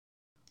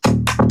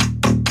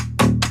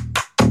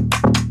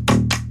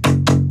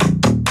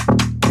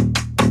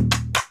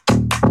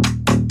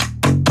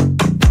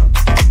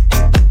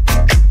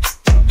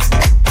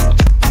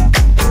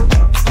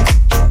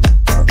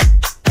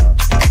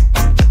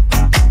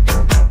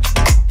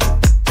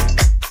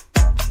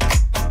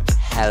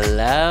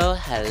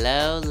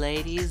Hello,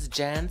 ladies,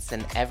 gents,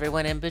 and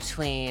everyone in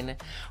between.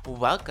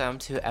 Welcome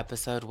to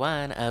episode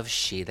 1 of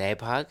She They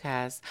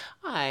Podcast.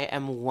 I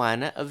am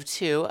one of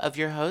two of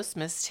your hosts,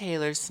 Miss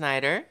Taylor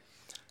Snyder.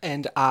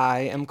 And I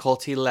am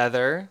Colty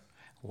Leather.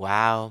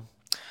 Wow.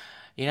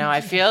 You know,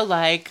 I feel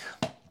like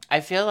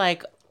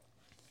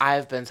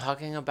I've been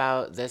talking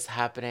about this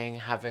happening,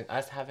 having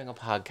a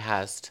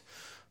podcast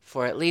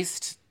for at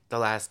least the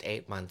last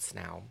 8 months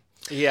now.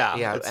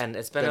 Yeah, And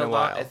it's been a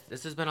while.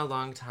 This has been a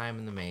long time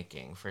in the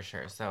making, for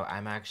sure. So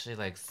I'm actually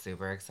like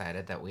super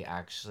excited that we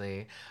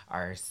actually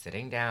are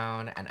sitting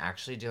down and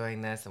actually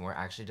doing this, and we're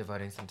actually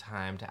devoting some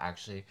time to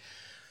actually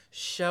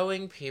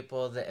showing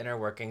people the inner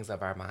workings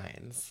of our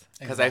minds.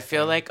 Because I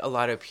feel like a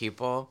lot of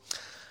people,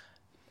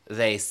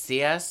 they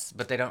see us,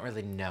 but they don't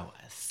really know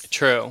us.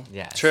 True.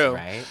 Yes, True.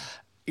 right?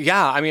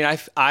 Yeah, I mean,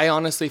 I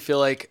honestly feel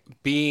like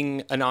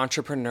being an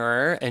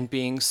entrepreneur and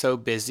being so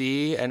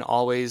busy and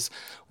always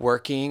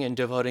working and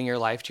devoting your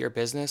life to your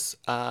business,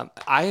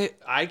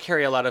 I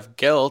carry a lot of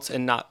guilt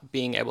in not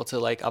being able to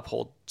like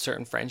uphold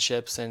certain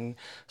friendships and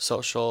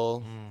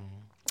social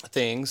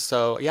things.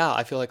 So yeah,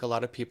 I feel like a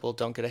lot of people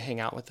don't get to hang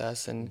out with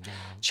us and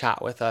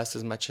chat with us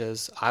as much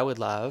as I would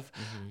love.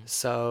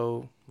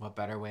 So What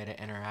better way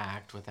to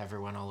interact with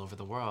everyone all over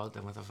the world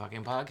than with a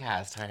fucking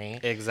podcast, honey?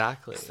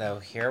 exactly. So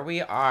here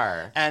we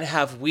are. And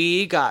have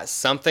we got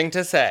something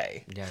to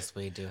say? Yes,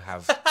 we do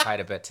have quite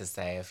a bit to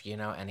say. If you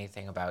know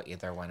anything about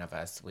either one of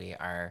us, we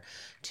are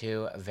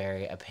two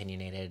very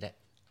opinionated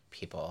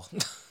people.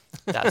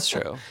 That's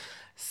true.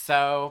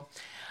 So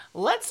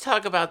let's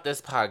talk about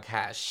this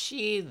podcast,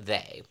 She,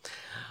 They.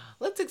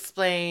 Let's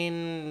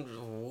explain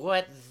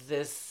what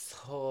this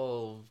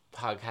whole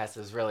podcast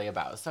is really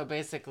about. So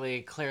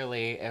basically,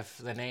 clearly, if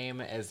the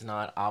name is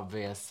not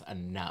obvious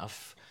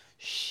enough,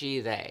 She,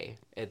 They,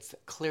 it's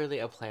clearly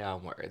a play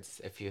on words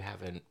if you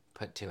haven't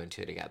put two and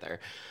two together.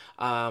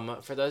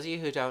 For those of you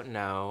who don't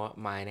know,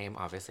 my name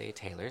obviously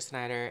Taylor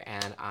Snyder,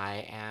 and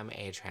I am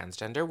a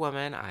transgender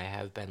woman. I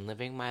have been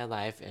living my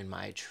life in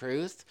my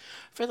truth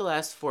for the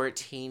last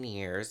 14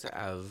 years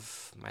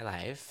of my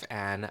life,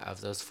 and of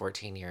those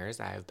 14 years,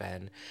 I've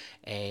been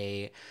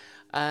a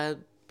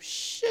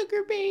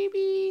sugar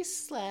baby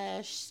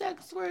slash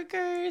sex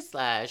worker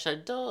slash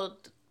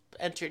adult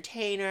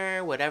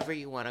entertainer, whatever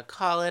you want to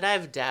call it.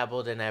 I've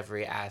dabbled in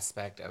every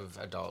aspect of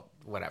adult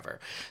whatever.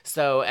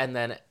 So, and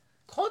then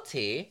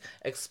Colty,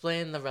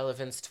 explain the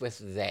relevance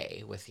with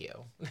they with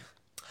you.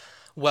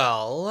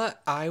 Well,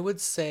 I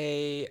would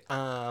say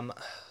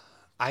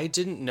I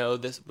didn't know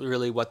this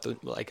really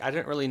I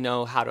didn't really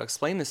know how to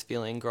explain this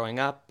feeling growing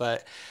up,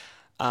 but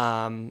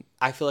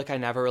I feel like I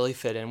never really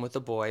fit in with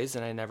the boys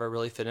and I never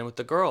really fit in with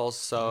the girls.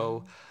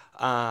 So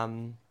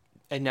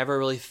it never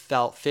really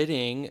felt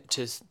fitting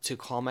to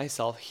call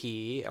myself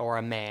he or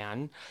a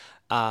man.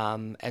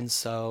 And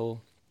so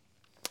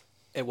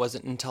it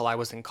wasn't until I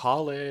was in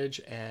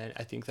college and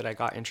I think that I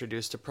got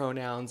introduced to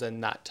pronouns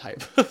and that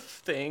type of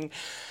thing.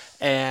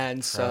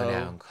 And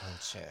Pronoun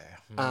culture.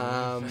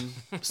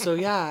 so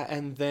yeah,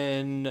 and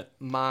then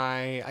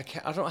I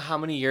don't know how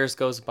many years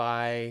goes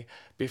by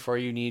before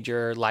you need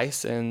your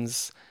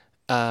license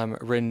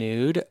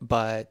renewed,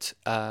 but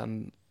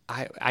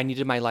I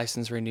needed my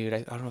license renewed.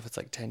 I don't know if it's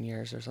like 10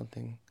 years or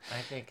something.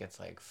 I think it's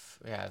like,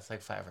 it's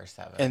like 5 or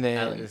 7. And then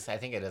At least I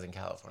think it is in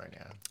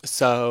California.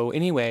 so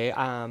anyway,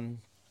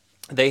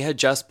 they had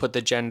just put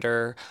the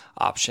gender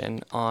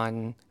option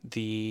on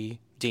the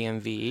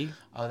DMV.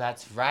 Oh,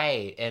 that's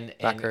right.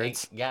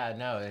 Records.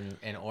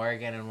 In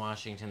Oregon and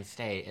Washington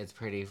State, it's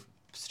pretty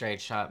straight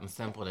shot and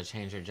simple to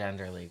change your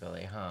gender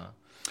legally, huh?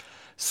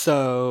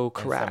 So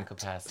correct. In some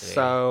capacity.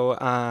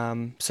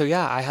 So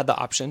yeah, I had the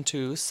option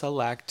to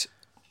select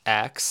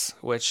X,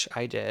 which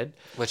I did.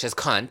 Which is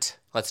cunt.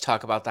 Let's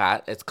talk about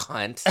that. It's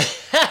cunt.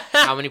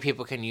 How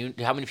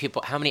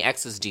many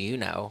exes do you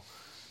know?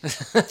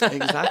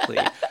 Exactly.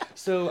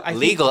 So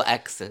legal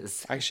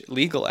exes.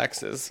 Legal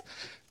exes.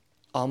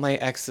 All my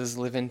exes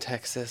live in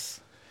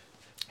Texas.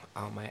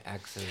 All my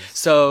exes.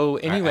 So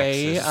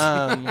anyway,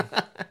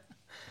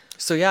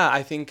 so yeah,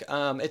 I think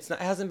it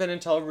hasn't been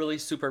until really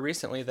super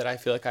recently that I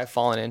feel like I've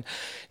fallen in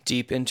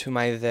deep into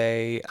my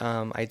they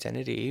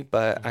identity,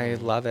 but I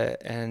love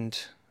it and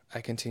I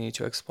continue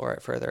to explore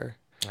it further.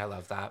 I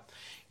love that.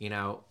 You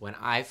know, when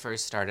I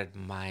first started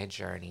my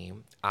journey,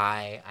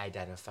 I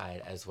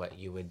identified as what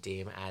you would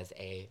deem as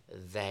a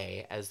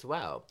they as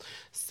well.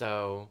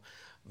 So,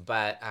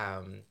 but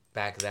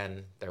back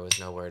then there was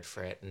no word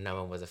for it. No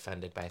one was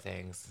offended by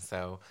things.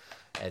 So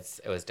it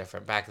was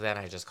different. Back then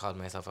I just called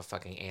myself a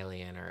fucking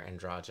alien or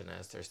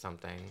androgynous or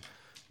something.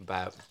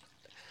 But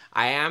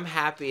I am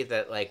happy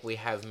that like we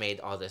have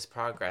made all this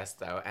progress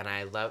though, and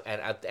I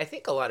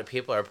think a lot of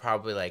people are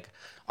probably like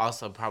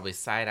also probably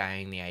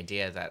side-eyeing the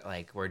idea that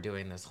like we're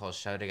doing this whole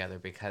show together,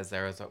 because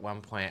there was at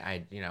one point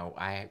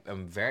I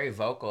am very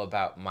vocal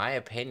about my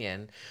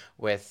opinion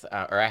with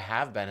or I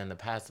have been in the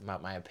past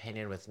about my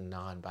opinion with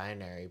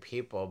non-binary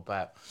people,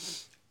 but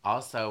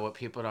also what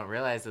people don't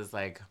realize is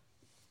like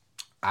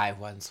I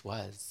once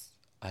was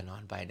a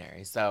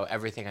non-binary, so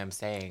everything I'm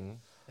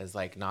saying is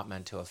like not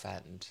meant to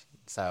offend.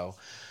 So,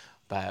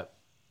 but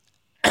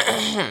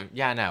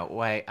yeah, no,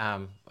 wait.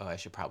 Oh, I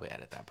should probably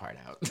edit that part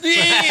out.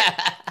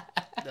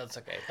 That's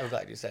okay. I'm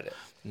glad you said it.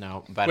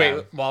 No, but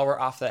Wait, while we're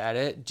off the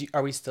edit,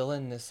 are we still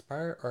in this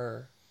part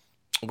or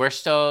we're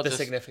still the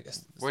just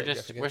significance?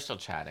 we're still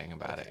chatting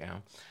about it, Okay. you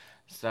know.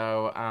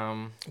 So,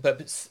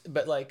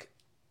 But like,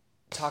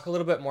 talk a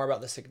little bit more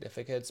about the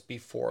significance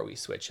before we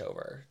switch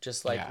over.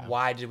 Just like, yeah.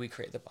 why did we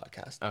create the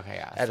podcast? Okay,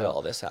 yeah. Edit So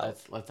all this out.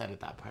 let's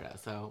edit that part out.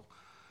 So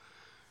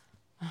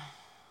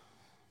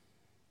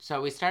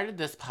we started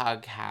this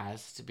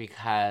podcast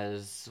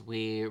because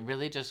we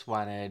really just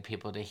wanted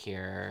people to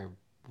hear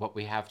what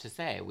we have to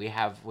say. We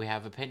have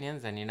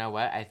opinions, and you know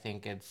what? I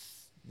think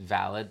it's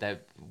valid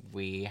that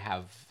we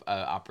have an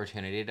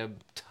opportunity to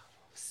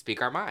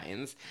speak our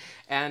minds.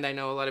 And I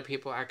know a lot of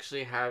people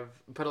actually have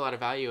put a lot of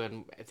value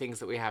in things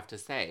that we have to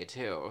say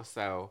too.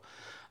 So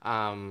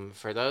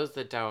for those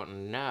that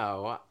don't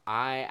know,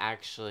 I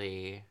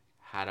actually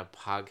had a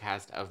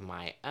podcast of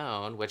my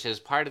own, which is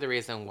part of the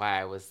reason why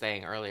I was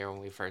saying earlier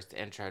when we first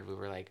introed, we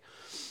were like,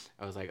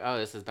 I was like, oh,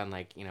 this has been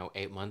like,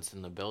 8 months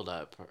in the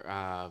buildup.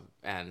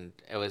 And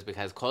it was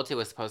because Colty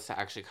was supposed to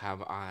actually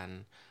come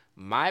on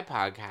my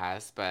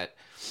podcast, but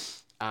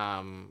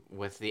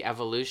with the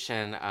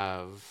evolution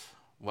of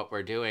what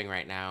we're doing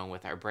right now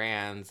with our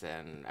brands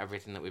and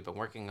everything that we've been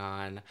working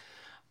on,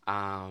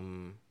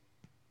 um,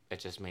 it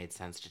just made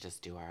sense to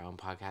just do our own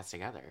podcast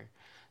together.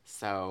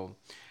 So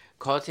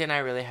Colty and I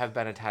really have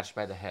been attached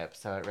by the hip,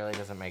 so it really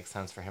doesn't make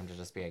sense for him to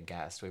just be a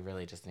guest. We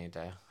really just need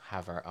to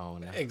have our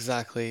own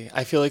Exactly.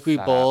 I feel like we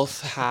setup.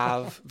 both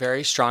have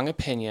very strong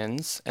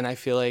opinions, and I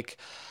feel like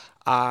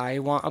I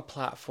want a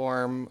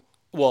platform.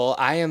 Well,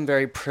 I am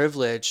very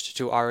privileged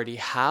to already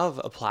have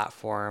a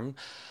platform,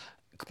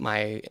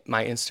 my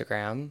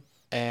Instagram,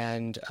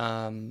 and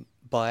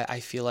but I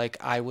feel like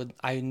I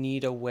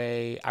wanted a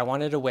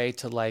way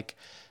to like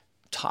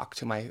talk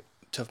to my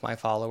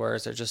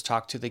followers or just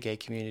talk to the gay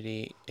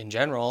community in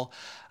general,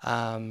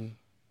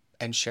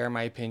 and share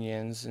my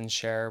opinions and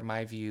share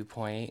my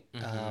viewpoint,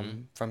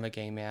 from a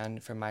gay man,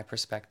 from my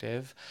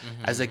perspective,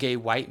 as a gay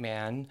white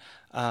man,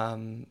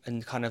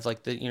 and kind of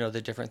like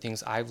the different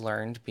things I've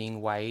learned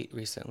being white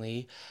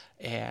recently,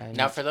 Now,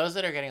 and for those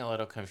that are getting a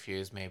little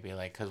confused, maybe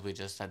like because we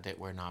just said that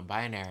we're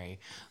non-binary,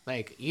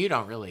 like you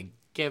don't really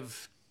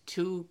give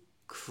two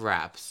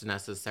craps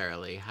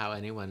necessarily how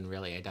anyone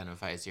really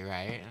identifies you,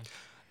 right?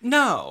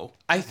 no,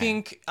 I Okay.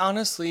 think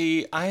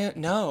honestly, I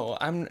no,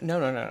 I'm no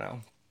no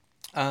no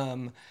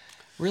no.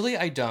 Really,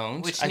 I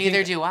don't. Which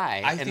neither do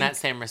I. I In that think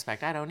same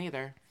respect, I don't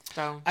either.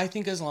 So, I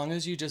think as long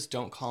as you just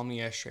don't call me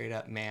a straight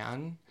up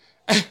man,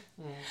 mm,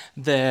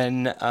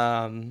 then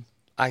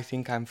I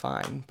think I'm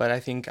fine. But I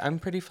think I'm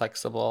pretty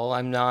flexible.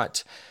 I'm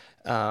not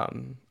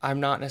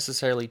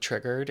necessarily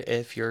triggered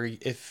if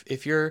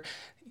you're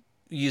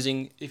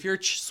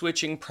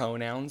switching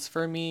pronouns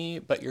for me,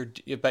 but you're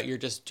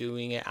just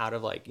doing it out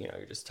of like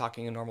you're just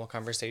talking a normal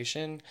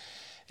conversation.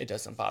 It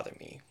doesn't bother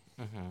me.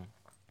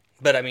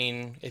 But I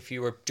mean, if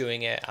you were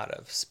doing it out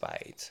of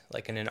spite,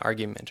 like in an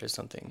argument or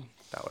something,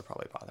 that would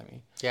probably bother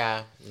me.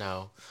 yeah,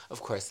 no.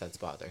 Of course, that's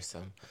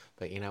bothersome.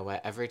 But you know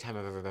what? Every time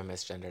I've ever been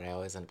misgendered, I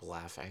always end up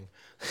laughing.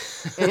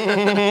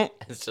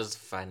 It's just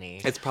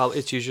funny.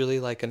 It's usually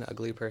like an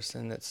ugly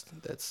person that's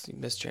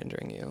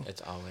misgendering you.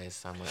 It's always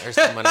someone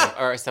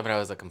who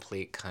was a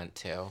complete cunt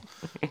too.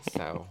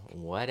 So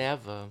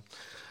whatever.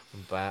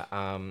 But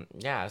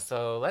yeah.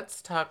 So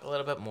let's talk a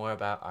little bit more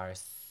about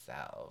ourselves.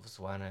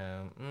 Why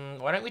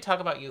don't we talk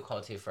about you,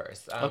 Colty,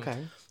 first? Okay.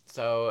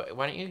 So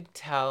why don't you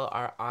tell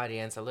our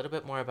audience a little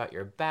bit more about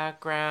your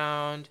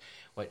background,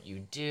 what you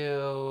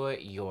do,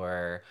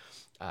 your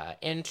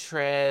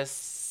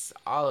interests,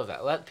 all of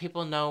that. Let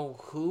people know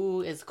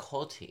who is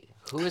Colty.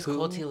 Who is Who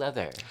Colty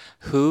Leather?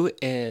 who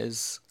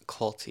is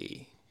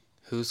Colty?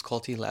 Who's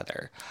Colty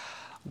Leather?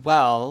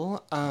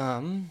 Well,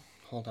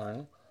 hold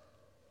on.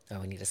 Oh,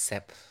 we need a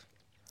sip.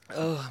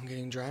 Oh, I'm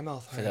getting dry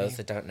mouth For those already.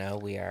 that don't know,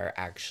 we are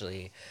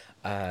actually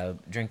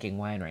drinking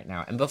wine right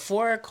now. And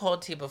before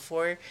Colty,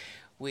 before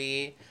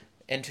we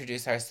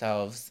introduce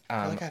ourselves,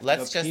 I feel like I have to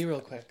let's go just. pee real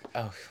quick.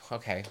 Oh,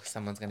 okay.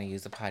 Someone's gonna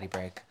use a potty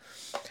break.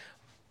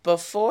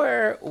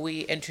 Before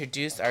we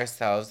introduce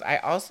ourselves, I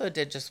also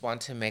did just want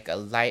to make a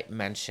light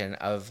mention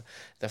of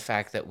the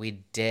fact that we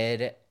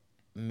did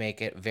make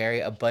it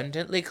very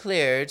abundantly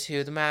clear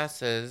to the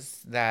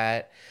masses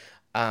that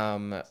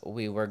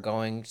we were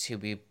going to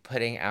be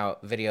putting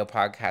out video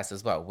podcasts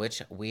as well,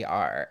 which we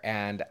are.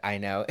 And I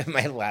know in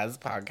my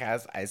last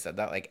podcast, I said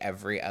that like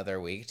every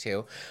other week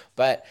too.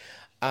 But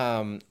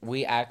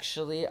we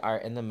actually are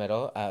in the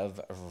middle of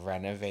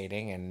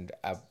renovating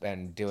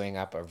and doing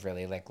up a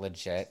really like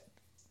legit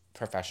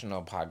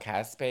professional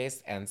podcast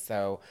space. And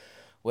so,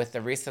 with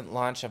the recent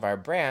launch of our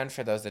brand,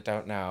 for those that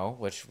don't know,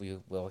 which we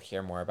will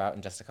hear more about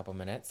in just a couple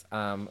minutes,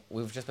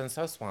 we've just been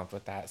so swamped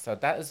with that. So,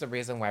 that is the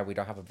reason why we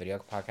don't have a video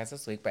podcast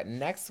this week. But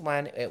next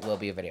one, it will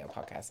be a video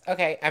podcast.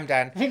 Okay, I'm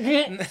done.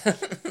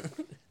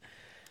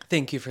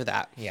 Thank you for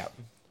that. Yeah.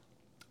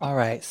 All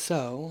right,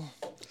 so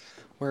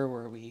Where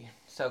were we?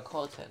 So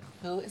Colton.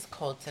 Who is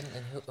Colton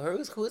and who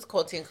is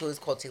Colty and who is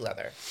Colty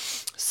Leather?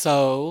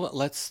 So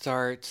let's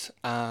start.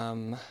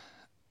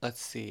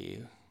 Let's see.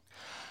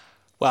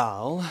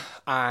 Well,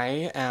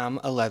 I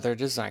am a leather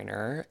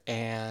designer,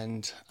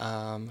 and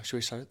should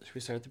we start? Should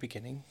we start at the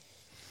beginning?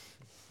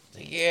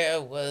 The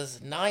year was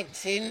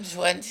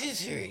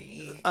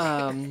 1923.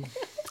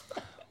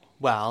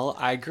 Well,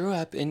 I grew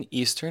up in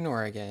Eastern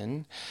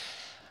Oregon,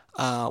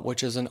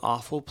 which is an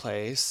awful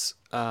place.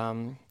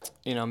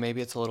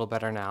 Maybe it's a little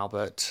better now,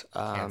 but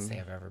Can't say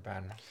I've ever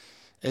been.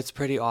 it's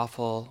pretty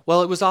awful.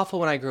 Well, it was awful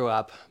when I grew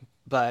up,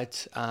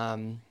 but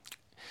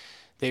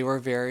they were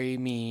very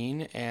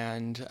mean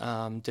and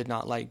did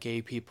not like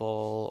gay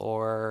people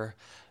or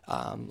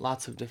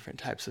lots of different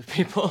types of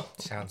people.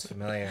 Sounds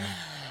familiar.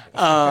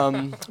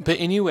 But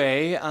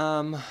anyway,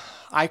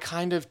 I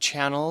kind of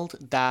channeled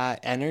that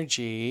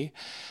energy,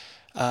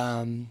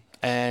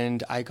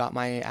 and I got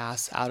my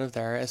ass out of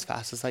there as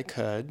fast as I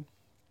could.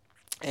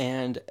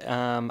 And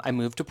I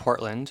moved to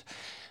Portland.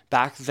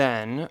 Back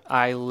then,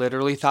 I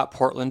literally thought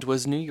Portland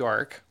was New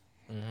York,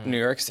 New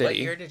York City. What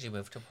year did you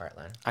move to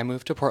Portland? I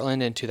moved to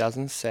Portland in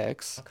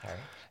 2006. Okay.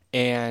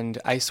 And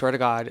I swear to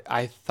God,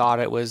 I thought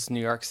it was New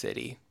York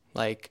City.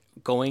 Like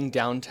going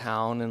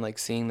downtown and like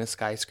seeing the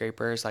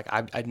skyscrapers. Like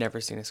I'd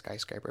never seen a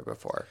skyscraper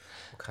before.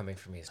 Coming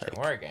from Eastern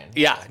Oregon.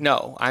 Yeah,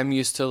 no, I'm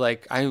used to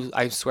like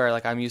I swear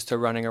like I'm used to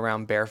running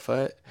around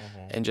barefoot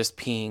and just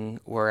peeing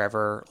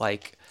wherever,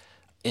 like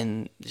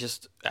in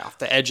just off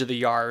the edge of the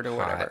yard or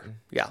whatever.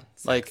 Yeah,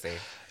 Sexy. like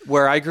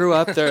where I grew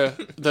up,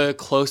 the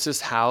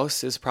closest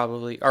house is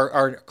probably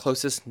our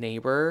closest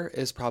neighbor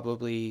is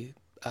probably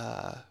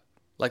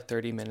like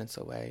 30 minutes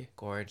away.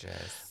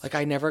 Gorgeous. Like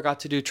I never got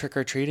to do trick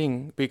or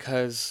treating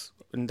because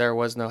there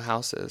was no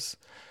houses.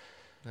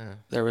 Yeah.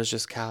 There was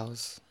just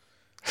cows.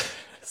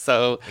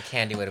 So The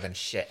candy would have been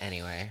shit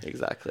anyway.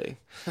 exactly.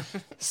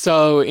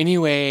 So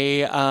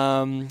anyway,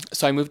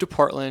 so I moved to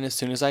Portland as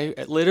soon as I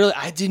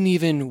didn't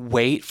even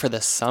wait for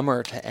the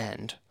summer to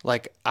end.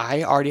 Like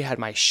I already had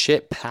my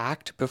shit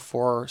packed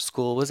before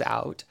school was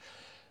out.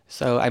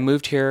 So I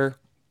moved here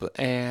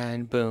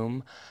and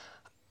boom,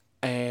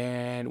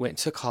 and went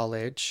to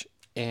college.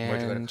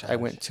 Where'd you go to And I college?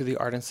 went to the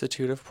Art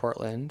Institute of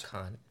Portland,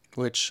 Con.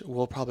 which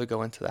we'll probably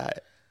go into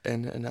that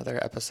in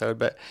another episode.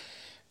 But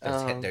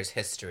There's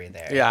history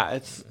there. yeah,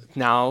 it's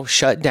now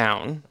shut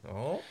down.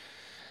 Oh.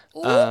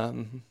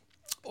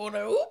 Oh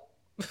no.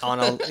 On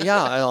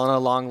a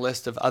long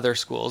list of other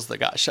schools that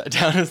got shut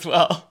down as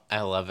well.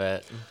 I love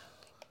it.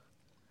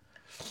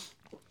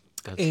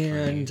 That's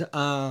And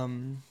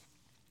funny.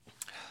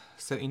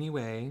 so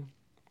anyway,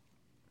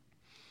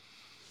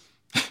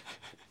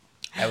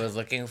 I was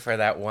looking for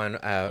that one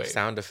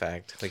sound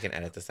effect. We can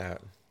edit this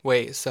out.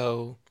 wait,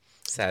 so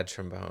Sad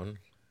trombone.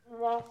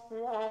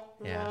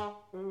 Yeah.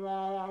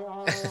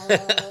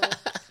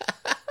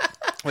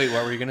 wait,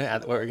 what were you gonna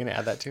add? What were you gonna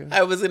add that to?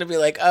 I was gonna be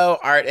like, oh,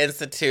 Art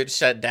Institute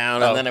shut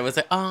down, Oh. and then I was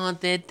like, oh,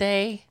 did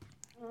they?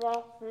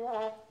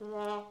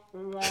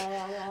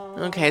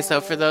 Okay, so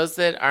for those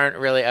that aren't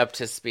really up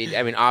to speed,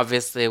 I mean,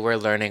 obviously we're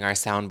learning our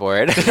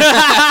soundboard.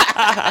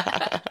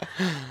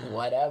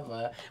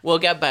 Whatever. We'll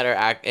get better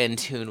in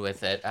tune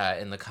with it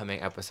in the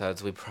coming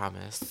episodes, we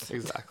promise.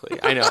 Exactly.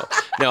 I know.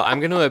 No, I'm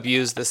gonna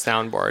abuse the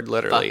soundboard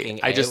literally. Fucking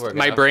I A, just we're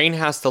my gonna- brain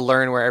has to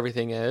learn where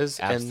everything is.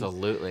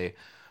 Absolutely.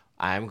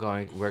 We're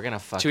gonna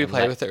fucking And should we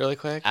play with it really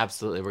quick?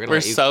 Absolutely. We're gonna We're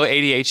let you, so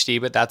ADHD,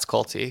 but that's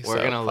culty. we're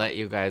so. gonna let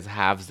you guys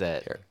have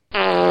it. Here.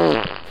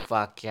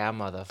 Fuck yeah,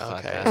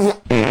 motherfucker.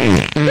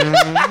 Okay.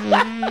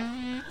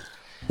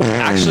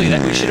 Actually,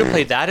 we should have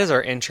played that as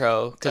our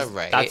intro because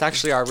Right. that's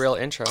actually our real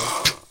intro.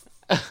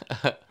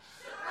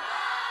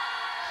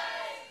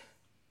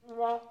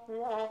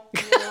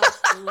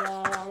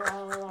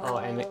 Oh,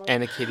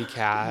 and a kitty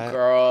cat.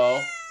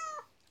 Girl.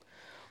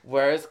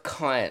 Where's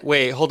Clint?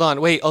 Wait, hold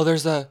on. Wait. Oh,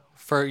 there's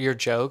for your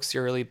jokes,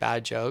 your really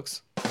bad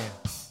jokes.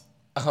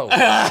 Oh.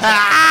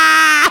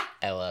 I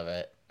love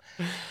it.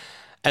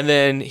 And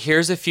then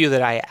here's a few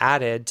that I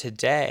added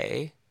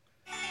today.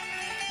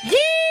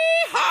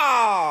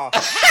 Yeehaw!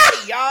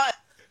 Howdy, y'all.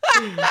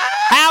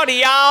 Howdy,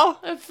 y'all.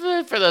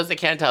 For those that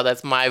can't tell,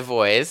 that's my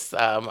voice.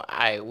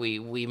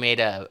 We made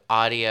a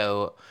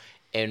audio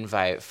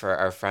invite for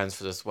our friends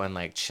for this one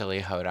like chili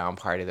hoedown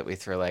party that we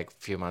threw like a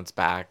few months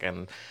back,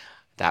 and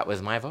that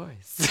was my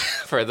voice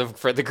for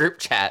the group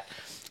chat.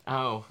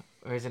 Oh,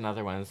 here's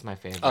another one. This is my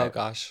favorite. Oh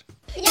gosh.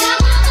 Now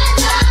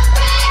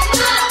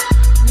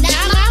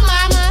my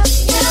mama,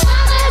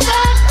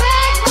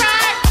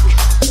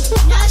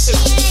 no she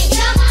ain't.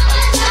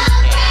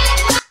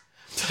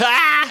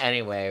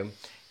 Anyway,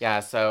 yeah,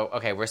 so,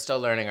 okay, we're still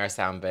learning our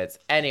sound bits.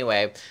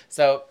 Anyway,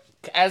 so,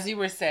 as you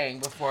were saying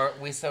before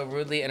we so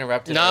rudely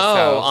interrupted No,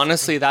 ourselves.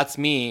 honestly, that's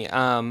me.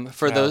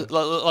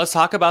 Let's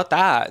talk about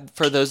that.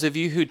 For those of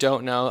you who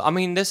don't know, I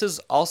mean, this is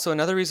also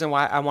another reason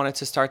why I wanted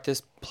to start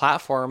this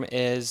platform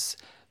is,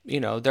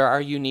 there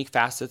are unique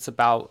facets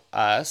about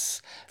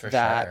us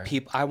that sure.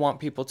 I want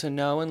people to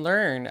know and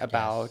learn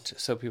about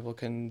so people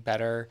can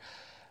better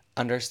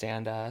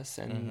understand us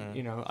and,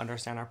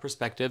 understand our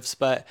perspectives.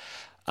 But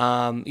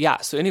Yeah.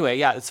 So anyway,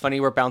 yeah, it's funny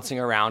we're bouncing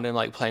around and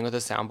like playing with a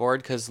soundboard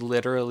because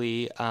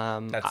literally,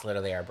 That's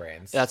literally our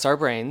brains. that's our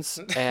brains.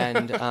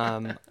 And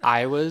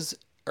I was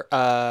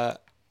uh,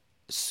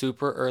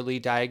 super early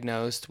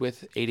diagnosed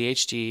with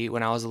ADHD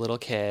when I was a little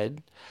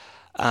kid.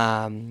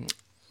 Um,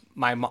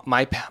 my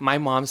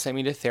mom sent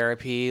me to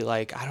therapy.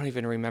 Like I don't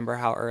even remember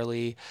how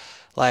early.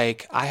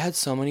 Like I had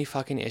so many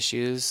fucking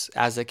issues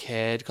as a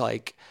kid.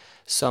 Like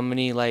so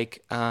many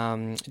like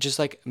just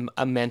like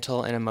a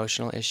mental and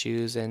emotional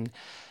issues. And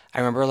I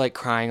remember like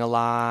crying a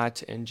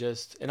lot and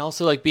just and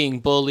also like being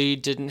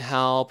bullied didn't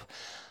help.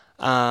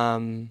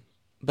 Um,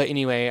 but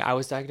anyway, I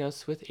was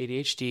diagnosed with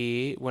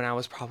ADHD when I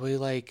was probably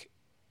like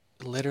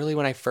literally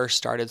when I first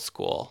started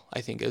school.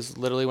 I think it was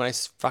literally when I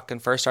fucking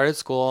first started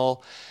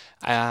school.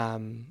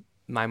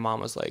 My mom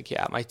was like,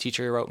 yeah, my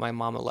teacher wrote my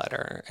mom a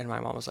letter, and my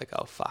mom was like,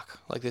 oh fuck,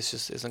 like this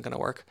just isn't gonna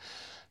work.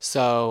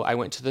 So I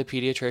went to the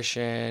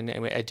pediatrician,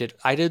 and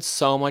I did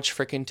so much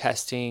freaking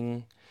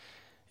testing.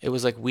 It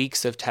was like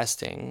weeks of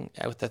testing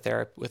with the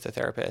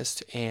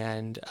therapist,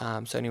 and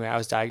so anyway, I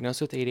was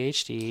diagnosed with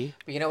ADHD.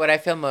 You know what? I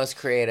feel most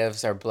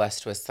creatives are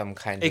blessed with some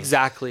kind of,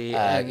 Exactly,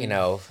 and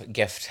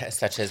gift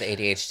such as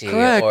ADHD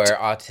or correct.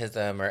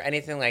 autism or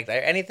anything like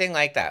that. Anything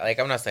like that. Like,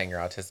 I'm not saying you're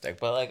autistic,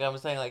 but like I'm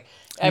saying like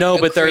No,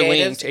 but they're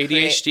linked. creatives,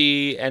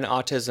 ADHD and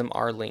autism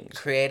are linked.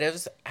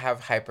 creatives have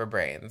hyper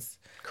brains.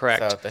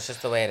 Correct. So that's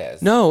just the way it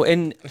is. No,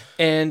 and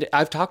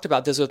I've talked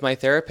about this with my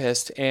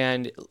therapist,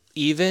 and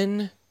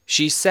even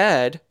she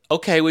said,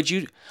 "Okay, would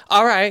you?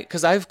 All right,"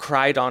 because I've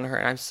cried on her,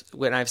 and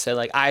when I've said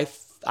like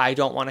I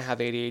don't want to have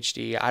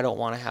ADHD, I don't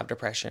want to have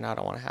depression, I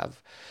don't want to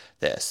have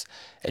this,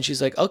 and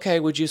she's like, "Okay,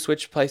 would you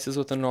switch places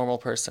with a normal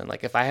person?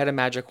 Like if I had a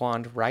magic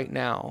wand right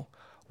now,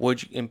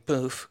 would you? And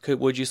poof,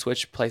 would you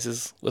switch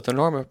places with a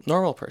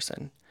normal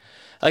person?"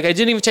 Like it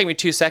didn't even take me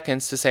 2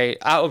 seconds to say,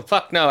 "Oh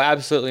fuck no,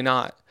 absolutely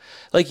not."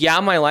 Like yeah,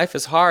 my life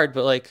is hard,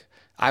 but like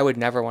I would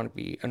never want to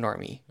be a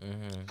normie.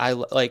 I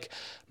like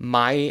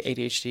my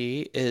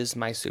ADHD is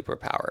my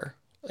superpower,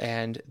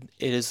 and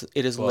it is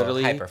Well,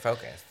 literally hyper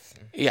focus.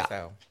 yeah.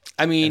 So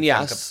I mean, in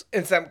some yes,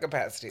 in some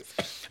capacities.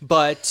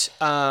 but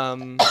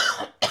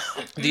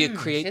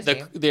Excuse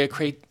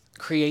me.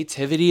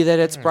 creativity that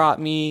it's brought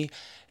me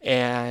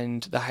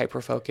and the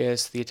hyper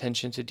focus, the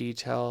attention to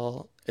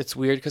detail. It's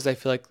weird because I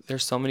feel like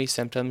there's so many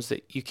symptoms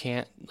that you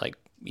can't like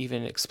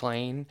even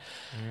explain.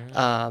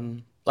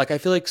 Like I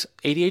feel like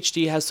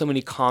ADHD has so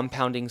many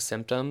compounding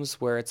symptoms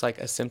where it's like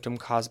a symptom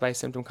caused by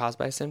symptom caused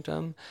by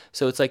symptom.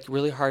 So it's like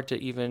really hard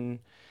to even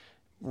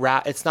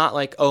it's not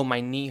like, oh, my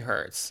knee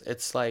hurts.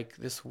 It's like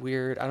this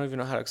weird, I don't even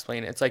know how to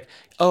explain it. It's like,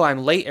 oh,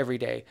 I'm late every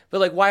day.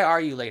 But like, why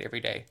are you late every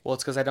day? Well,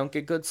 it's because I don't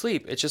get good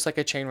sleep. It's just like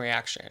a chain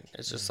reaction.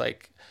 It's just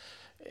like,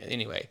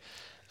 anyway.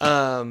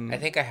 I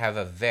think I have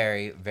a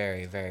very,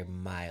 very, very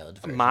mild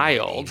version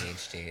Mild. of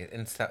ADHD,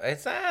 and so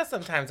it's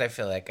sometimes I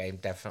feel like I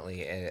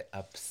definitely it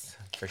ups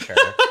for sure,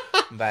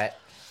 but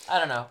I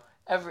don't know.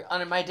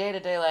 On my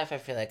day-to-day life, I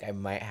feel like I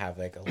might have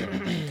like a little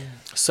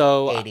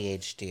So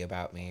ADHD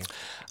about me.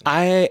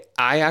 I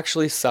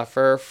actually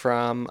suffer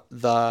from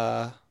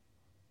the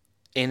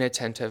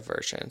inattentive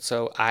version.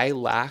 So I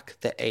lack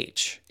the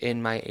H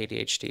in my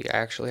ADHD. I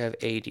actually have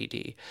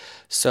ADD.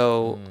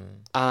 So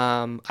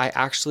I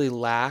actually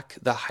lack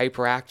the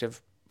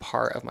hyperactive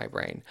part of my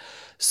brain.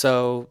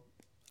 So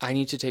I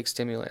need to take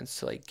stimulants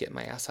to like get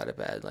my ass out of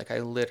bed. Like I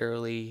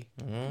literally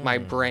my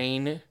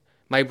brain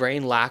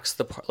lacks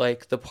the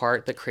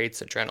part that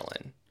creates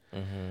adrenaline.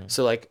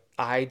 So like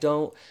I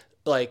don't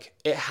like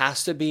it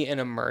has to be an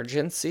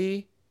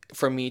emergency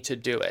for me to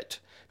do it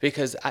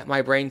because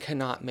my brain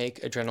cannot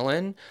make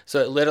adrenaline. So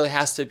it literally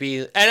has to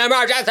be an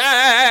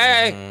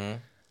emergency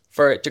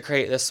for it to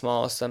create the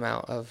smallest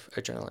amount of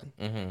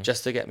adrenaline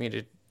just to get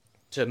me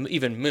to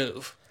even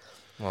move.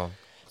 Well,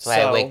 so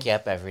I wake you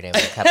up every day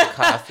with a cup of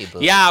coffee, boo.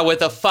 Yeah,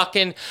 with a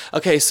fucking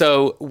okay.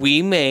 So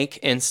we make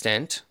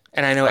instant,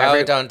 and I know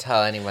Don't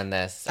tell anyone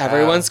this.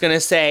 everyone's gonna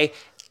say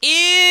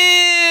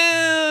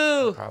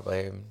ew.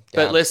 Probably. Yeah.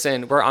 But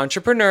listen, we're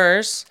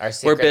entrepreneurs. Our We're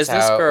secret's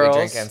business out. girls.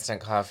 We drink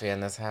instant coffee in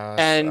this house.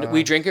 And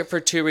we drink it for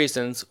two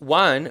reasons.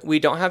 One, we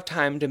don't have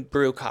time to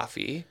brew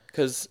coffee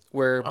because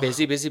we're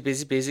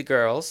busy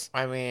girls.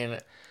 I mean,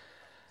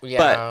 yeah.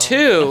 But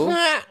two,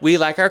 we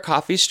like our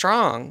coffee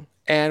strong.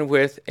 And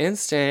with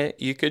instant,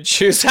 you could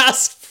choose how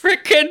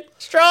freaking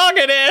strong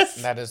it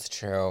is. That is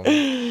true.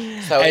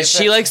 So And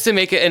she likes to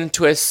make it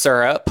into a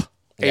syrup,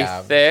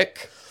 a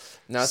thick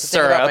No, it's the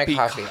thing about my syrupy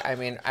coffee. I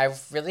mean,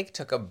 I've really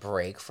took a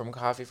break from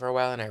coffee for a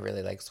while, and I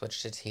really like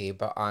switched to tea.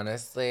 But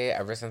honestly,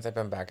 ever since I've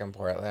been back in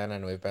Portland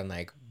and we've been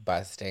like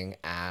busting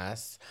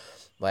ass,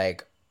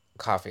 like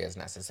coffee is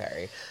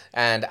necessary,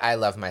 and I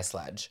love my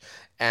sludge.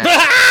 And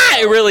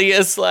It really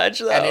is sludge,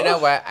 though. and you know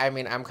what? I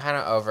mean, I'm kind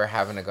of over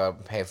having to go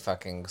pay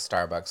fucking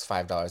Starbucks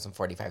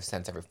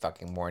 $5.45 every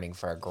fucking morning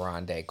for a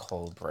grande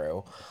cold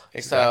brew.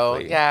 So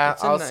Exactly. yeah,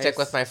 It's a I'll nice- stick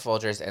with my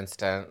Folgers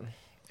instant.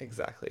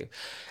 Exactly.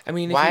 I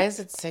mean, Why is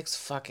it $6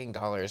 fucking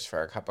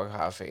for a cup of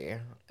coffee?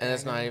 And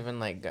it's not even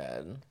like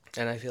good.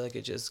 And I feel like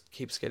it just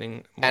keeps getting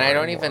more And I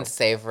don't more. even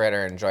savor it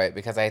or enjoy it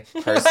because I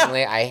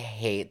personally I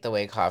hate the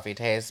way coffee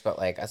tastes. But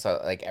like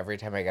so like every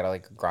time I get a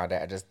like grande,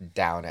 I just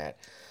down it,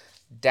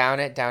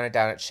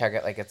 chug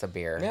it like it's a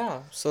beer.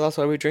 Yeah, so that's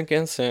why we drink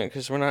instant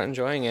because we're not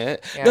enjoying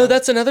it. Yeah. No,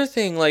 that's another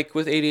thing. Like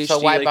with ADHD, So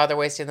why like, bother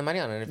wasting the money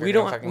on it if we you're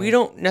gonna don't fucking... we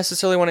don't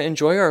necessarily want to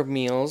enjoy our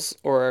meals,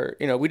 or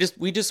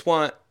we just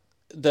want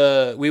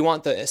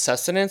the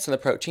sustenance and the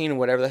protein and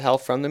whatever the hell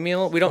from the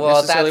meal. We don't Well,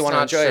 necessarily that's want to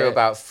not enjoy true it.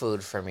 about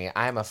food for me.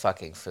 I'm a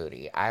fucking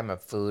foodie. I'm a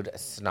food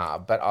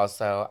snob, but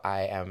also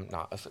I am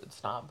not a food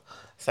snob.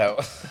 So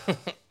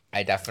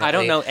I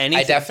don't know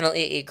anything. I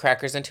definitely eat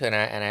crackers and tuna,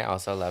 and I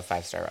also love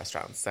 5-star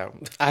restaurants. So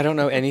I don't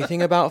know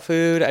anything about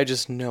food. I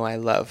just know I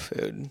love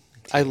food.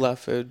 I love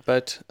food,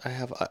 but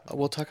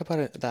we'll talk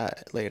about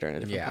that later in a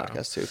different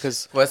podcast too.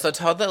 Because well, so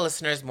tell the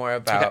listeners more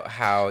about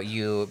how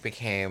you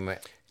became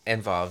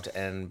involved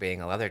in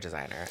being a leather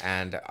designer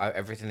and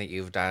everything that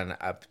you've done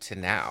up to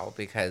now,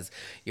 because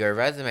your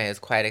resume is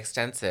quite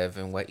extensive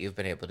in what you've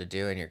been able to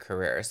do in your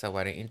career. So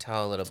why don't you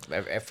tell a little,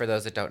 for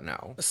those that don't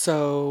know.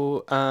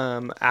 So,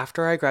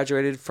 after I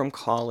graduated from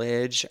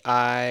college,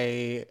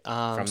 I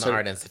From the started-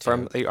 Art Institute.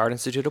 from the Art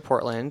Institute of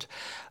Portland,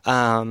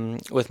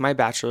 with my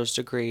bachelor's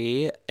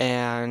degree,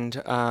 and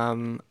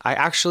I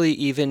actually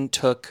even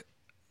took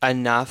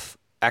enough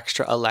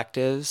extra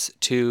electives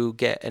to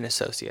get an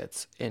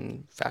associate's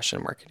in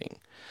fashion marketing.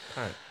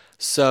 Huh.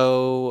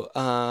 So,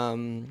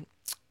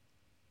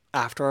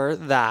 after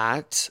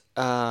that,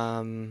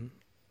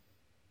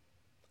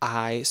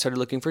 I started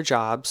looking for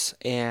jobs,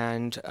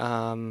 and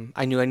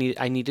I knew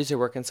I needed to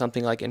work in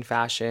something like in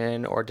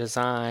fashion or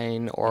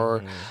design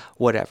or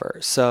whatever.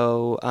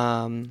 So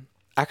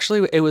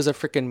actually, it was a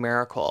freaking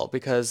miracle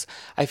because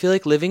I feel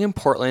like living in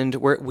Portland,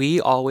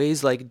 we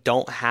always like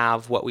don't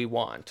have what we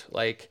want.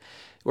 Like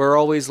we're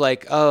always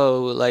like,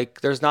 oh,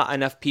 like there's not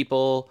enough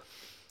people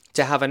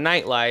to have a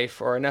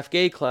nightlife or enough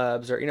gay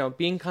clubs, or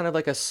being kind of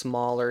like a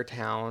smaller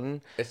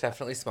town. It's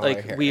definitely smaller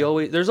Like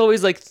here. there's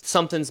always like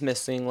something's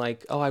missing,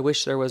 like, oh, I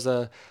wish there was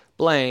a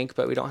blank,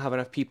 but we don't have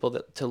enough people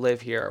to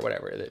live here or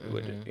whatever that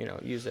would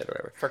use it or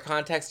whatever. For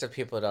context, if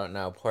people don't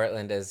know,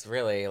 Portland is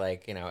really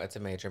like, it's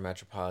a major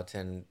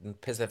metropolitan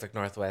Pacific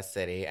Northwest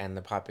city, and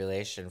the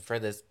population for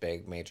this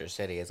big major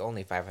city is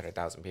only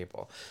 500,000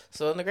 people.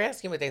 So in the grand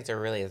scheme of things, there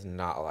really is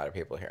not a lot of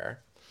people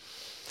here.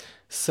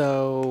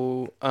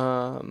 So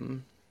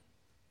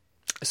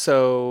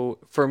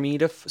for me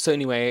to so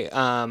anyway,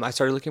 I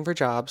started looking for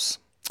jobs.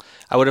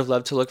 I would have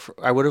loved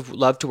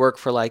to work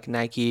for like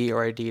Nike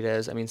or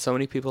Adidas. I mean, so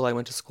many people I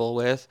went to school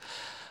with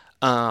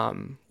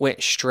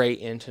went straight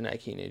into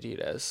Nike and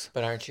Adidas.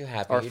 But aren't you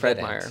happy Or you Fred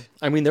didn't? Meyer.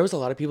 I mean, there was a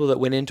lot of people that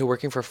went into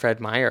working for Fred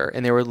Meyer,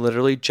 and they were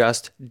literally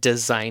just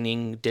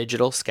designing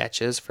digital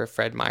sketches for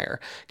Fred Meyer.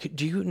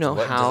 Do you know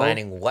how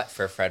Designing what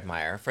for Fred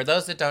Meyer? For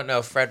those that don't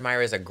know, Fred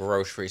Meyer is a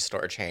grocery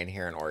store chain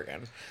here in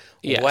Oregon.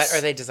 Yes. What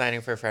are they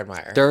designing for Fred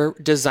Meyer? They're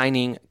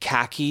designing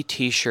khaki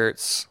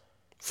T-shirts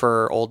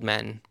for old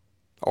men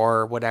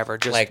or whatever,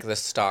 just like the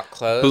stock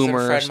clothes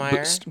boomer of Fred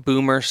Meyer?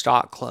 boomer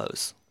stock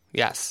clothes.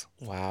 Yes.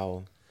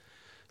 Wow.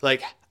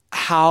 Like,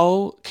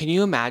 how can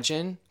you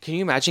imagine? Can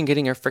you imagine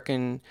getting a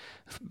freaking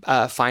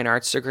fine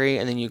arts degree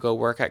and then you go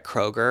work at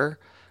Kroger,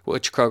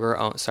 which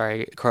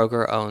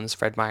Kroger owns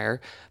Fred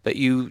Meyer, but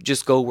you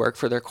just go work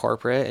for their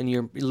corporate and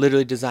you're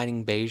literally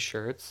designing beige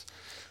shirts?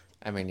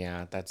 I mean,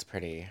 yeah, that's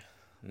pretty...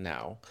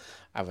 No,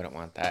 I wouldn't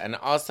want that. And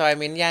also, I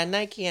mean, yeah,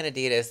 Nike and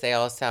Adidas, they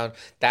all sound...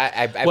 that.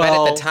 I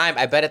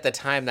bet at the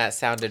time that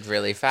sounded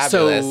really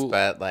fabulous,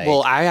 but like...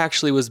 Well, I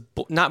actually was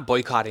not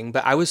boycotting,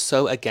 but I was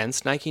so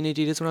against Nike and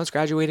Adidas when I was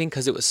graduating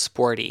because it was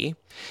sporty,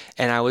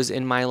 and I was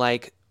in my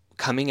like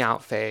coming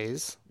out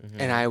phase,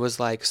 and I was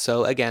like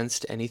so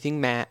against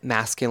anything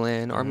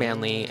masculine or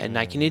manly, and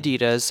Nike and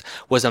Adidas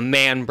was a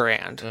man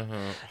brand,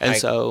 and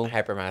so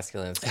hyper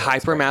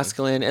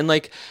masculine, and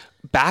like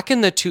back in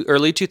the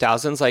early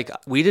 2000s, like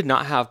we did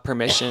not have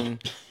permission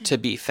to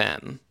be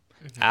femme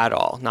at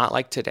all, not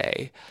like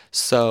today.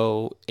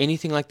 So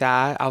anything like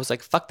that, I was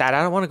like, fuck that.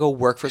 I don't want to go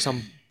work for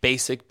some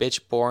basic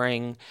bitch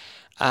boring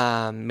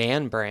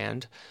man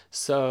brand.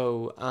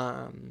 So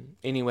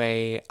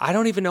anyway, I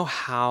don't even know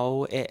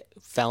how it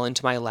fell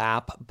into my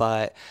lap,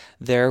 but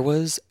there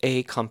was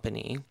a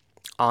company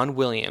on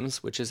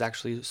Williams, which is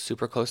actually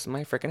super close to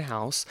my freaking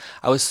house.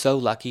 I was so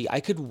lucky.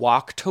 I could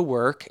walk to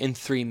work in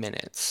 3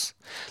 minutes.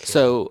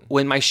 So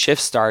when my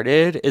shift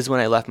started is when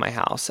I left my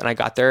house, and I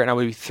got there and I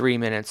would be 3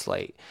 minutes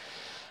late.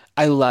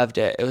 I loved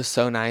it. It was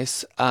so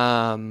nice.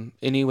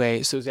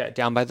 Anyway, so it was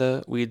down by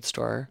the weed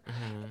store,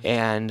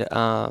 and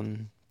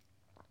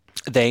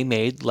they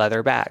made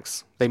leather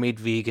bags. They made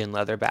vegan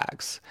leather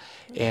bags.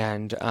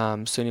 And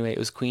so anyway, it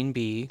was Queen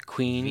Bee.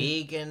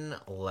 Vegan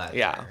leather.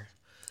 Yeah.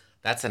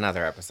 That's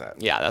another episode.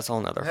 Yeah, that's a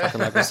whole nother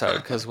fucking episode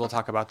because we'll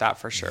talk about that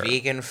for sure.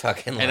 Vegan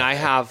fucking leather. And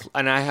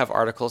I have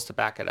articles to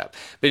back it up.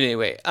 But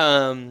anyway,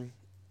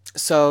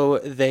 so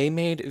they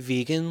made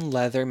vegan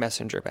leather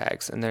messenger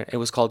bags, and it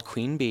was called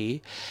Queen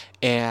Bee,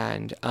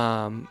 and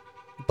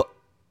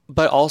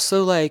but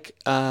also like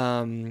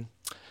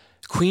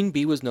Queen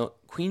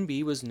Queen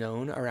Bee was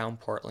known around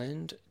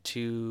Portland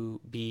to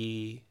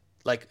be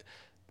like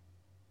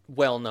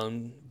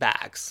well-known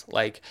bags.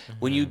 Like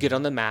when you get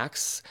on the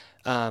Max,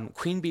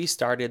 Queen Bee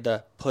started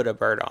the "Put a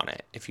Bird on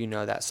It." If you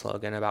know that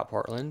slogan about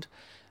Portland,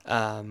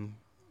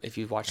 if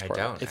you've watched I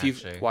don't, if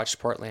you've actually. watched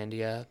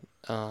Portlandia,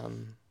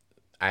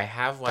 I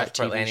have that watched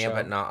TV Portlandia,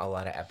 but show. not a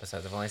lot of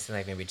episodes. I've only seen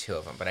like maybe 2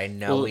 of them, but I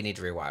know Well, we need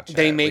to rewatch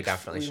they it. We make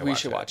definitely should we watch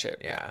should it. watch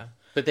it. Yeah.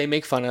 But they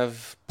make fun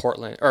of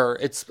Portland, or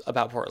it's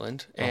about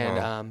Portland, and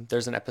Uh-huh.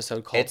 there's an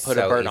episode called It's "Put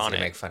a so Bird easy on to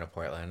It." make fun of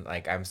Portland.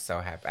 Like, I'm so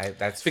happy.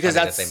 That's Because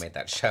funny that they made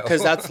that show.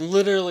 because that's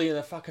literally in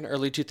the fucking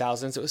early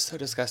 2000s. It was so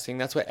disgusting.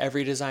 That's what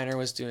every designer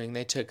was doing.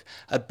 They took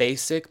a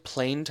basic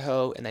plain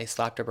toe and they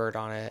slapped a bird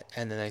on it,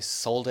 and then they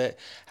sold it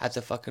at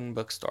the fucking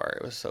bookstore.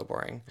 It was so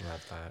boring.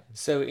 Love that.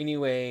 So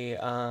anyway,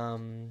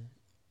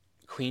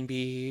 Queen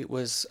Bee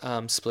was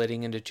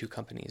splitting into 2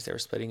 companies. They were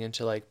splitting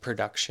into like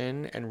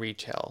production and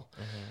retail,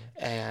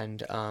 and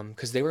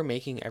because they were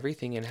making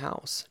everything in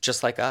house,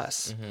 just like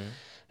us,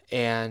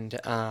 and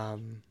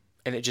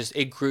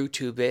it grew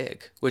too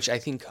big, which I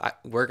think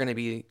we're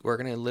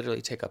gonna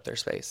literally take up their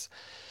space.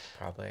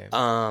 Probably.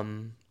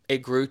 It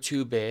grew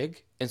too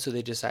big, and so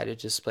they decided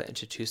to split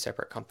into 2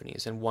 separate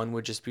companies, and one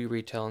would just be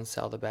retail and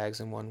sell the bags,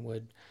 and one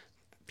would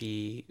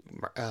be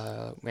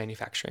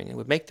manufacturing and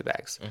would make the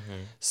bags.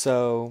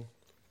 So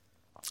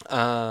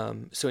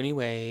so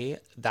anyway,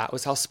 that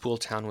was how Spool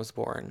Town was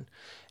born.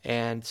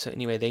 And so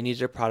anyway, they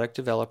needed a product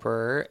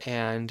developer,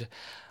 and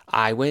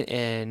I went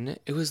in.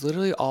 It was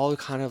literally all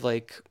kind of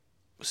like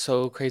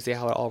so crazy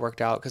how it all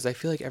worked out, because I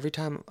feel like every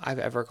time I've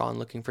ever gone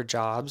looking for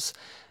jobs,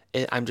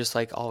 I'm just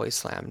like always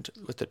slammed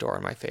with the door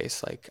in my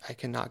face. Like I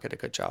cannot get a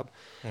good job.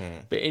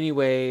 But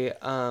anyway,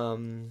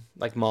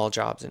 like mall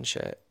jobs and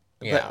shit.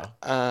 Yeah.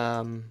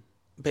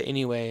 But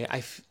anyway,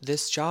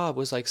 this job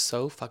was like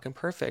so fucking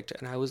perfect,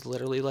 and I was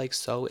literally like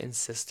so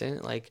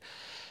insistent, like,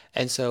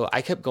 and so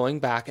I kept going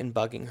back and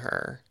bugging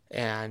her,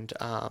 and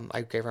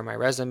I gave her my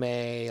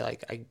resume,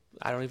 like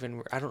I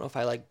don't know if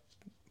I like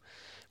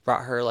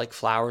brought her like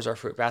flowers or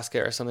fruit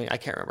basket or something. I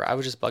can't remember. I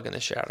was just bugging the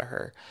shit out of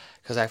her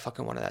because I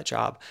fucking wanted that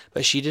job,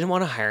 but she didn't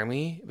want to hire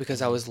me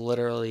because I was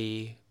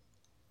literally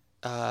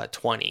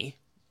 20.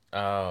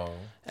 Oh.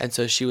 And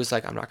so she was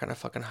like, I'm not going to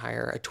fucking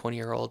hire a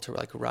 20-year-old to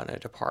like run a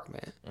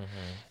department.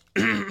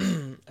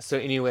 So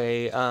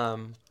anyway,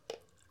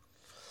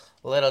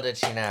 Little did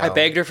she know. I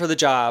begged her for the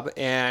job.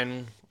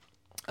 And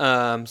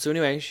so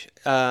anyway,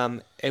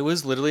 it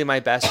was literally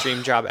my best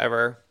dream job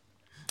ever.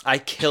 I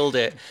killed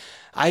it.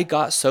 I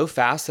got so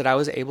fast that I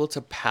was able to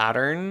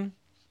pattern,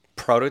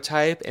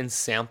 prototype, and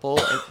sample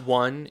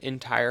one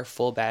entire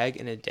full bag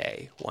in a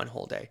day, one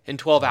whole day, in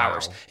 12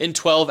 hours. In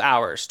 12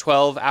 hours,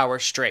 12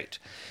 hours straight.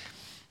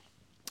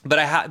 But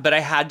I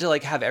had to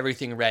like have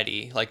everything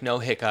ready, like no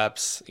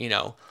hiccups, you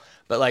know.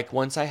 But like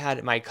once I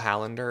had my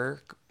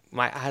calendar,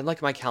 I had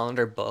like my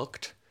calendar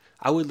booked,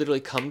 I would literally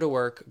come to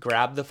work,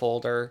 grab the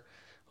folder,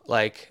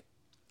 like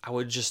I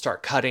would just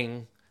start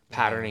cutting,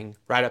 patterning,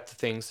 write up the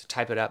things,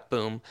 type it up,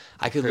 boom.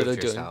 I could Prove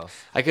literally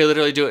yourself. I could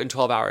literally do it in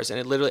 12 hours, and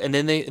it literally, and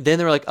then they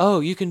were like,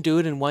 "Oh, you can do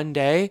it in one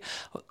day."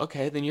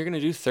 Okay, then you're going to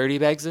do 30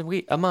 bags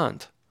a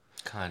month.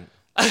 Cunt.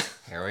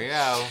 Here we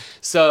go.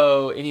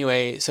 So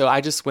anyway, so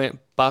I just went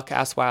buck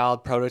ass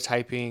wild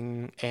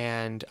prototyping,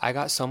 and I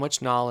got so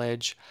much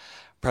knowledge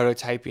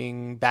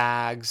prototyping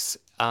bags,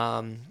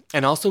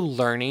 and also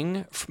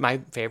learning.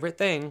 My favorite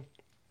thing,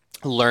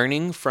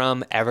 learning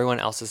from everyone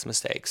else's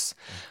mistakes,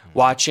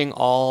 watching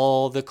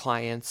all the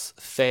clients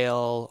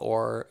fail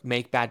or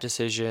make bad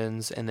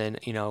decisions, and then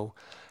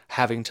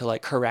having to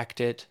like correct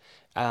it.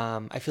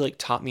 I feel like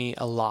taught me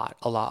a lot,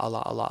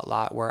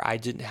 where I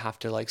didn't have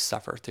to like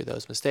suffer through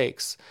those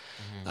mistakes.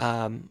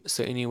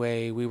 So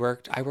anyway,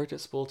 I worked at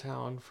Spool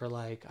Town for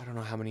like, I don't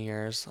know how many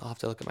years. I'll have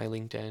to look at my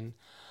LinkedIn,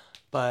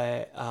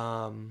 but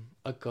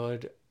a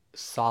good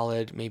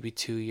solid maybe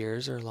 2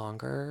 years or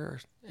longer,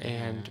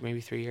 and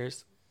maybe 3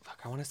 years.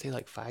 Fuck, I want to say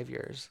like 5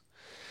 years,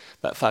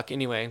 but fuck,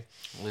 anyway.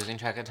 Losing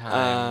track of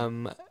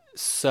time.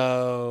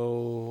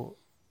 So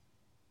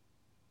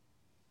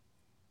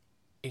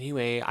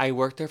anyway, I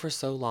worked there for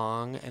so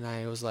long, and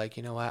I was like,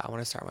 you know what? I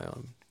want to start my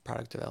own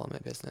product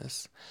development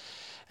business.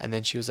 And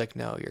then she was like,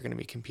 no, you're going to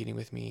be competing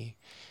with me.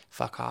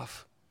 Fuck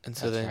off. And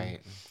so That's then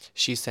right.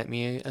 she sent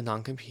me a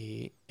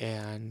non-compete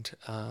and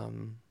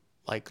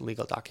like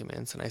legal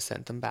documents, and I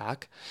sent them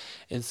back.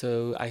 And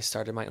so I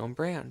started my own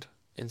brand.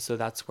 And so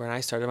that's when I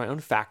started my own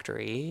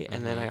factory.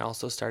 And then I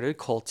also started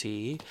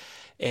Colty.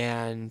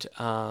 And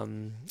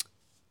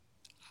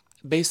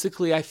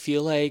basically, I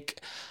feel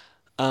like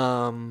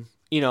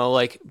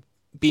like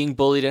being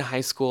bullied in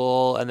high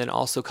school, and then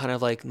also kind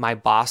of like my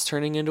boss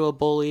turning into a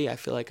bully, I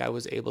feel like I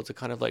was able to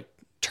kind of like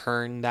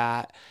turn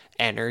that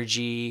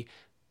energy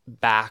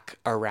back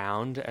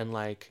around and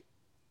like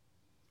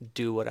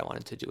do what I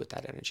wanted to do with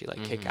that energy,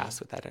 like kick ass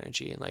with that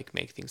energy and like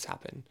make things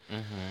happen.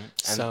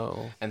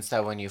 And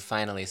so when you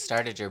finally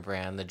started your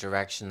brand, the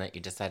direction that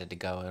you decided to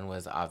go in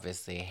was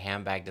obviously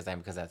handbag design,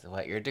 because that's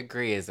what your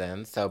degree is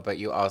in. So, but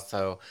you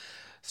also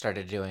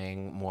started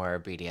doing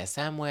more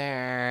BDSM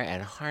wear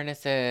and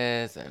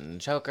harnesses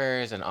and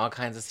chokers and all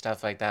kinds of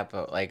stuff like that.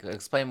 But like,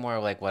 explain more.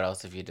 Like, what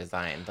else have you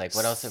designed? Like,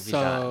 what else have you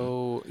done?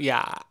 So,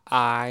 yeah,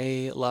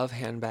 I love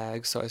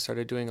handbags. So I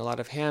started doing a lot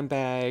of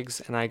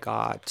handbags and I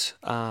got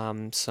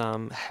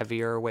some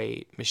heavier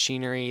weight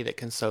machinery that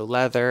can sew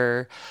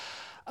leather,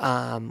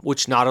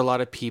 which not a lot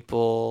of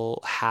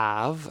people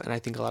have. And I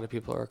think a lot of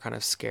people are kind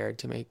of scared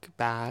to make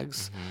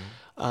bags.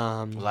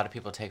 A lot of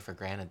people take for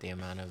granted the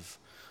amount of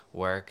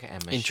work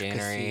and machinery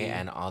Intricacy.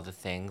 and all the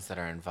things that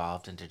are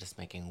involved into just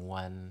making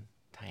one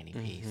tiny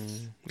piece.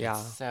 It's Yeah.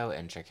 so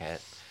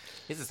intricate.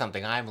 This is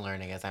something I'm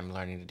learning as I'm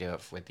learning to do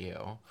it with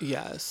you.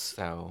 Yes.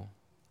 So,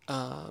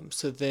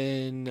 So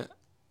then,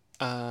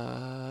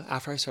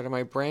 after I started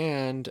my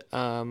brand,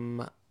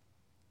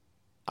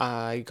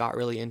 I got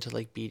really into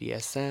like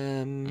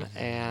BDSM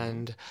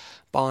and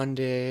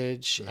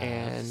bondage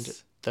and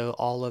nice. the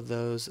all of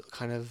those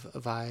kind of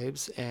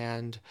vibes.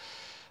 And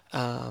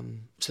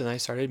so then I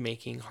started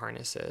making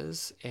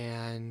harnesses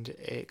and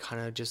it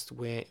kind of just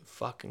went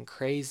fucking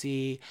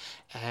crazy.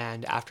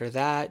 And after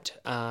that,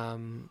 I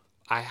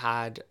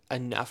had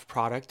enough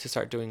product to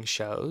start doing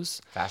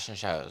shows. Fashion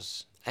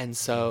shows. And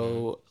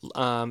so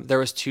there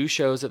was two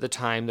shows at the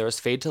time. There was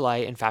Fade to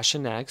Light and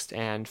Fashion Next,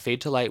 and Fade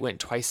to Light went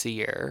twice a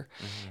year,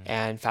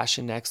 and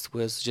Fashion Next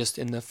was just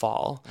in the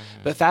fall.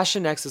 But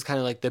Fashion Next is kind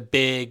of like the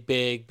big,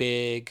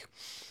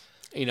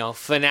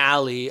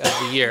 finale of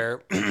the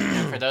year.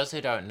 And for those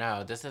who don't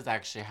know, this is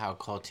actually how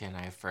Colty and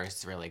I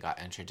first really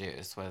got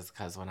introduced, was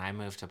because when I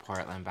moved to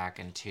Portland back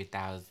in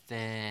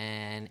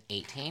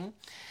 2018,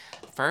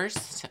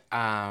 first, me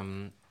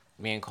and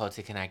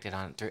Colty connected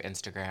on through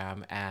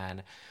Instagram,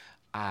 and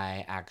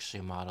I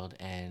actually modeled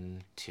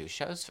in two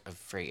shows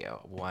for you.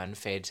 One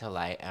Fade to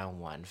Light and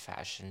one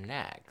Fashion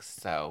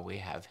Next. So we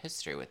have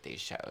history with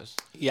these shows.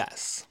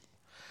 Yes.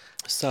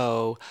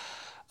 So,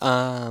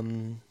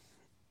 um,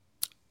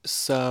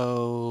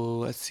 so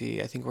let's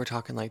see. I think we're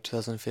talking like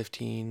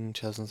 2015,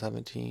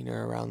 2017,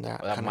 or around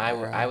that kind of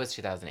era. I was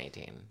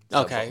 2018. So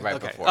Okay. right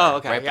okay. before. Oh,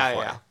 okay. Right Yeah,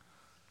 before. yeah.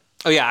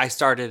 Oh yeah, I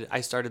started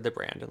the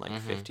brand in like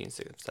 15,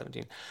 16,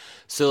 17.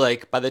 So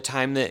like by the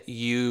time that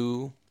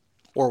you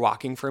were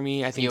walking for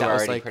me, I think You were that was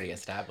already like pretty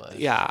established.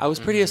 yeah, I was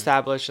pretty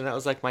established and that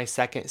was like my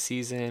second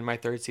season, my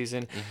third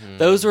season.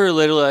 Those were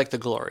literally like the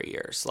glory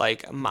years.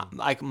 Like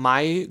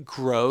my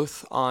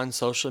growth on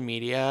social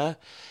media,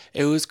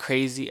 it was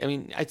crazy. I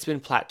mean, it's been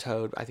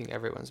plateaued. I think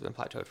everyone's been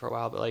plateaued for a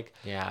while, but like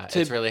Yeah, to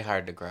it's really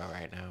hard to grow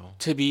right now.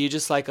 to be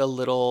just like a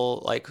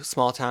little like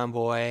small town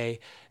boy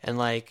and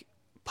like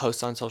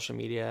post on social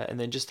media and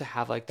then just to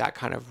have like that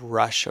kind of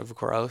rush of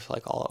growth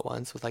like all at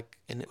once with like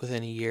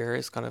within a year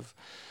is kind of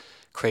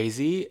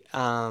crazy.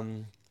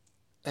 And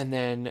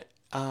then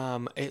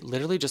it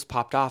literally just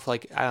popped off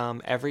like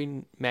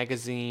every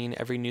magazine,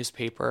 every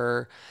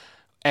newspaper,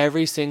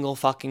 every single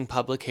fucking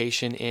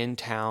publication in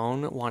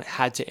town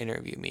had to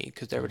interview me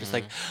because they were just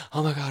like,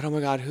 oh my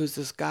god, who's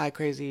this guy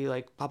crazy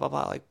like blah blah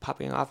blah like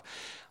popping off.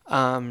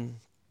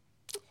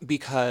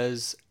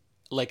 Because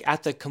like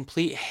at the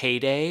complete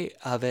heyday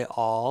of it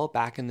all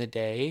back in the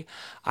day,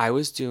 I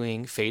was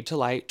doing Fade to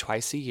Light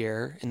twice a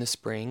year in the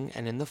spring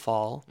and in the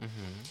fall.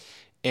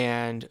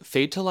 And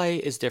Fade to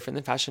Light is different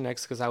than Fashion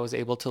X because I was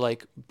able to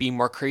like be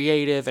more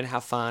creative and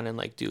have fun and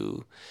like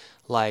do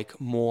like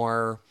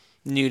more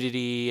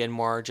nudity and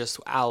more just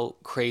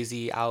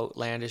crazy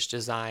outlandish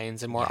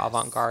designs and more Yes.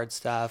 avant-garde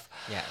stuff.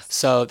 Yes.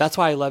 So that's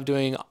why I love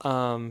doing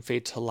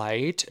Fade to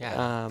Light.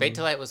 Yeah. Fade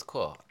to Light was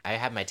cool. I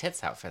had my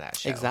tits out for that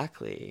show.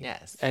 Exactly.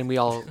 Yes. And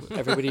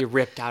everybody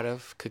ripped out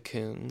of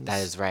cocoons.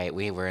 That is right.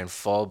 We were in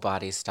full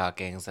body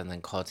stockings, and then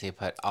Colty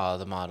put all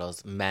the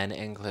models, men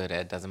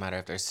included, doesn't matter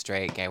if they're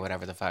straight, gay,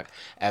 whatever the fuck.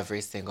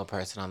 Every single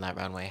person on that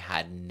runway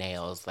had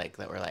nails like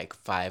that were like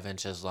 5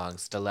 inches long,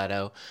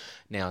 stiletto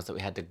nails that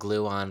we had to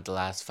glue on at the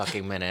last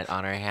fucking minute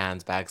on our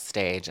hands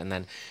backstage, and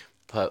then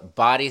put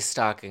body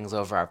stockings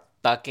over our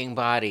fucking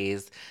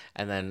bodies,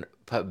 and then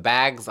put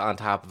bags on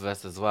top of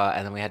us as well,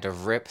 and then we had to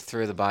rip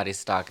through the body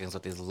stockings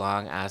with these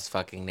long ass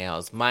fucking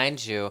nails.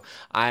 Mind you,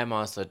 I'm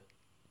also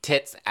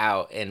tits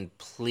out in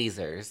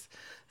pleasers.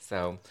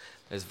 So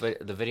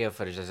the video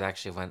footage is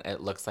actually when it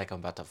looks like I'm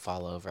about to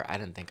fall over. I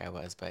didn't think I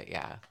was, but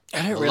yeah.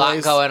 I didn't A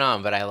realize lot going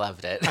on, but I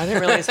loved it. I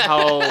didn't realize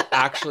how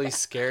actually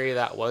scary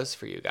that was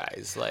for you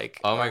guys. Like,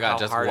 Oh my or god, how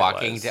just hard it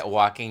walking was.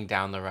 walking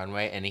down the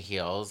runway in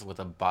heels with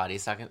a body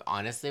stocking.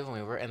 Honestly, when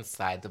we were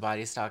inside the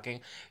body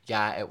stocking,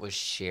 yeah, it was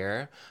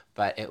sheer,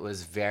 but it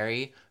was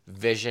very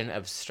vision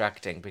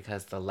obstructing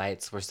because the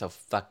lights were so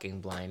fucking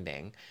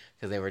blinding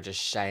because they were just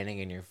shining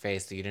in your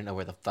face, so you didn't know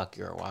where the fuck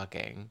you were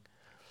walking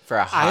for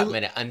a hot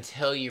minute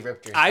until you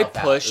ripped yourself I out.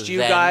 pushed you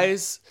Then-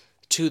 guys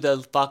to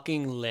the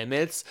fucking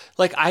limits.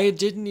 Like I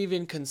didn't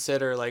even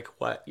consider like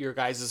what your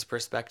guys'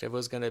 perspective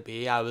was gonna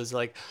be. I was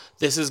like,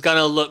 this is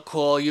gonna look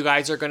cool. You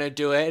guys are gonna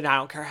do it, and I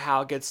don't care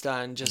how it gets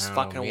done. Just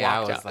fucking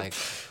yeah, walk out.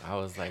 I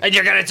was like, And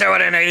you're gonna do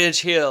it in 8-inch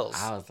heels.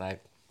 I was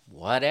like,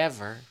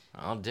 whatever,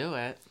 I'll do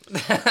it.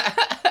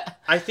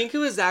 I think it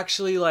was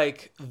actually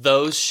like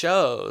those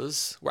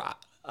shows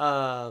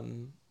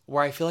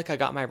where I feel like I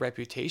got my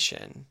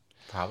reputation.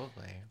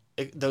 Probably.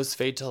 Those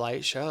Fade to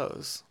Light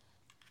shows.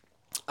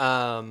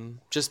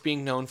 Just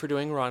being known for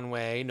doing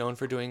runway, known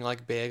for doing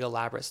like big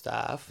elaborate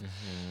stuff.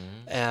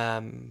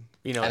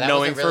 You know, And that was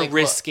knowing a really for cool-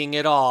 risking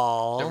it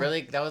all.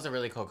 That was a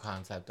really cool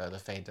concept, though, the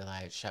Fade to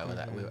Light show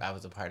that I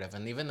was a part of,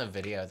 and even the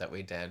video that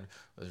we did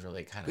was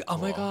really kind of cool. Oh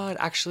my god,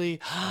 actually,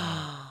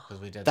 because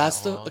we did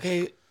that's that the whole,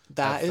 okay.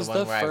 That's Is the one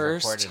the where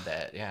first. I recorded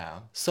it. Yeah.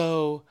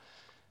 So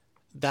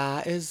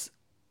that is.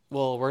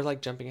 Well, we're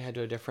like jumping ahead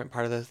to a different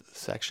part of the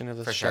section of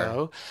the For show,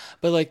 sure.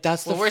 but like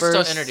that's Well, the we're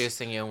first. still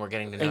introducing you, and we're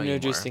getting to know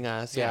Introducing you more.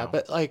 us, yeah.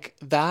 But like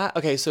that,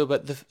 okay. So,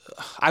 but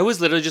I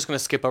was literally just gonna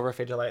skip over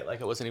Fade to Light,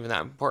 like it wasn't even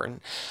that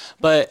important.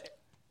 But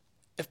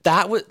if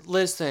that would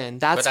listen, But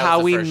that's that how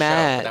was the we first show.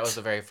 met. But that was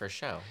the very first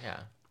show. Yeah.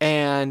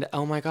 And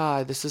oh my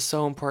god, this is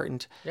so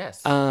important.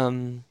 Yes.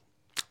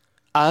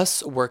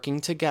 Us working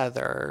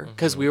together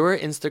because we were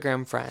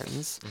Instagram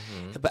friends,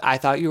 but I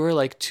thought you were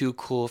like too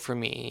cool for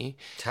me.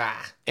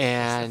 Ta.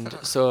 And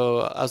so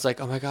I was like,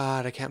 oh my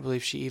god, I can't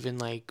believe she even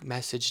like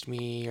messaged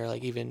me or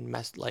like even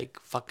like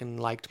fucking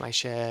liked my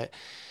shit.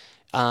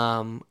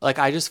 Like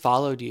I just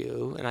followed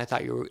you and I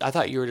thought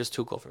you were just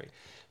too cool for me.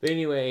 But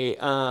anyway,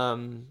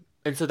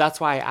 and so that's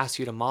why I asked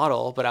you to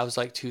model, but I was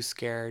like too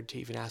scared to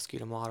even ask you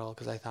to model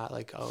because I thought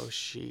like, oh,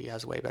 she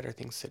has way better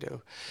things to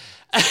do.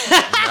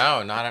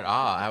 No, not at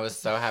all. I was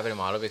so happy to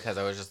model because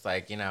I was just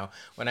like, you know,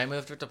 when I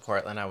moved to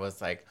Portland, I was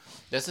like,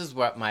 this is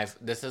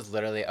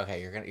literally,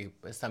 okay,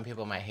 some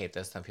people might hate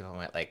this, some people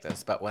might like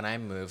this, but when I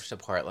moved to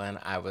Portland,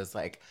 I was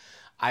like,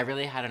 I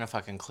really hadn't a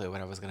fucking clue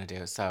what I was going to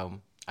do. So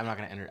I don't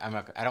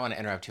want to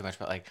interrupt too much,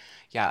 but like,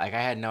 yeah, like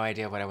I had no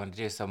idea what I wanted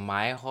to do. So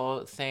my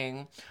whole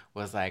thing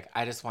was like,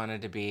 I just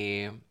wanted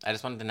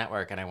to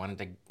network and I wanted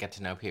to get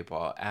to know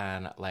people.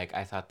 And like,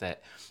 I thought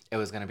that it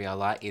was going to be a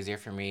lot easier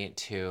for me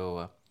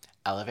to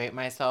elevate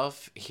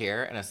myself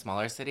here in a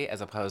smaller city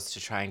as opposed to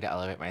trying to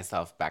elevate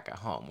myself back at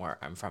home where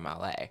I'm from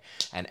LA.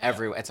 And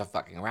it's a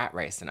fucking rat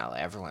race in LA.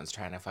 Everyone's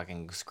trying to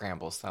fucking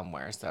scramble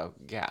somewhere. So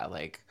yeah,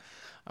 like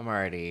I'm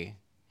already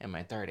in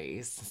my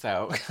 30s.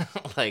 So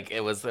like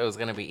it was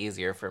going to be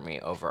easier for me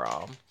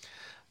overall.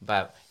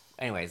 But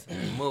anyways,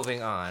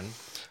 moving on.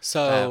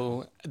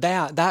 So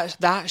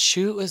that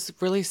shoot was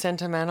really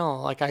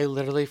sentimental. Like I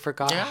literally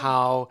forgot Yeah.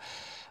 how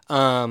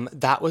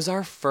that was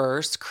our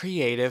first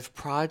creative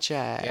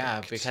project.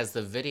 Yeah, because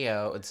the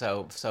video,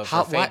 so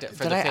How for what Fade,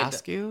 for did the I Fade,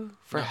 ask you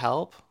for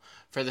help?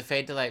 For the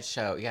Fade to Light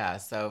show, yeah.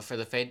 So for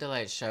the Fade to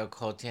Light show,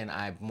 Colty and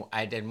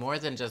I did more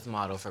than just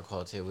model for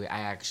Colty. I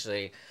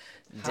actually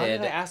How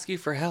did I ask you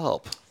for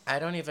help? I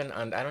don't even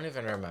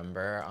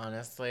remember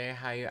honestly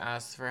how you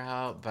asked for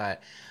help,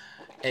 but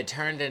it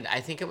turned in. I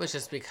think it was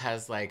just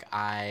because like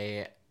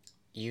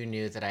you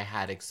knew that I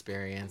had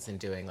experience in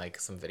doing like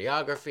some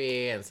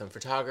videography and some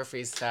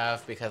photography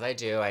stuff because I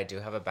do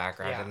have a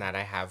background in that.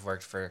 I have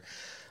worked for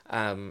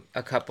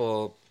a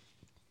couple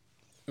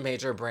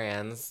major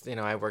brands. You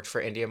know, I worked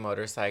for India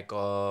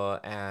Motorcycle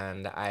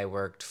and I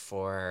worked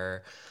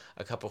for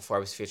a couple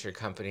Forbes featured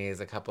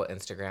companies, a couple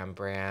Instagram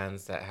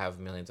brands that have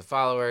millions of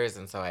followers,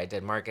 and so I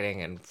did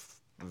marketing and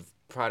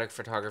product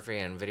photography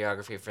and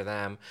videography for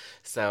them.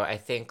 So I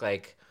think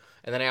like,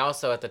 and then I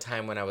also at the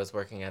time when I was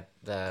working at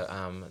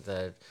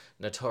the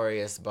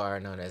notorious bar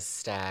known as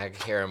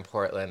Stag here in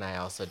Portland, I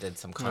also did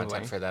some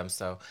content for them.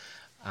 So,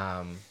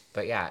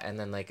 but yeah, and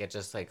then like it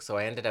just like so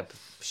I ended up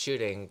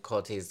shooting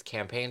Colty's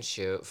campaign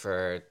shoot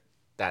for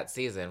that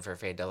season for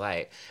Fade to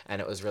Light, and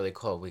it was really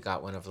cool. We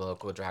got one of the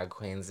local drag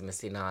queens,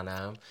 Missy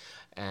Nana,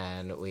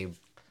 and we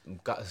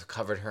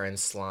covered her in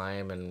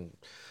slime and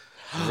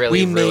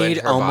really ruined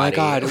her body. My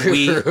god,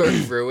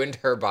 ruined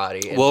her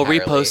body. We'll entirely.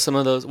 repost some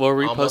of those. We'll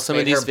repost Almost some of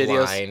made these her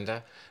videos.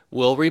 blind.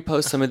 We'll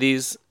repost some of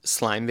these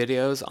slime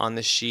videos on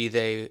the She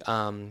They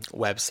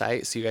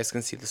website, so you guys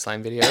can see the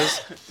slime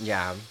videos.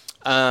 Yeah.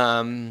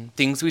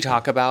 Things we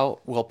talk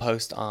about, we'll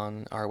post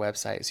on our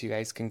website, so you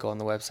guys can go on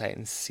the website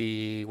and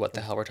see what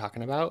the hell we're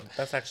talking about.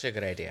 That's actually a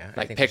good idea.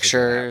 Like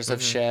pictures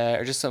of shit,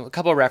 or just a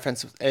couple of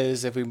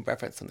references if we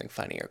reference something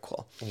funny or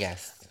cool.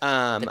 Yes.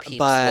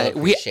 But will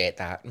appreciate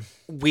that.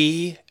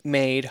 We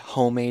made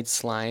homemade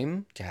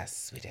slime.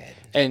 Yes, we did.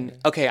 And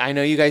okay, I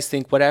know you guys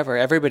think whatever,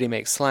 everybody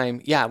makes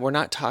slime. Yeah, we're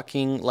not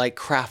talking like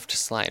craft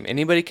slime.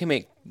 Anybody can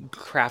make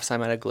craft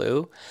slime out of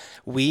glue.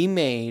 We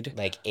made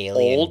like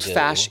alien old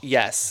fashioned.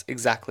 Yes,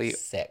 exactly.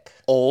 Sick.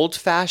 Old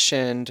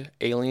fashioned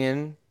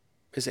alien.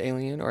 Is it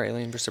Alien or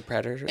Alien vs.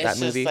 Predator? It's that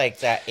movie. It's just like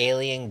that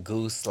alien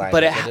goose slime.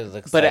 But it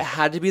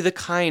had to be the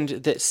kind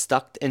that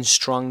stuck and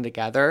strung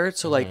together.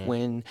 So like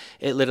when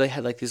it literally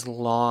had like these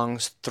long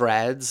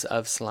threads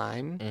of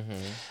slime.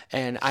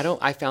 And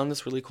I found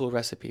this really cool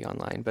recipe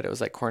online, but it was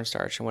like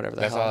cornstarch and whatever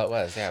the hell. That's all it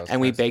was. Yeah. And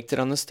we baked it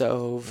on the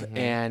stove.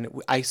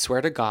 And I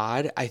swear to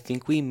God, I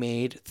think we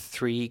made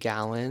 3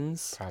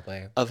 gallons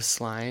probably of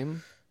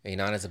slime.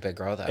 Inana's a big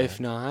girl, though. If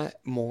not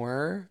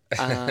more.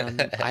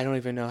 I don't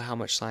even know how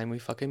much slime we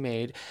fucking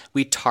made.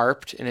 We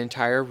tarped an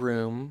entire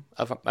room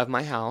of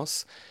my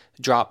house.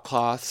 Drop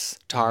cloths,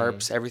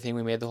 tarps, everything.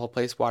 We made the whole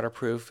place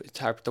waterproof.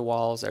 Tarped the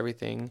walls,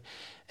 everything.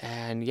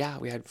 And yeah,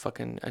 we had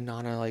fucking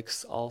Anana like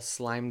all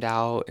slimed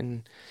out.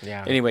 And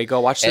Yeah. anyway,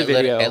 go watch the It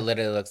video.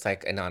 literally looks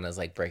like Inanna's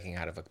like breaking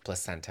out of a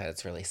placenta.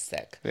 It's really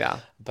sick. Yeah.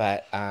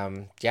 But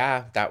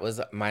yeah, that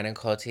was mine and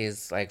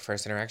Colty's like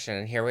first interaction,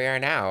 and here we are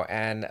now.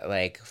 And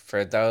like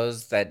for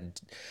those that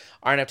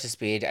aren't up to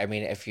speed, I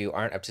mean, if you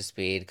aren't up to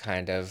speed,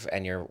 kind of,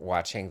 and you're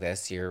watching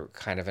this, you're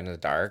kind of in the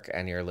dark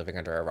and you're living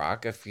under a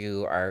rock. If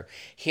you are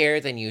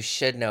here, then you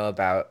should know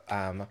about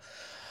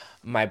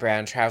my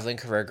brand Traveling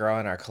Career Girl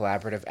and our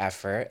collaborative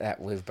effort that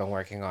we've been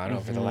working on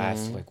over the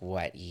last like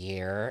what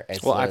year?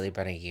 It's Well, literally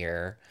been a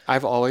year.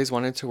 I've always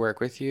wanted to work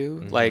with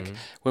you. Like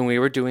when we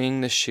were doing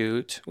the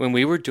shoot,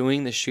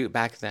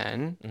 back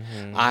then,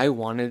 I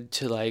wanted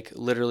to like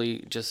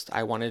literally just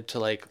I wanted to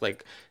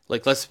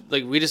let's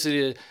like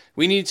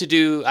we need to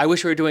do I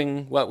wish we were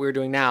doing what we were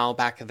doing now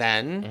back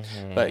then,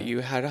 but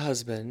you had a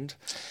husband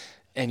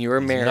and you were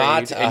married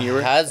Not and a you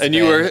were husband. and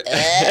you were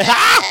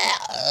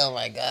Oh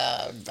my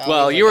god.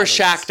 well, you were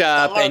shacked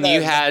up and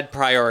you had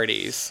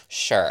priorities.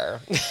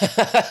 Sure.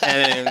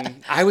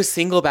 And I was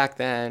single back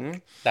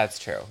then. That's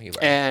true. You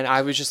were. And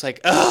I was just like,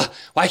 ugh,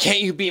 why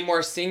can't you be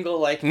more single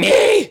like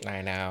me?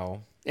 I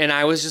know. And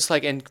I was just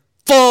like in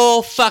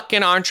full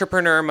fucking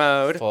entrepreneur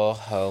mode. Full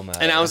homo.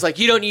 And I was like,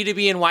 you don't need to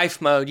be in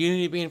wife mode. You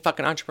need to be in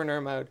fucking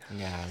entrepreneur mode.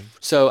 Yeah.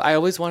 So I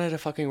always wanted to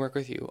fucking work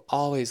with you.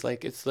 Always.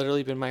 Like, it's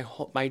literally been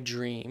my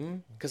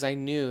dream. Because I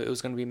knew it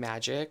was going to be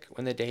magic.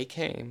 When the day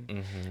came,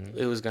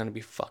 it was going to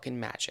be fucking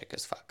magic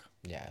as fuck.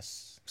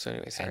 Yes. So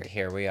anyway, sorry. And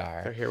here we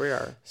are. So here we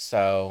are.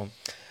 So,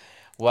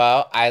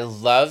 well, I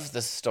love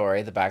the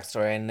story, the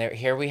backstory, and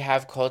here we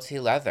have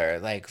Colty Leather,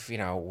 like, you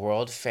know,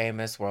 world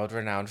famous, world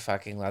renowned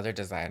fucking leather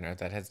designer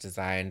that has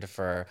designed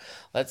for.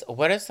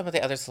 What are some of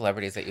the other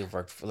celebrities that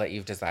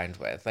you've designed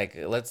with? Like,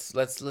 let's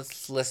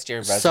list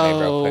your resume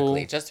real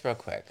quickly, just real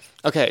quick.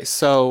 Okay,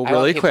 so I want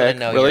really people quick, to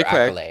know really your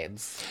quick,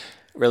 accolades.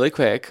 really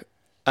quick.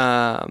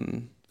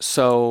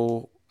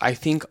 So I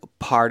think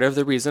part of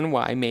the reason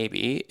why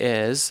maybe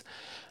is,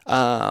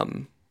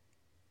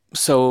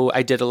 so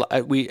I did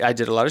I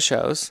did a lot of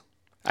shows.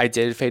 I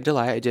did Fade to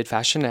Light. I did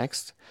Fashion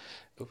Next.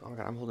 Oh my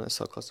god, I'm holding it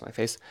so close to my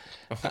face.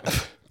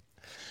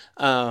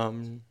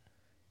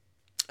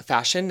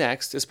 Fashion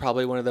Next is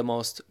probably one of the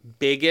most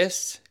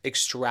biggest,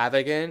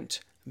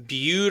 extravagant,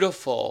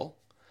 beautiful,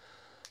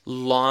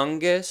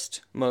 longest,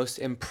 most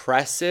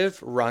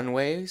impressive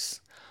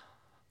runways.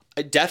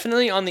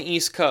 Definitely on the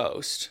East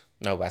Coast.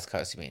 No, West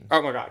Coast, you mean?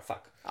 Oh my god,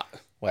 fuck.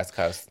 West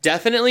Coast.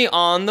 Definitely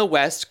on the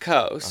West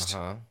Coast.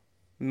 Uh-huh.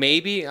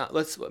 Maybe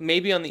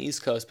maybe on the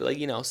East Coast, but like,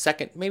 you know,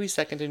 second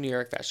to New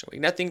York Fashion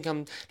Week. Nothing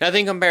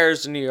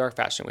compares to New York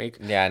Fashion Week.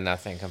 Yeah,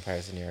 nothing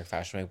compares to New York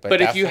Fashion Week.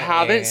 But if you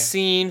haven't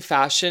seen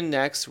Fashion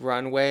Next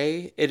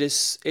runway, it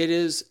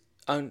is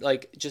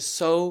like just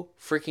so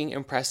freaking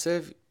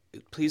impressive.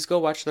 Please go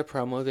watch the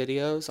promo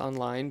videos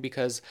online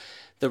because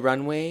the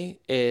runway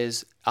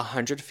is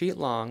 100 feet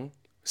long,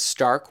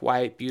 stark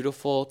white,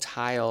 beautiful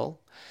tile.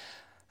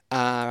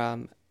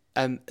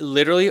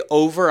 Literally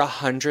over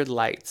 100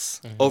 lights,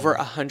 over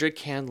 100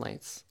 can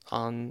lights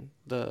on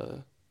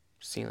the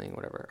ceiling,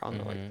 whatever, on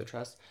the like the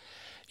truss.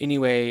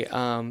 Anyway,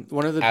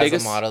 one of the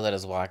biggest As a model that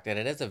has walked it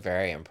is a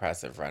very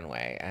impressive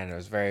runway, and it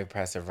was a very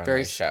impressive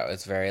runway show.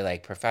 It's very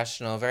like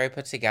professional, very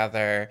put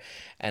together,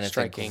 and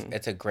striking.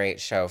 It's a great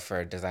show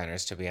for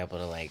designers to be able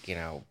to like, you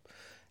know,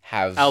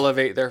 have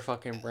elevate their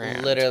fucking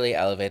brand. Literally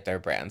elevate their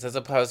brands, as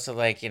opposed to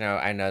like, you know,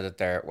 I know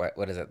that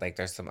what is it, like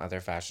there's some other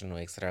fashion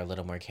weeks that are a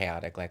little more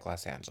chaotic, like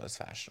Los Angeles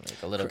Fashion Week,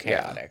 a little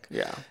chaotic.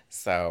 Yeah.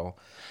 So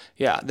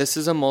yeah, this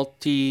is a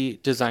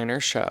multi-designer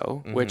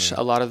show, which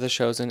a lot of the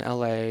shows in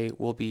LA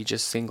will be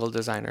just single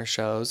designer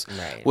shows.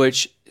 Right.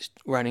 Which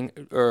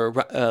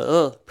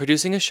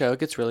producing a show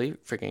gets really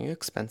freaking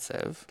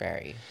expensive.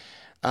 Very.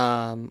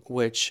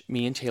 Which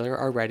me and Taylor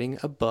are writing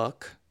a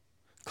book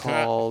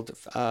called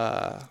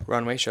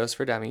Runway Shows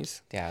for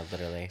Dummies. Yeah,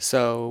 literally.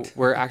 So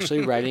we're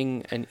actually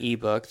writing an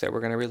ebook that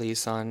we're going to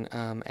release on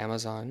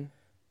Amazon.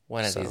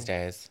 One of these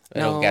days.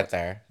 It'll get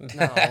there. No,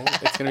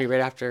 it's going to be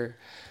right after.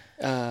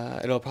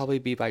 It'll probably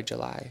be by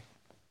July.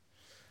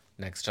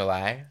 Next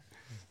July?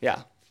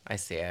 Yeah. I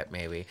see it,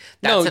 maybe.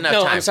 That's That's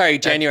enough time. I'm sorry,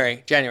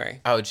 January.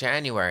 Oh,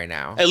 January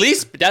now. At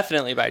least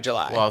definitely by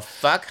July. Well,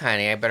 fuck,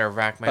 honey. I better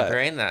rack my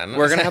brain then.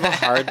 We're going to have a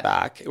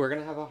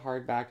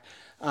hardback.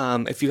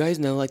 If you guys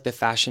know like the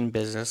fashion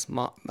business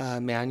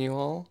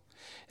manual,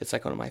 it's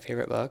like one of my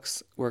favorite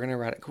books. We're gonna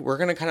write it. We're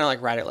gonna kind of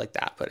like write it like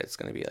that, but it's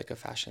gonna be like a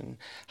fashion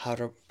how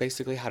to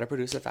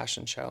produce a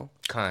fashion show.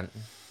 I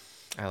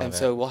love it.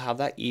 So we'll have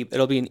that.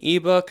 It'll be an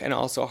ebook and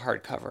also a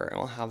hardcover, and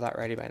we'll have that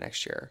ready by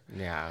next year.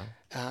 Yeah.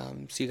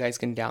 So you guys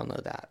can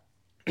download that.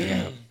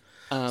 Yeah.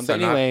 But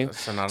anyway,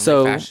 not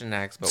only Fashion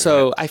Next, but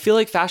what? I feel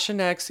like Fashion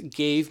Next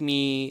gave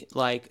me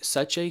like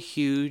such a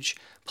huge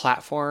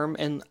platform,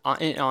 and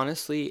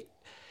honestly,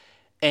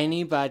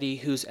 anybody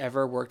who's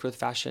ever worked with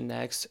Fashion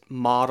Next,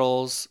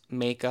 models,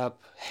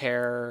 makeup,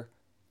 hair,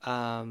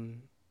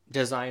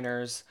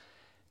 designers,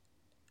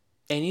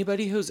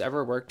 anybody who's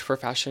ever worked for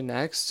Fashion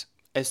Next,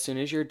 as soon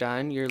as you're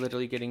done, you're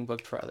literally getting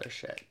booked for other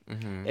shit.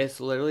 It's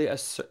literally a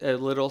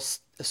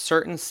a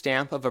certain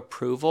stamp of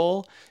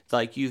approval,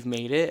 like you've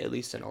made it, at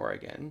least in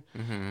Oregon,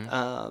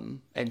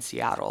 and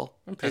Seattle.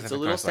 It's a Pacific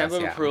little stamp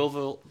of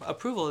Northwest, yeah.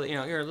 approval that,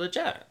 you're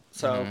legit.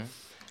 So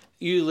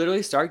you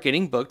literally start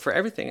getting booked for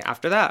everything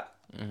after that.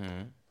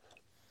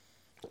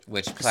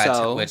 Which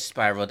So- which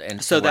spiraled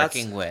into so that's-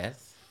 working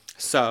with.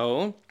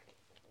 So,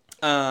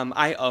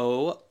 I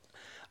owe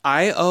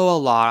a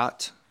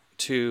lot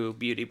to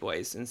Beauty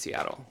Boys in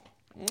Seattle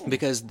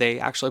because they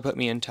actually put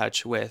me in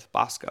touch with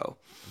Bosco.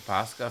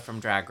 Bosco from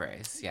Drag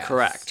Race, yes.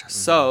 Correct.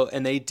 So,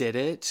 and they did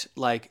it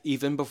like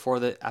even before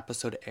the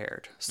episode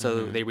aired.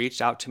 So they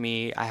reached out to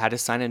me. I had to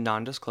sign a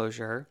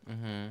non-disclosure,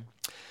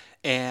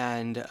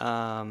 and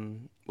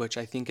which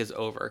I think is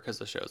over because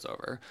the show's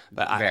over.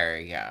 But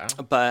I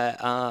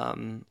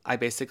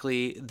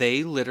basically,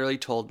 they literally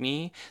told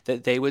me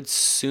that they would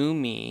sue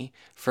me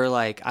for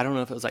like, I don't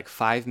know if it was like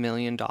 $5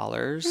 million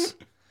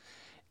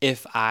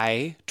if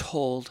I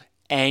told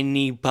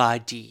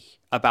anybody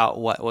about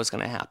what was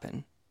going to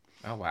happen.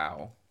 Oh,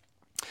 wow.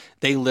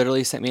 They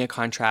literally sent me a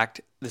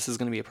contract. This is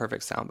going to be a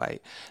perfect soundbite.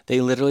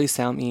 They literally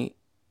sent me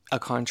a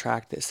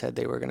contract that said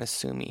they were going to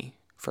sue me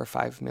for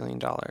 $5 million.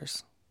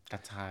 That's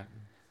hot.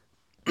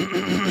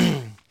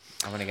 I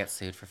want to get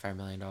sued for $5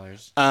 million.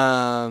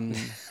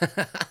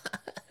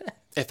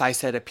 If I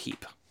said a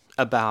peep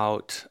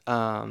about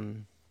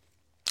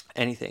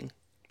anything.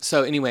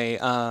 So anyway,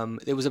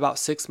 it was about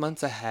 6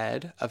 months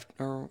ahead of,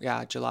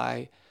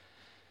 July,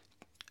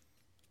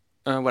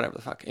 whatever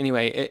the fuck.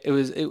 Anyway,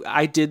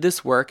 I did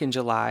this work in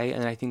July,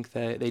 and I think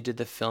that they did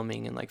the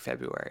filming in like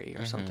February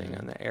or something,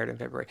 and it aired in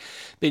February.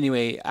 But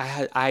anyway,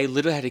 I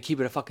literally had to keep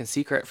it a fucking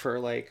secret for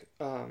like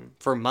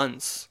for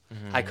months.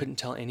 I couldn't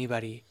tell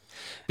anybody.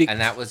 And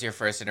that was your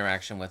first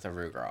interaction with a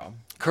Rue girl.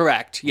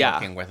 Correct. Yeah.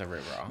 Working with a Rue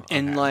girl.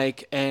 And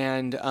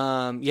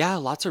Okay.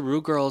 lots of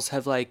Rue girls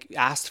have like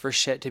asked for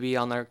shit to be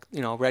on their,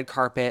 red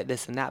carpet,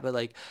 this and that. But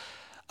like,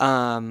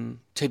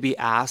 to be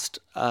asked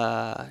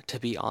to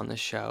be on the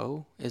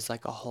show is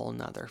like a whole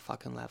nother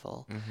fucking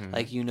level.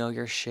 Like,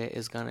 your shit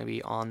is gonna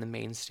be on the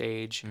main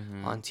stage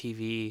on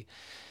TV.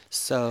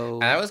 So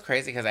And that was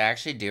crazy because I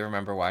actually do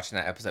remember watching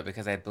that episode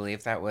because I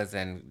believe that was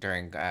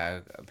during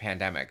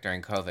pandemic,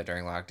 during COVID,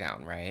 during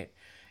lockdown, right?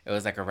 It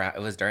was like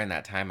it was during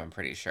that time, I'm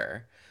pretty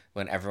sure,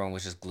 when everyone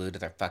was just glued to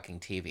their fucking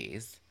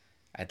TVs.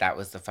 That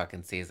was the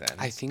fucking season.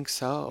 I think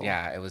so.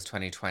 Yeah, it was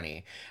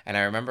 2020. And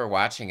I remember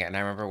watching it, and I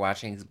remember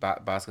watching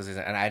Bosco's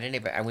season, and I didn't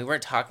even, and we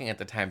weren't talking at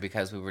the time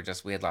because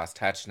we had lost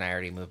touch, and I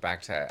already moved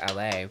back to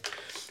LA.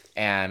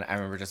 And I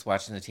remember just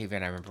watching the TV,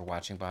 and I remember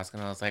watching Bosco,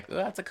 and I was like, ooh,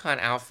 that's a con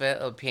outfit,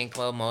 little pink,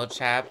 little mole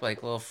chap,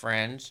 like little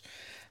fringe.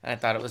 And I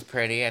thought it was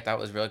pretty. I thought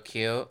it was real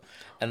cute.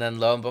 And then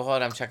lo and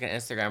behold, I'm checking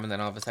Instagram, and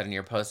then all of a sudden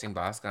you're posting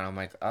Bosco, and I'm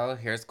like, oh,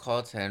 here's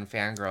Colton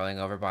fangirling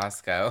over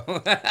Bosco.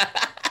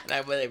 And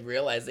I really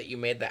realized that you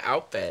made the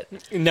outfit.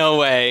 No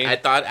way. I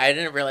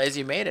didn't realize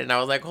you made it, and I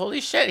was like,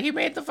 holy shit, he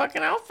made the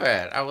fucking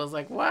outfit. I was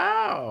like,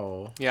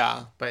 wow.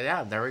 Yeah. But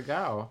yeah, there we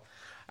go.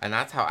 And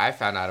that's how I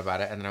found out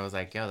about it, and then I was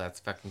like, yo, that's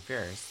fucking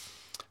fierce.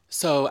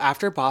 So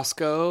after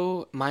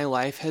Bosco, my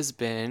life has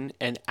been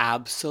an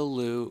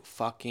absolute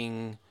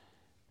fucking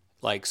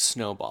like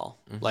snowball,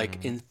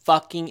 like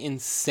fucking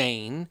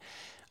insane.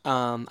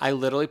 I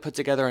literally put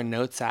together a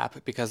notes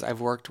app because I've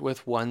worked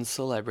with one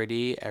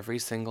celebrity every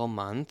single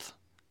month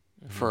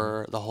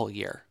for the whole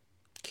year.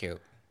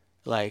 Cute.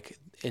 Like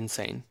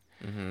insane.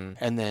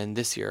 And then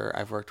this year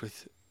I've worked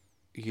with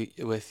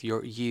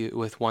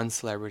with one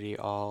celebrity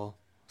all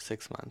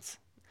 6 months.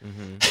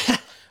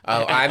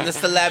 Oh, I'm the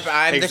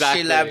I'm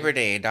Exactly. the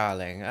celebrity,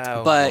 darling.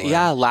 Oh, But boy.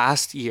 yeah,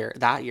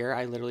 that year,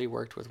 I literally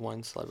worked with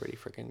one celebrity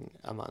freaking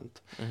a month.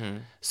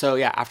 So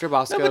yeah, after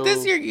Bosco. No, but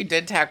this year you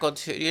did tackle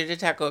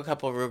a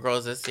couple of Rue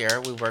girls this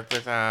year. We worked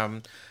with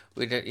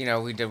we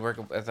did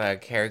work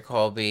with Carrie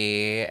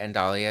Colby and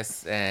Dahlia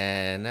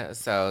Sin.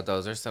 So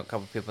those are some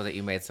couple people that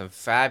you made some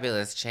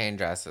fabulous chain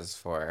dresses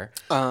for.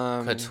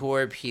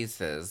 Couture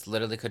pieces,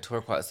 literally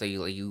couture quality. So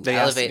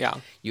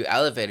you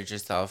elevated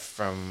yourself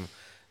from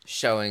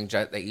showing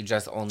that you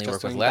just only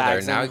work with doing leather.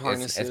 bags Now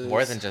and it's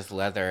more than just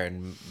leather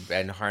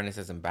and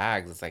harnesses and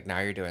bags. It's like now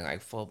you're doing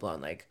like full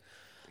blown like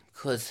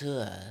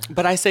couture.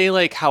 But I say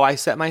like how I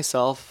set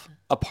myself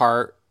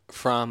apart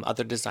from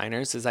other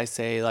designers is I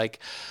say like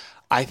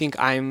I think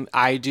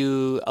I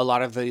do a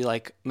lot of the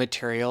like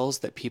materials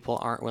that people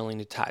aren't willing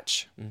to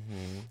touch.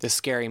 The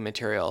scary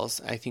materials.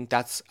 I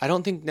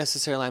don't think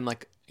necessarily I'm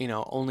like,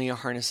 only a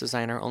harness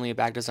designer, only a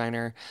bag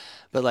designer,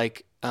 but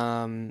like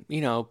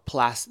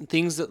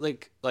things that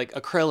like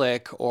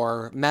acrylic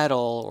or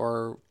metal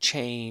or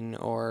chain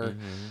or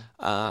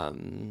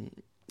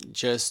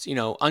just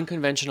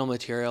unconventional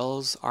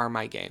materials are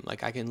my game.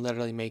 Like I can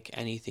literally make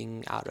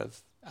anything out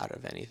of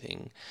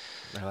anything.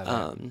 I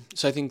love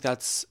So I think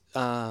that's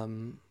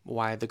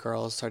why the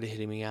girls started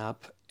hitting me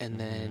up, and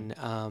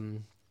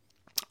then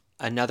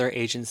another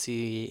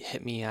agency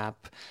hit me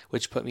up,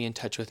 which put me in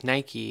touch with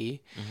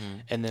Nike.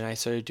 And then I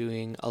started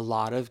doing a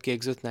lot of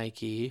gigs with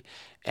Nike.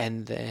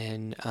 And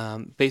then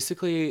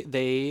basically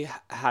they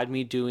had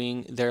me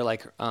doing their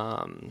like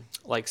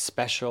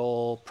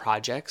special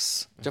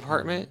projects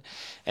department.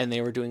 And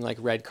they were doing like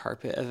red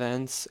carpet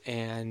events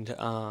and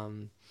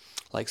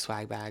like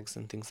swag bags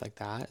and things like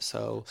that.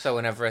 So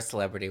whenever a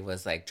celebrity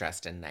was like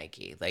dressed in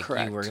Nike, like you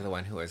were Correct. the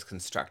one who was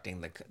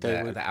constructing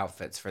They would- the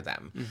outfits for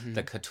them,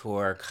 the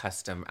couture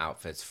custom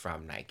outfits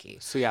from Nike.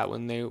 So yeah,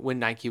 when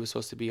Nike was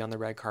supposed to be on the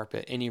red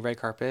carpet, any red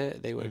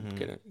carpet, they would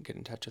get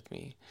in touch with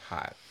me.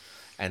 Hot.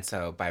 And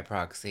so by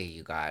proxy,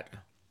 you got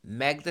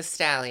Meg the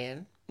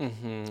Stallion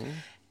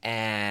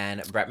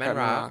and Bretman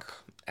Rock.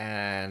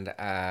 And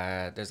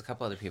there's a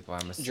couple other people,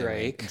 I'm assuming.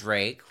 Drake.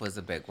 Drake was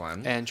a big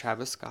one. And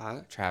Travis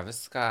Scott. Travis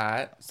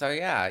Scott. So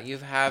yeah, you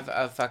have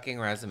a fucking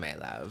resume,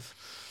 love.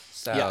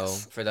 So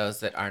Yes. for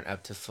those that aren't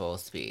up to full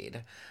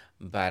speed.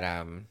 But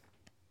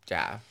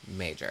yeah,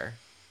 major.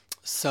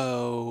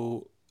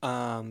 So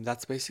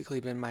that's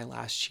basically been my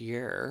last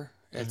year.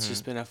 It's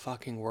just been a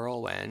fucking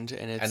whirlwind,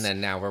 And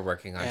then now we're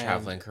working on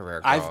Traveling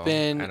Career Girl I've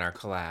been- and our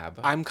collab.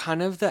 I'm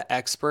kind of the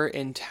expert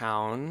in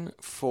town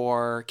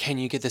for can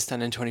you get this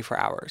done in 24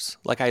 hours?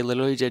 Like I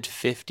literally did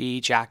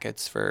 50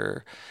 jackets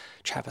for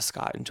Travis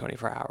Scott in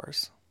 24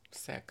 hours.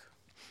 Sick.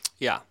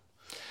 Yeah.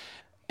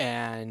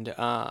 And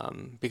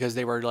because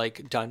they were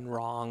like done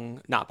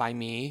wrong, not by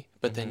me,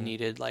 but then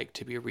needed like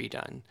to be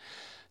redone.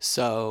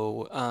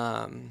 So,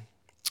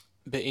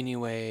 but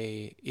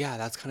anyway, yeah,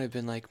 that's kind of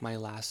been like my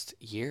last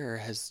year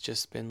has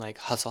just been like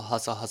hustle,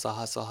 hustle, hustle,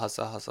 hustle,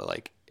 hustle, hustle,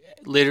 like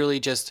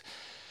literally just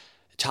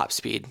top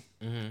speed.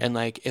 And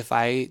like if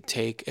I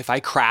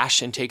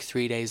crash and take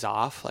 3 days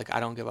off, like I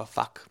don't give a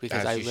fuck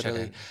because As you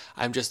shouldn't.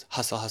 I'm just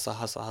hustle, hustle,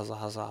 hustle, hustle,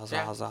 hustle, hustle,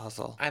 Yeah. hustle,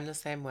 hustle. I'm the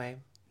same way.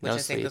 Which No I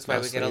think sleep, that's why no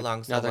we get sleep.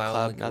 along so Another well.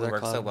 club, we another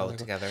work so club, well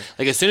another club. together.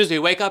 Like as soon as we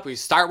wake up, we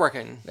start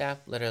working. Yeah,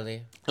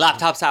 literally.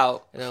 Laptops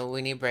out. You know,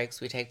 we need breaks,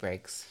 we take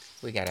breaks.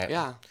 We get it.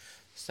 Yeah.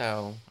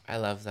 So I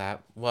love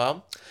that.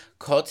 Well,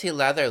 Colty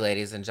Leather,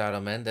 ladies and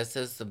gentlemen, this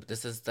is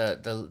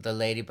the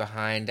lady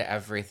behind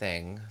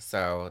everything.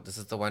 So this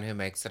is the one who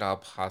makes it all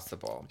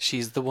possible.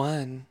 She's the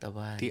one. The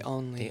one, The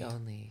only. the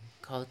only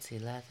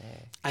Colty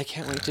Leather. I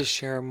can't wait to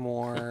share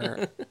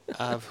more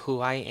of who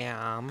I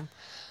am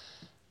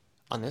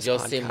on this You'll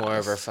podcast. see more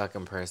of her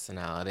fucking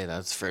personality,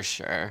 that's for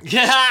sure.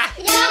 Yeah.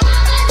 Not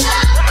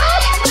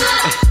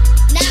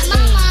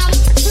my mom.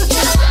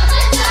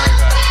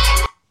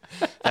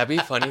 That'd be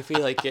funny if we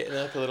like get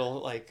like a little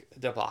like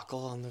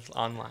debacle on this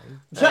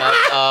online.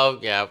 Oh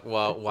yeah,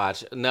 well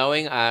watch.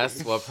 Knowing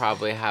us, we'll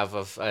probably have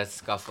a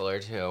scuffle or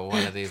two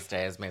one of these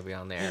days, maybe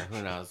on there.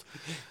 Who knows?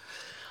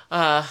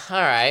 All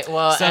right.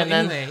 Well, So and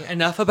then anyway,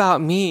 enough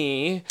about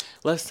me.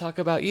 Let's talk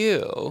about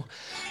you.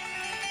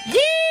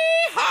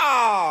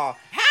 yeehaw!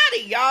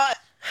 Howdy y'all!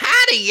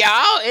 Howdy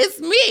y'all! It's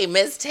me,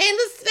 Miss Taylor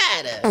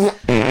Snyder.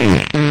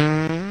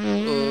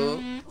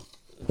 Ooh.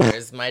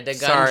 There's my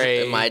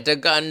Sorry.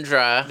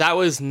 Dagundra. That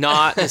was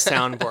not the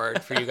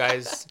soundboard for you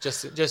guys.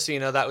 Just so you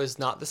know, that was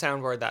not the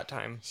soundboard that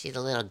time. She's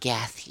a little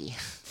gassy.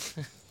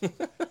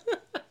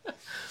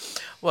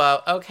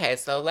 Well, okay,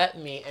 so let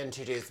me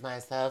introduce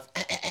myself.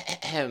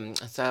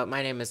 So,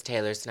 my name is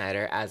Taylor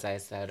Snyder. As I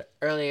said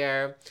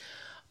earlier,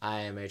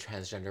 I am a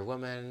transgender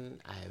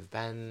woman. I've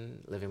been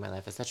living my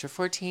life as such for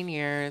 14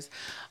 years.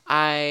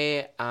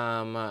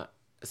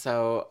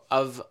 So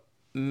of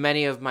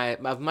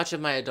much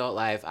of my adult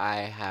life, I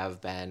have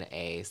been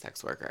a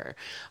sex worker.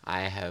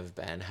 I have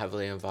been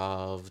heavily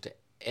involved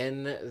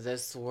in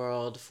this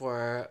world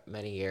for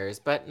many years.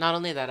 But not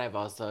only that, I've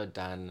also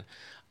done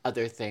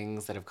other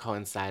things that have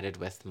coincided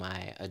with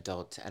my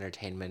adult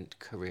entertainment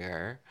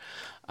career.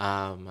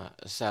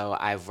 So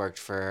I've worked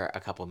for a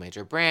couple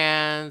major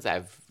brands.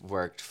 I've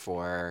worked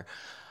for,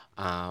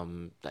 I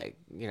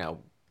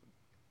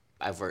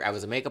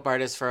was a makeup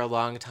artist for a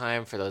long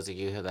time. For those of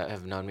you that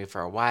have known me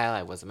for a while,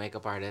 I was a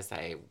makeup artist.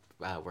 I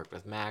worked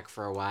with MAC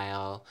for a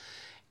while.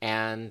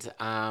 And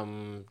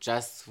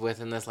just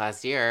within this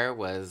last year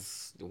was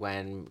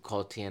when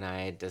Colty and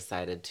I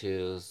decided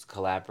to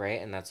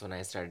collaborate. And that's when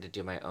I started to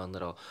do my own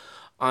little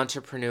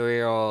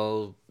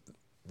entrepreneurial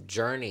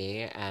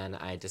journey. And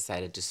I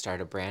decided to start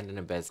a brand and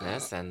a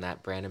business. And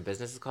that brand and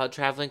business is called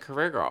Traveling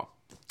Career Girl.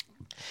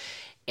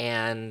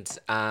 And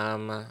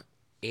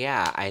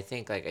yeah, I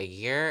think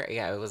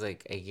it was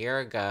like a year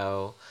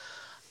ago,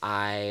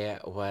 here's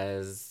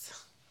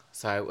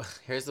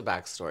the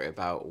backstory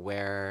about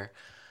where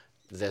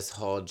this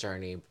whole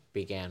journey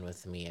began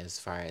with me as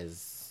far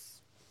as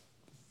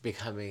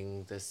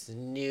becoming this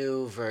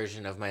new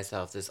version of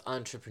myself, this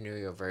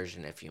entrepreneurial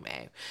version, if you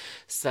may.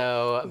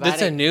 So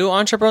That's a new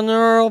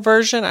entrepreneurial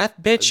version? I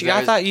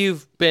thought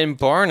you've been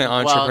born an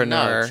entrepreneur.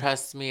 Well, no,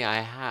 trust me, I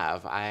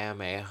have. I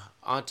am a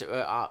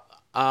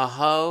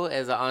hoe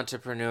is an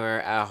entrepreneur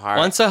at heart.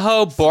 Once a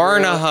hoe,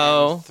 born a Through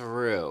hoe. and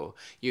through.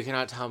 You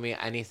cannot tell me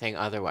anything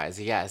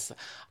otherwise. Yes,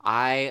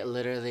 I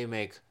literally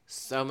make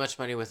so much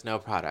money with no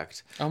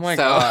product. Oh my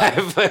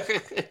God.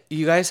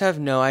 You guys have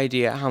no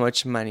idea how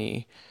much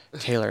money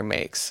Taylor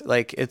makes.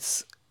 Like,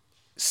 it's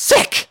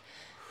sick!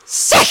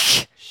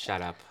 Sick!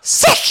 Shut up.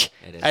 Sick!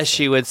 It is As sick.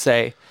 she would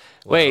say.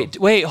 Well.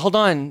 Wait, hold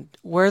on.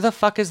 Where the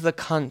fuck is the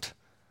cunt?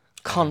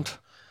 Cunt.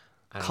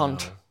 I don't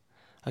Cunt. know.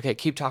 Okay,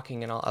 keep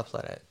talking and I'll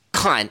upload it.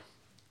 Cunt.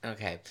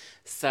 Okay.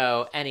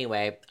 So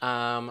anyway,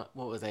 what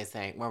was I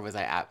saying? Where was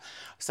I at?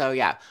 So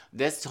yeah,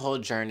 this whole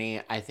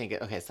journey, I think.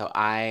 Okay, so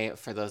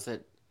for those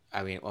that,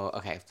 I mean, well,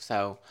 okay,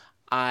 so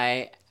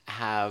I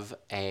have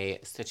a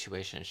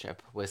situationship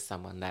with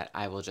someone that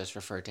I will just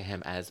refer to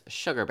him as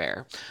Sugar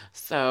Bear.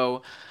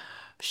 So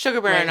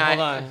Sugar Bear Wait, and hold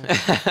I. on.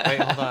 Wait,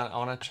 hold on. I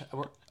want to.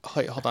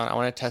 Wait, hold on. I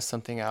want to test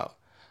something out.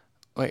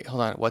 Wait,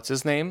 hold on. What's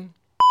his name?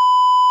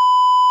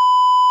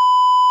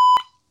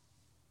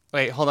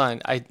 Wait, hold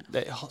on.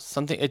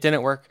 Something. It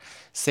didn't work.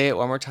 Say it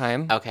one more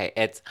time. Okay,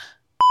 it's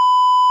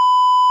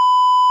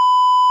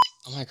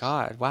Oh my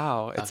god!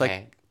 Wow. It's like.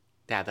 okay.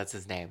 Yeah, that's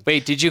his name.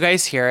 Wait, did you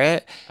guys hear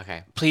it?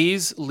 Okay.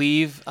 Please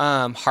leave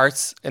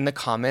hearts in the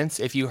comments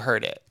if you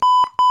heard it.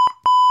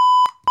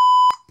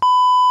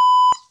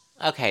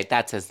 Okay,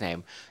 that's his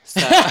name. So,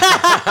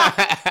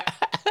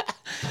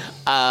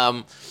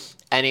 um,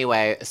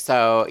 anyway,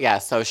 so yeah,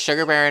 so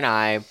Sugar Bear and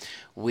I,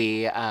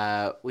 we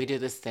do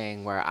this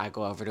thing where I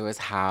go over to his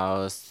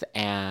house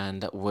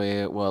and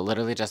we will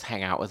literally just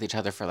hang out with each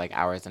other for like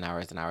hours and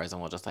hours and hours,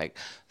 and we'll just like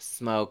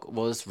smoke,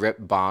 we'll just rip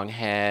bong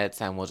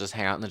hits, and we'll just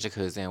hang out in the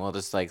jacuzzi, and we'll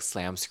just like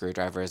slam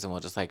screwdrivers, and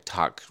we'll just like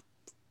talk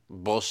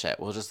bullshit.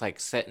 We'll just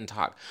like sit and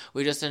talk.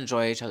 We just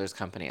enjoy each other's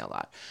company a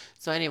lot.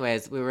 So,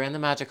 anyways, we were in the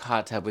magic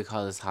hot tub. We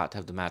call this hot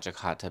tub the magic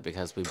hot tub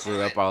because we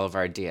brew up all of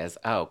our ideas.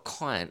 Oh,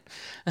 Clint.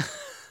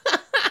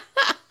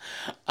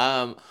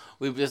 um,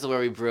 this is where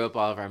we brew up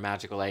all of our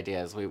magical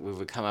ideas. We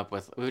would come up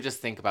with, we would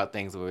just think about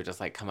things. We would just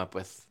like come up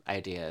with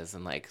ideas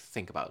and like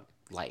think about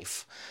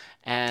life.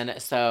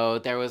 And so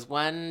there was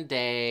one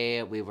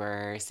day we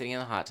were sitting in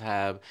the hot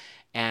tub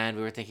and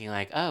we were thinking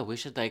like, oh, we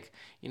should like,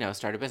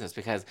 start a business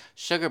because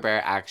Sugar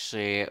Bear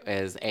actually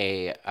is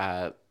a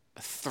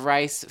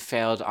thrice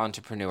failed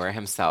entrepreneur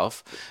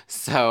himself.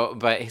 So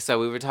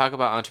we would talk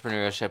about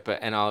entrepreneurship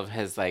and all of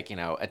his like,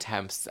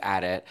 attempts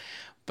at it.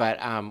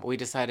 But we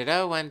decided,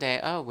 oh, one day,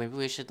 oh, maybe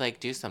we should like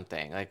do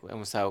something. Like,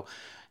 and so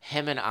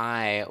him and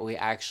I, we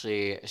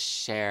actually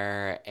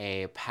share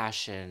a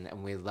passion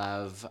and we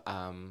love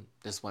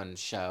this one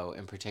show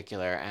in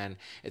particular. And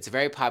it's a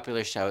very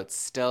popular show. It's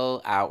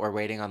still out. We're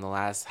waiting on the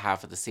last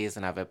half of the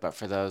season of it. But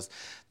for those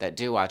that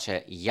do watch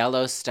it,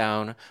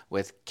 Yellowstone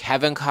with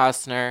Kevin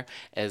Costner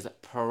is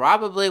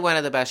probably one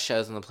of the best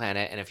shows on the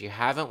planet. And if you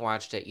haven't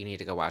watched it, you need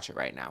to go watch it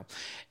right now.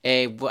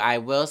 I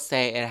will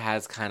say it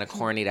has kind of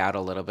cornied out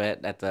a little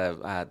bit at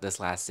the this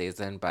last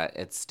season, but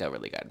it's still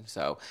really good.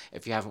 So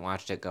if you haven't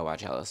watched it, go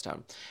watch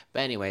Yellowstone.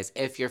 But anyways,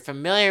 if you're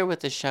familiar with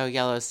the show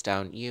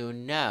Yellowstone, you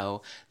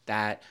know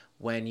that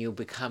when you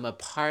become a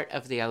part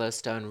of the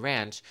Yellowstone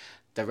Ranch,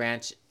 the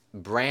ranch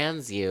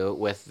brands you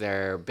with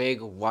their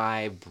big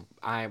Y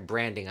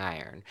branding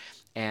iron.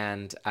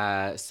 And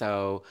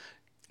so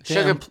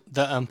Sugar.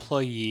 The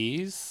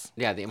employees.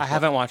 Yeah, I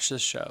haven't watched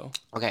this show.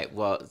 Okay,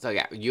 well, so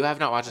yeah, you have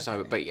not watched the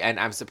show, and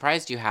I'm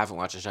surprised you haven't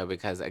watched the show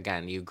because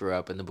again, you grew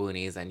up in the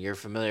boonies and you're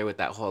familiar with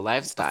that whole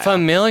lifestyle.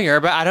 Familiar,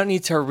 but I don't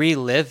need to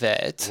relive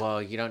it.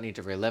 Well, you don't need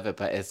to relive it,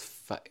 but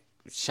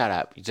shut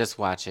up. You just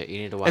watch it. You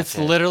need to watch it. It's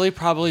literally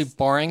probably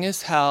boring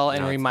as hell and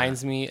No, it's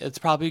reminds me. It's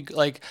probably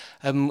like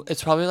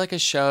a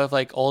show of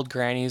like old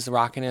grannies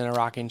rocking in a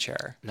rocking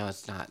chair. No,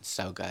 it's not. It's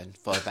so good.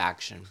 Full of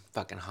action.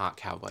 Fucking hot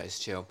cowboys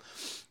too.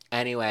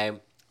 Anyway,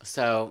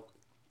 so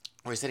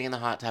we're sitting in the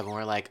hot tub and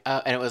we're like,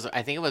 oh, and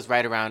I think it was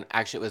right around,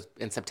 actually, it was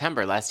in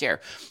September last year.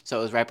 So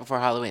it was right before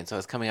Halloween. So it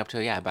was coming up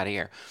to, about a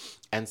year.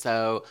 And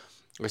so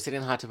we're sitting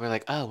in the hot tub. We're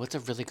like, oh, what's a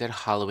really good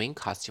Halloween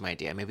costume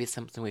idea? Maybe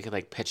something we could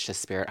like pitch to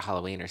Spirit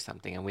Halloween or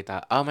something. And we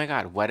thought, oh my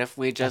God, what if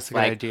we just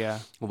That's a good idea.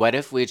 What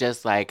if we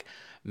just like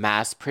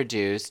mass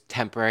produce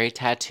temporary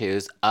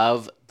tattoos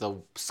of the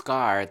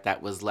scar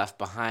that was left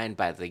behind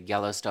by the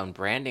Yellowstone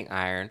branding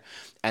iron,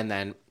 and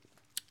then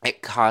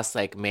it costs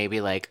like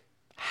maybe like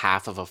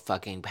half of a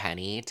fucking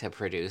penny to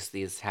produce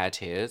these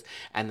tattoos,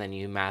 and then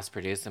you mass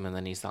produce them and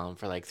then you sell them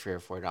for like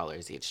 $3 or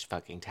 $4 each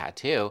fucking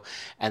tattoo,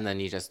 and then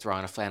you just throw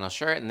on a flannel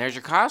shirt and there's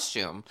your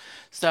costume.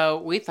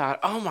 So we thought,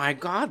 oh my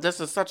God,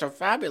 this is such a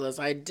fabulous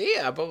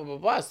idea, blah blah blah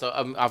blah. So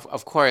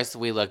of course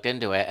we looked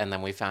into it, and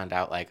then we found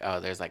out like, oh,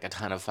 there's like a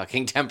ton of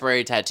fucking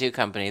temporary tattoo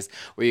companies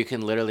where you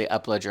can literally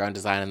upload your own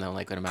design, and then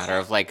like in a matter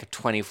of like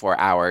 24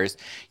 hours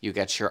you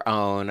get your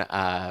own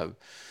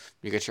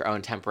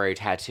temporary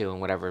tattoo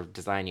and whatever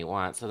design you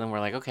want. So then we're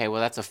like, okay,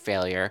 well, that's a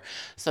failure.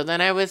 So then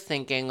I was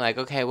thinking like,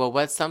 okay, well,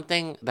 what's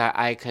something that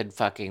I could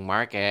fucking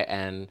market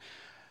and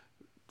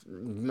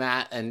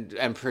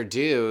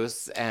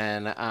produce,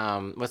 and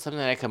what's something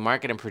that I could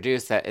market and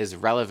produce that is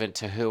relevant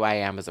to who I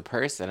am as a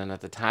person. And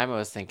at the time I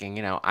was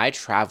thinking, I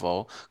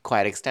travel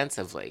quite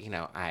extensively.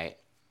 I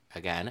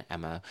again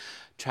am a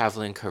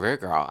traveling career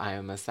girl. I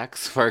am a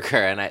sex worker,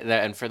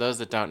 and for those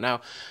that don't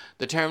know,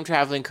 the term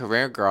traveling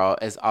career girl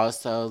is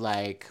also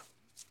like,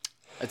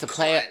 it's a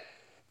play.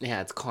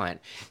 Yeah, it's cunt.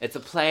 It's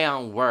a play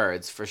on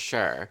words for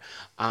sure.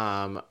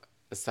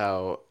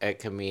 So it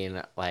could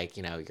mean like,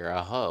 you're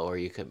a hoe, or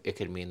it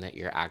could mean that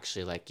you're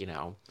actually like,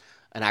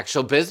 an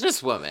actual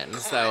businesswoman.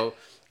 So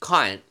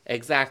cunt,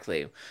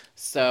 exactly.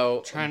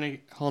 So Trying to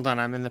hold on.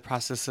 I'm in the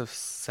process of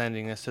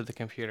sending this to the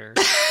computer.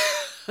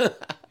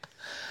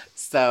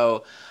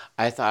 So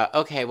I thought,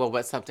 okay, well,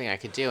 what's something I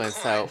could do? And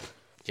so,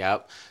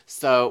 yep.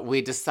 So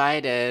I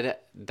decided,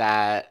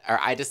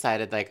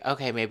 like,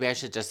 okay, maybe I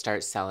should just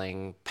start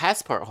selling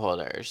passport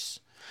holders.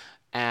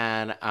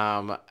 And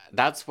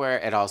that's where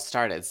it all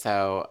started.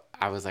 So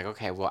I was like,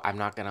 okay, well, I'm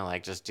not gonna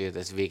like just do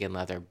this vegan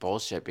leather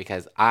bullshit,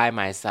 because I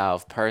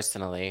myself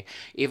personally,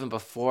 even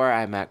before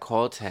I met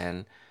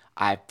Colton,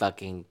 I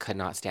fucking could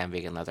not stand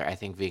vegan leather. I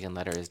think vegan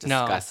leather is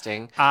No,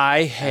 disgusting.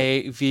 I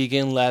hate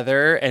vegan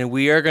leather, and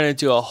we are going to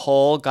do a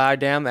whole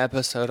goddamn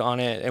episode on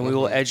it, and we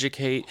will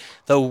educate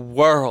the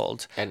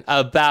world And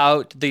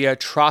about the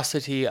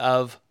atrocity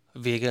of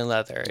vegan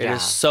leather. It yeah.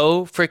 is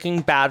so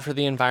freaking bad for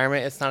the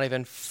environment. It's not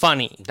even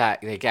funny.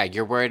 That, like, yeah,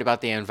 you're worried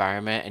about the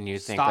environment, and you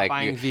think Stop like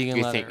buying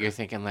vegan leather. you're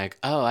thinking like,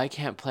 oh, I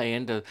can't play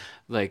into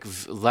like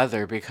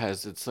leather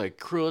because it's like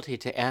cruelty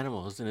to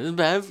animals and it's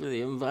bad for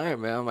the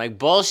environment. I'm like,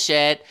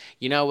 bullshit.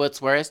 You know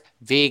what's worse?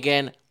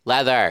 Vegan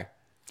leather.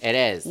 It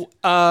is.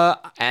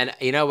 And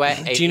you know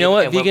what? Do you know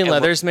what vegan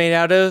leather's made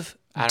out of?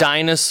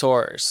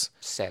 Dinosaurs.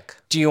 Sick.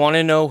 Do you want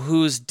to know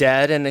who's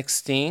dead and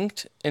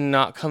extinct and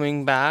not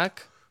coming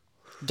back?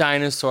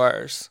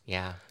 Dinosaurs.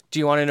 Yeah. Do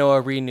you want to know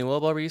a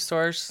renewable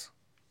resource?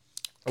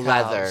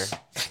 Leather.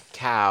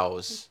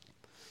 Cows.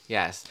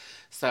 Yes.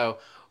 So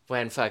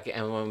when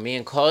me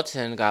and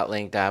Colton got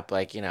linked up,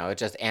 like, it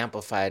just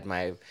amplified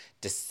my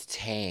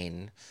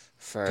disdain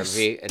for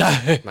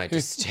my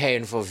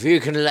disdain for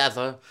vegan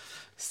leather.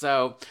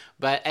 So,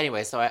 but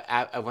anyway, so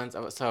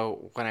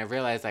when I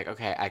realized, like,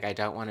 okay, like, I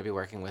don't want to be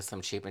working with some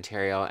cheap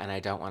material, and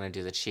I don't want to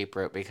do the cheap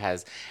route,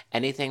 because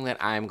anything that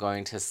I'm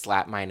going to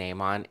slap my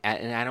name on,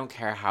 and I don't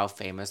care how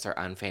famous or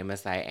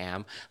unfamous I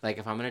am, like,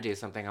 if I'm going to do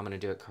something, I'm going to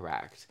do it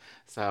correct.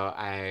 So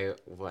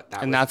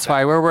that's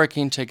why we're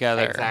working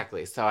together.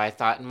 Exactly. So I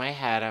thought in my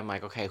head, I'm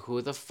like, okay,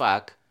 who the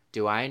fuck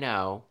do I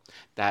know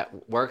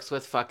that works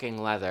with fucking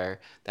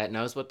leather, that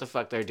knows what the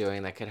fuck they're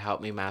doing, that could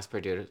help me mass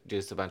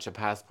produce a bunch of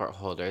passport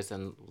holders?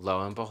 And lo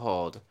and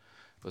behold,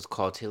 it was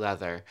Colty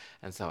Leather.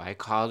 And so I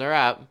called her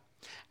up,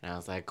 and I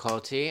was like,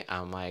 Colty,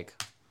 I'm like,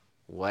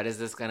 what is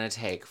this gonna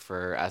take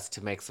for us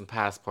to make some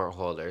passport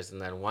holders?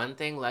 And then one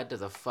thing led to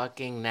the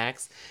fucking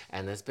next,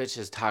 and this bitch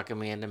is talking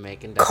me into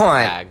making duffel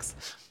bags.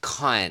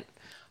 Cunt.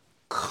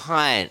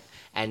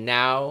 And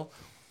now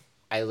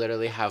I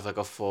literally have like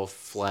a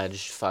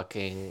full-fledged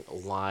fucking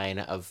line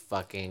of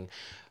fucking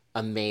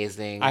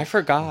amazing, I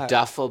forgot,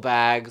 duffel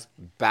bags,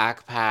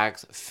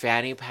 backpacks,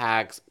 fanny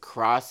packs,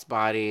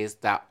 crossbodies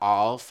that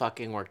all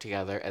fucking work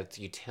together. It's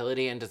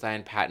utility and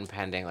design patent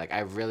pending. Like, I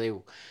really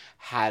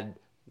had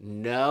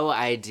no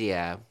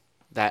idea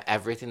that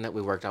everything that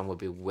we worked on would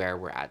be where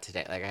we're at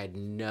today. Like, I had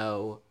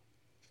no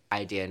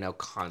idea, no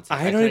concept.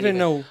 I don't even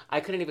know. I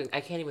can't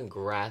even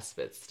grasp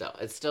it still.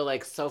 It's still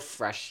like so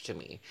fresh to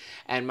me.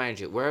 And mind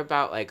you, we're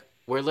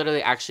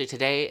literally, actually,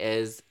 today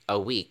is a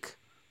week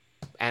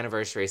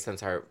anniversary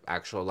since our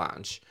actual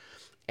launch,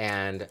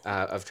 and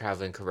of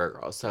Traveling Career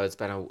Girl. So it's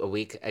been a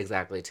week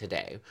exactly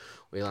today.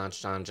 We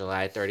launched on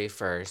July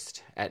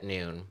 31st at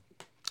noon.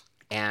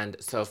 And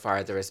so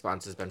far, the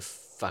response has been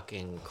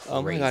fucking crazy.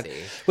 Oh my God.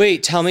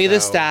 Wait, tell me the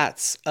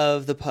stats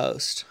of the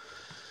post.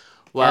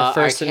 Well, our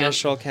first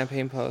initial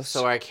campaign post.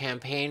 So our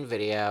campaign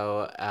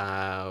video,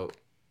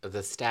 the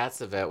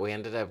stats of it, we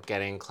ended up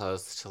getting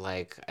close to,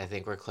 like, I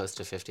think we're close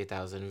to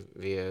 50,000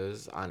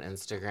 views on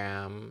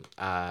Instagram.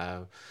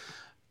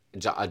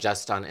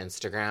 Just on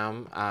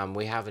Instagram.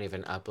 We haven't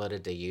even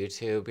uploaded to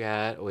YouTube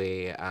yet.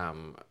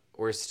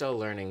 We're still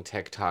learning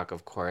TikTok,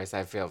 of course.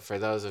 I feel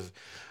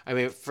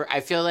I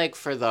feel like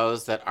for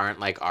those that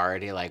aren't like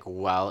already like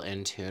well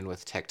in tune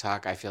with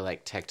TikTok, I feel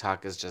like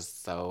TikTok is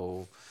just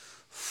so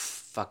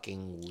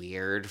fucking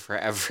weird for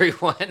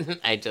everyone.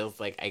 I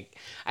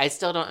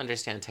still don't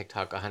understand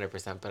TikTok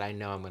 100%, but I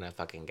know I'm gonna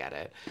fucking get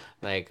it.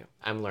 Like,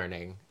 I'm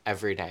learning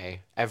every day.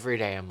 Every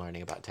day I'm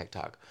learning about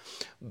TikTok.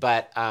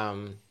 But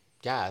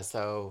yeah,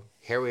 so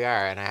here we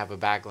are, and I have a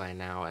bag line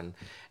now, and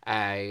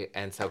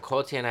so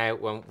Colty and I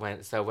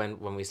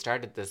when we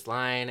started this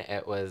line,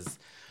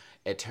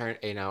 it turned,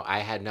 I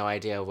had no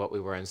idea what we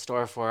were in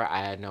store for.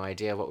 I had no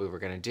idea what we were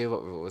gonna do,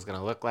 what it was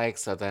gonna look like.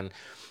 So then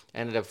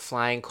ended up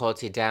flying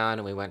Colty down,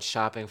 and we went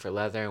shopping for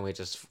leather, and we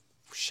just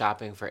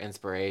shopping for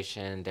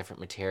inspiration, different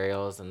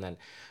materials, and then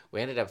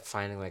we ended up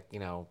finding, like,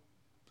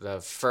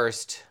 the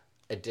first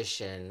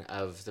edition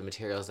of the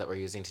materials that we're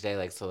using today.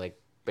 Like, so, like,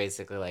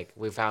 basically, like,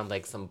 we found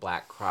like some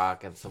black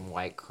croc and some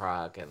white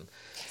croc and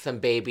some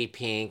baby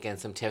pink and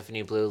some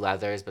Tiffany blue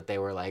leathers, but they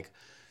were like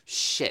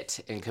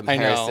shit in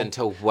comparison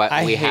to what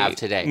we have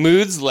today.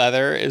 Moods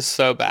leather is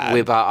so bad.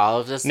 We bought all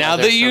of this now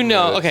leather that you from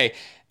know. Moods. Okay,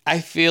 I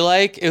feel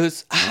like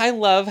I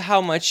love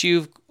how much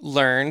you've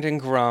learned and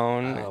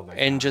grown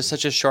in just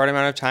such a short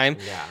amount of time.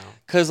 Yeah.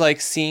 Because,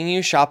 like, seeing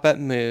you shop at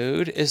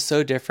Mood is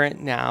so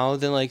different now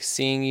than, like,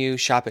 seeing you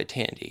shop at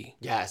Tandy.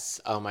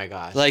 Yes. Oh my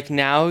gosh. Like,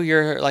 now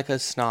you're, like, a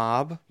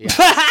snob. Yes.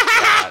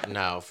 Yeah,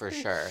 no, for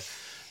sure.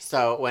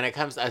 So when it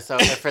comes, so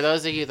for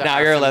those of you that Now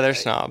are you're a leather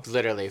snob.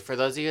 literally, for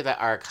those of you that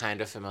are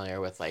kind of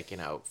familiar with like,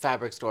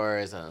 fabric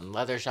stores and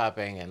leather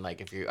shopping, and like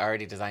if you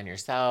already design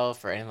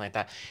yourself or anything like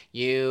that,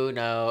 you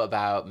know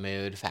about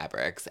Mood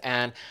fabrics.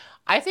 And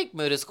I think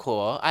Mood is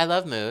cool. I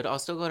love Mood. I'll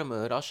still go to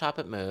Mood. I'll shop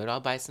at Mood.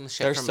 I'll buy some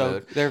shit from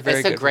Mood. They're very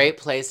It's a good great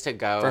place to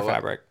go for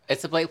fabric.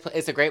 It's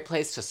a great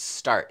place to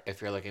start if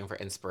you're looking for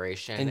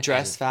inspiration And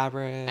dress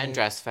fabric. and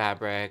dress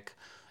fabric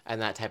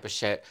and that type of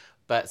shit.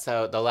 But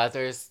so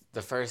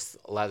the first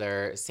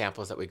leather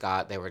samples that we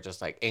got, they were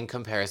just like, in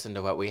comparison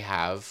to what we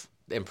have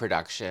in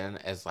production,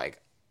 is like,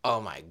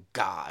 oh my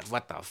God,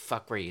 what the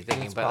fuck were you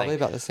thinking? It's But probably like,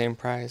 about the same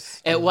price.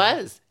 it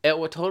was.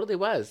 Totally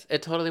was.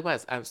 It totally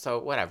was. So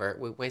whatever.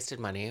 We wasted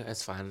money.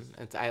 It's fun.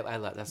 I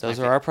love that's Those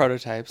my are our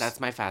prototypes. that's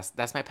my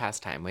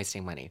pastime,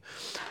 wasting money.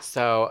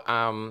 So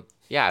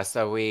yeah,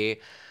 so we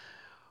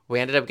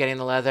ended up getting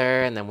the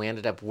leather, and then we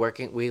ended up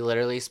working. We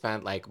literally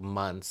spent like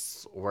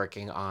months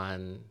working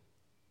on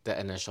the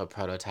initial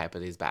prototype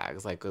of these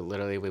bags. Like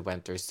literally we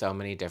went through so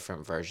many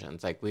different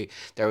versions. Like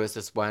there was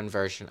this one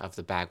version of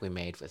the bag we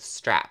made with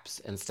straps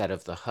instead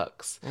of the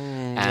hooks.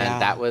 And yeah.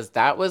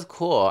 that was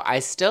cool. I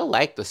still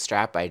like the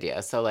strap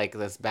idea. So like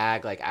this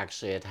bag like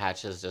actually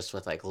attaches just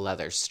with like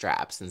leather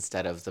straps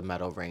instead of the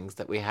metal rings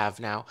that we have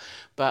now.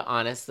 But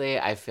honestly,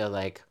 I feel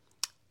like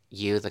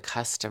you, the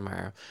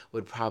customer,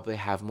 would probably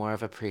have more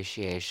of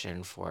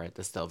appreciation for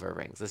the silver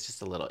rings. It's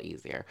just a little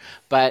easier.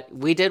 But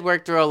we did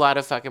work through a lot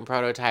of fucking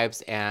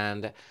prototypes,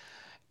 and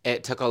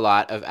it took a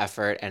lot of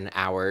effort and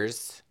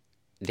hours,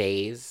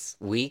 days,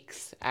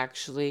 weeks,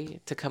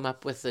 actually, to come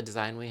up with the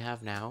design we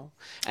have now.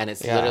 And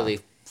it's literally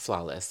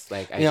flawless.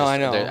 Like I know.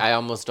 I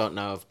almost don't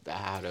know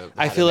how to.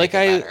 I feel like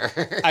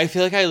better. I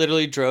feel like I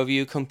literally drove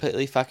you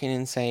completely fucking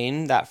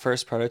insane that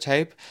first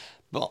prototype,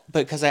 but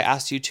because I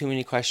asked you too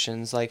many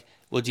questions. Like,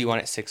 well, do you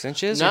want it 6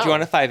 inches or do you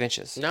want it 5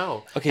 inches?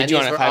 No. Okay. Do you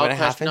want it 5.5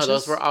 inches? No,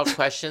 those were all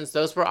questions.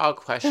 Those were all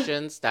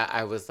questions that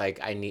I was like,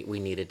 we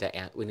needed to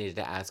ask,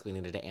 we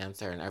needed to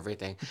answer, and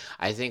everything.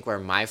 I think where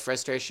my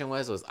frustration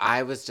was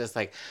I was just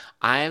like,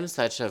 I am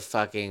such a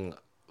fucking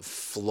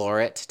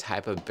floor it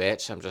type of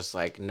bitch. I'm just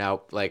like,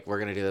 nope, like we're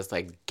gonna do this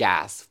like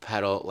gas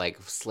pedal, like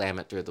slam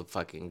it through the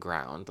fucking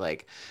ground,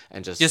 like,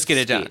 and just get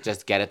it done.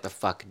 Just get it the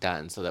fuck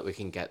done so that we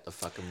can get the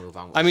fucking move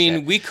on with I mean,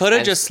 shit. we could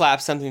have And just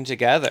slapped something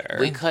together.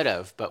 we could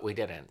have, but we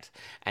didn't.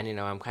 And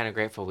I'm kind of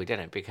grateful we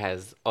didn't,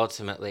 because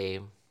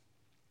ultimately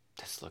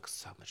this looks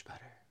so much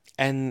better.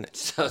 And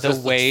So the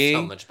way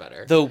so much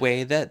better. the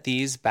way that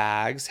these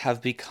bags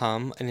have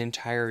become an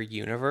entire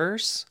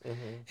universe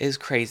is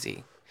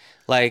crazy.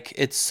 Like,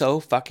 it's so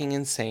fucking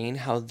insane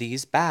how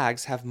these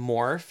bags have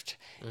morphed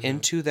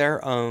into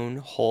their own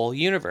whole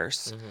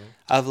universe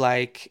of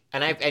like.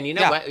 And you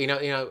know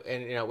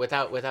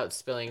what, without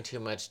spilling too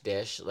much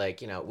dish,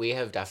 like, we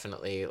have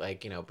definitely,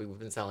 like, we've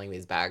been selling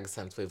these bags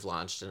since we've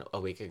launched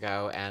a week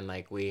ago, and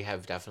like we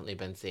have definitely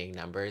been seeing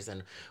numbers,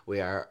 and we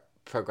are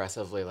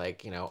progressively,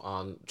 like,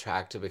 on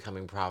track to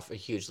becoming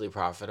hugely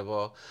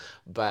profitable.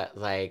 But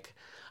like,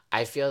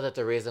 I feel that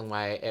the reason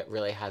why it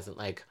really hasn't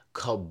like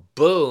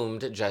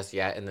kaboomed just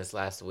yet in this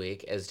last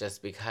week is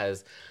just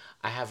because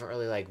we haven't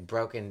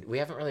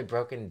really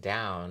broken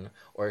down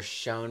or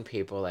shown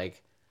people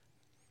like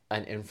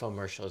an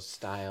infomercial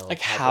style,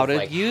 Like how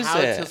to use how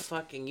it. to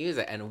fucking use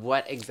it, and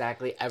what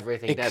exactly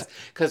everything does.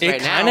 Because It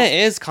right kind now, of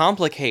is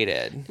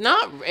complicated.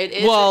 it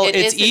is. Well, it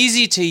it's is-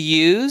 easy to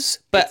use,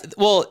 but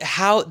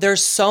how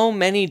there's so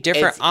many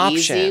different It's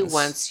options. easy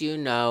once you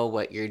know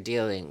what you're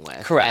dealing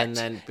with. Correct. And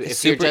then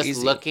It's if you're super just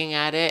easy. looking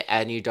at it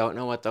and you don't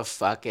know what the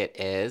fuck it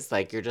is,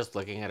 like, you're just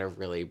looking at a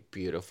really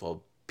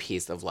beautiful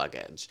piece of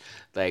luggage.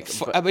 Like,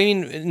 I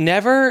mean,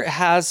 never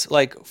has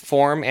like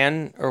form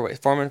and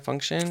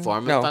function. Form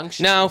and no,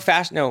 function. No,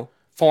 fashion. No,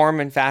 form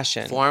and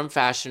fashion. form,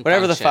 fashion,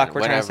 Whatever function, the fuck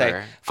we're trying to whatever, say.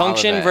 all of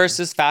Function it.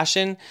 versus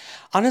fashion.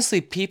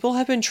 Honestly, people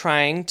have been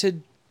trying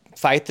to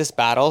fight this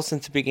battle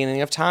since the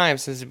beginning of time,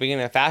 since the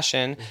beginning of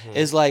fashion,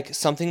 is like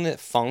something that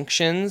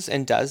functions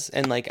and does,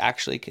 and like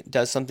actually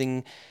does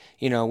something,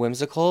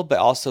 whimsical, but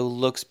also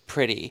looks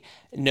pretty.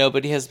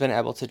 Nobody has been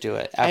able to do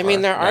it ever. I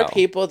mean, there are No.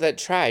 people that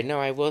try. No,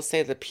 I will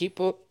say that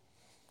people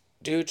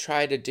do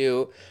try to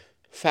do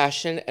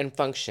fashion and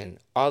function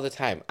all the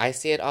time. I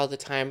see it all the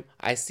time.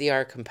 I see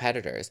our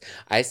competitors.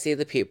 I see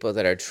the people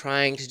that are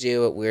trying to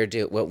do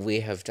what we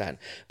have done.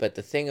 But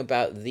the thing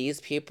about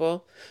these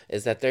people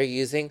is that they're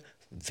using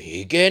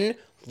vegan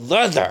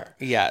leather.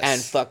 Yes.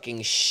 And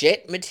fucking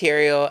shit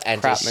material and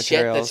Crap just shit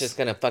that's materials. just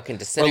gonna fucking Or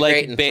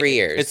disintegrate in 3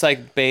 years. It's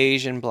like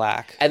beige and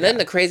black. And then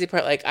the crazy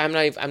part, like, I'm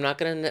not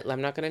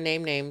gonna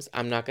name names.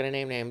 I'm not gonna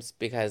name names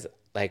because,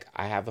 like,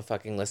 I have a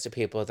fucking list of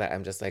people that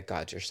I'm just like,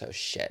 God, you're so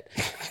shit.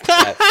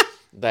 But,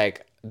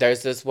 like,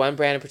 there's this one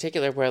brand in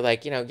particular where,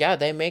 like, yeah,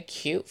 they make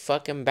cute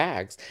fucking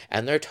bags,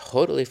 and they're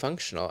totally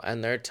functional,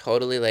 and they're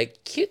totally,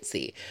 like,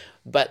 cutesy,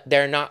 but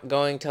they're not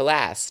going to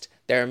last.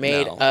 They're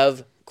made No.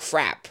 of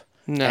crap.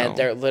 And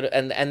No. they're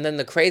and then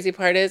the crazy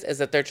part is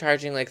that they're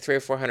charging like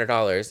 $300 or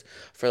 $400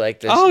 for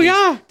like Oh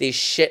yeah. these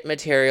shit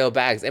material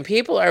bags, and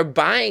people are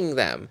buying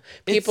them.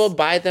 People It's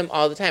buy them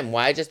all the time.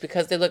 Why? Just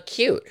because they look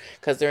cute,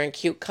 because they're in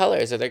cute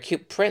colors or they're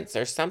cute prints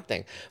or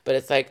something. But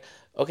it's like,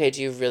 okay,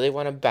 do you really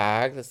want a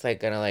bag that's like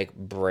gonna like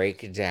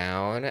break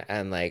down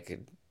and like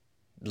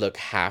look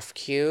half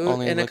cute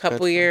only in a look good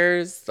couple for.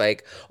 years,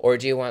 like, or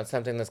do you want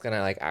something that's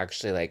gonna like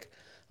actually like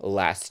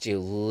last you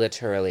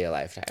literally a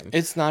lifetime?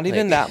 It's not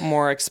even Like, that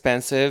more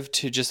expensive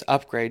to just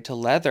upgrade to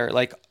leather.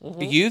 Like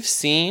you've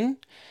seen,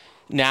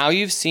 now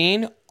you've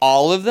seen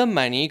all of the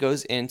money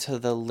goes into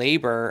the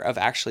labor of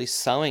actually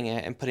sewing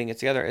it and putting it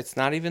together. It's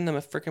not even the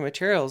freaking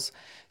materials.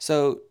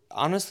 So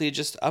honestly,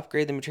 just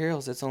upgrade the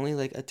materials. It's only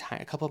like a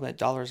couple of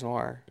dollars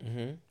more.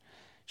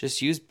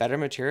 Just use better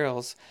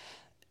materials.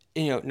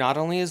 Not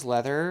only is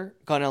leather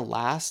gonna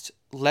last,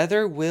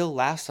 leather will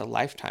last a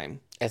lifetime.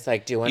 it's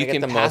like, do you want You to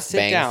get can the pass most it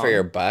bang for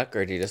your down. buck,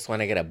 or do you just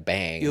want to get a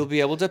You'll bang?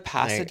 be able to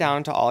pass it Like,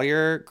 down to all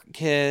your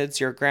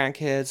kids, your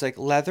grandkids. Like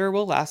leather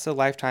will last a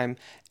lifetime.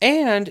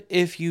 And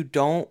if you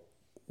don't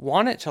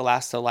want it to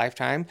last a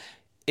lifetime,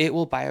 it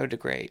will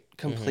biodegrade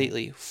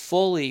completely,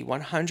 fully,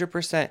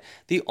 100%.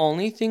 The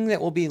only thing that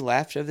will be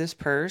left of this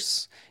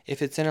purse,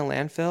 if it's in a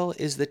landfill,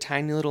 is the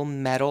tiny little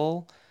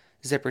metal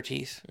zipper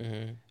teeth,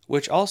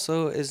 which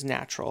also is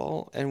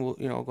natural and will,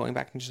 going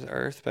back into the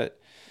earth. But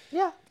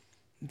yeah.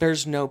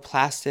 there's no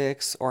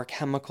plastics or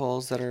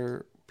chemicals that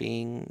are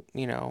being,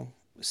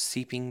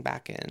 seeping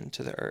back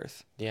into the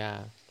earth.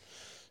 Yeah.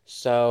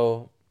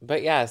 So,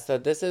 but yeah, so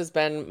this has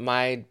been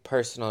my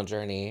personal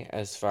journey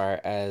as far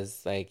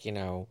as like,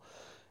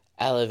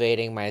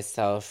 elevating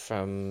myself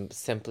from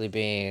simply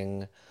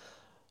being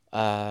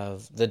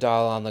the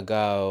doll on the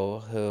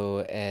go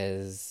who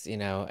is,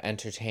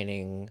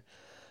 entertaining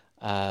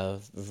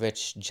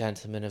rich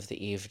gentlemen of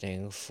the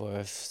evening for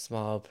a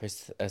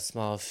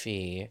small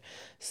fee.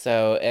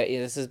 So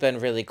this has been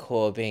really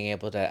cool being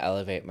able to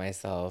elevate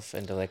myself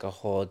into like a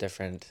whole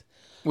different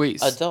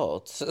Wait,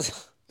 adult.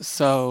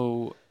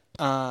 so,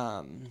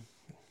 um,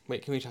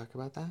 wait, can we talk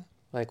about that?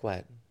 Like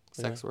what?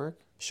 Sex work?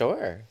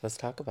 Sure, let's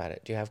talk about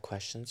it. Do you have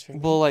questions for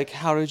Well, me? like,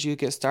 how did you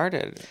get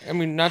started? I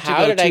mean, not to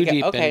How go did I too get?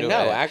 deep Okay, into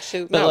no, it,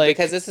 actually, but no, like,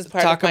 because this is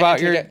part talk of my about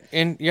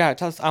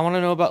tell us. I want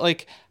to know about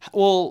like,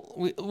 well,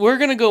 we're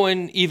gonna go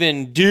in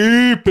even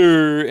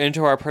deeper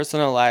into our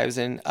personal lives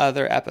in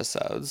other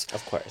episodes,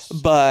 Of course.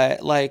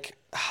 but like,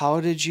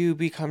 how did you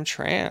become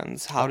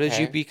trans? How did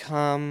you Okay.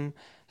 become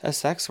a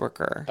sex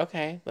worker?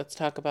 Okay, let's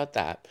talk about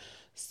that.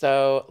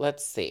 So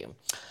let's see.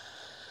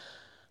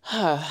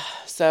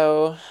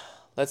 So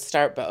let's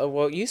start.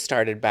 Well, you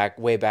started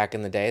way back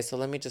in the day, so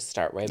let me just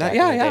start way back in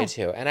Yeah, the day yeah.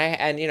 too.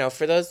 And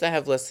for those that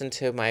have listened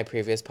to my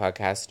previous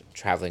podcast,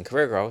 Traveling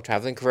Career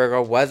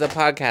Girl was a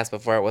podcast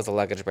before it was a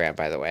luggage brand,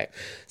 by the way.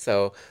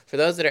 So for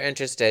those that are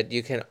interested,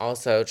 you can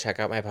also check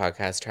out my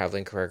podcast,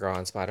 Traveling Career Girl,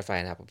 on Spotify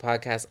and Apple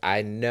Podcasts.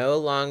 I no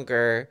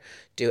longer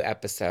do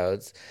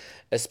episodes,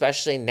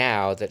 especially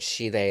now that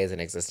she they is in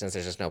existence.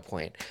 There's just no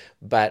point.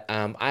 But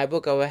I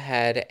will go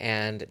ahead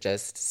and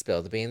just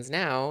spill the beans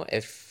now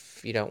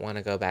if you don't want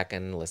to go back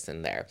and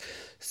listen there.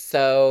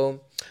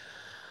 So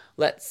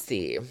let's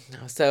see.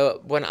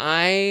 So when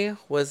I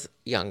was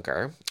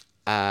younger,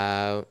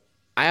 I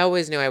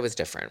always knew I was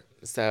different.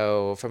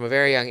 So from a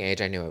very young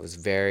age, I knew I was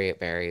very,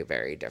 very,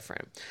 very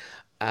different.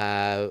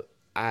 Uh,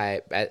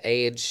 I at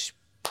age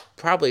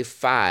probably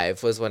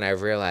 5 was when I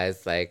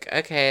realized, like,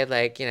 okay,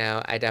 like,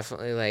 I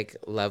definitely like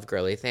love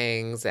girly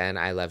things, and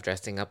I love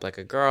dressing up like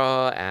a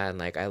girl, and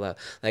like I love,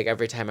 like,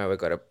 every time I would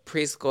go to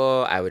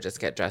preschool, I would just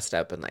get dressed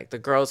up in like the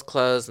girls'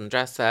 clothes and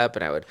dress up,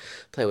 and I would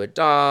play with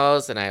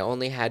dolls, and I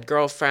only had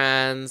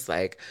girlfriends,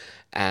 like,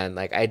 and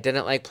like I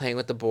didn't like playing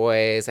with the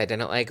boys, I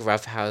didn't like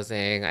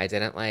roughhousing, I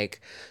didn't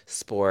like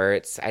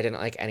sports, I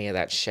didn't like any of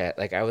that shit.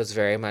 Like, I was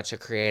very much a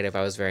creative,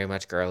 I was very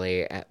much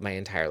girly my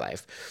entire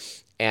life.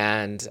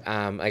 And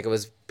like, it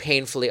was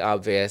painfully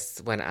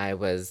obvious when I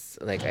was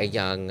like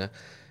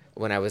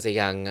when I was a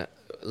young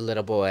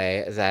little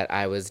boy, that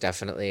I was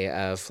definitely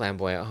a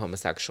flamboyant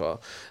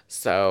homosexual.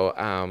 So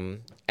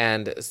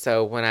and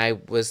so when I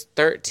was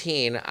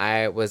 13,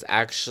 I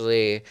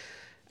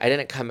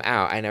didn't come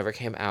out. I never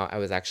came out. I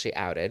was actually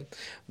outed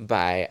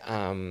by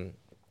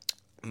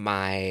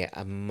my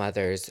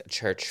mother's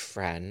church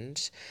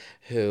friend,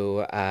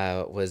 who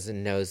was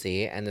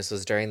nosy, and this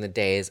was during the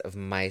days of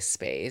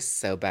MySpace,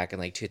 so back in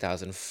like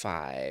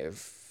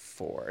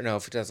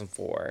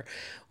 2004,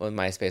 when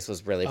MySpace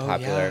was really Oh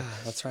popular. yeah,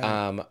 that's right.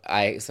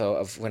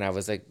 When I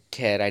was a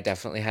kid, I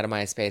definitely had a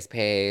MySpace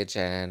page,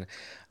 and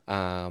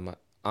on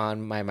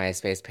my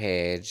MySpace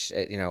page,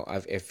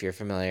 if you're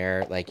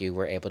familiar, like, you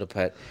were able to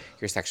put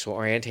your sexual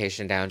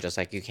orientation down just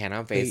like you can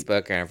on Wait,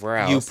 Facebook or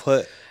everywhere you else.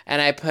 put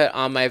And I put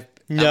on my put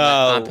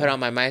no. on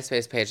my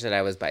MySpace page that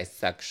I was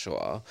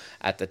bisexual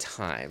at the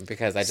time,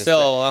 because I just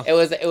Still, it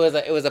was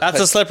a that's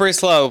a slippery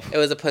slope. it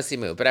was a pussy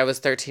move. But I was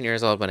 13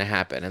 years old when it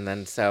happened, and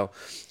then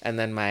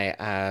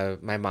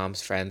my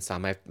mom's friend saw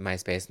my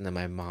MySpace, and then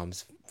my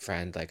mom's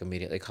friend like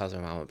immediately calls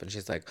my mom up and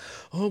she's like,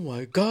 "Oh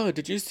my God,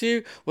 did you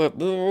see what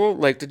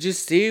like did you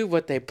see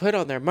what they put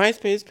on their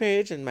MySpace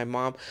page?" And my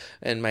mom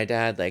and my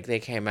dad like they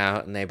came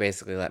out and they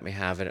basically let me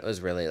have it. It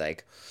was really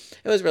like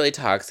it was really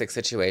toxic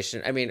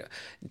situation. I mean,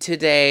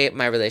 today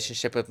my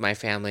relationship with my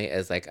family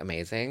is like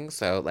amazing.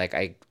 So like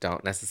I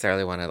don't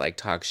necessarily want to like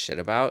talk shit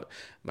about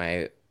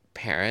my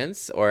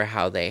parents or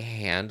how they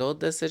handled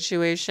the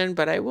situation,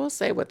 but I will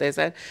say what they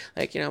said.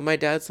 Like, my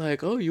dad's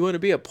like, "Oh, you want to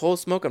be a pole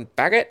smoking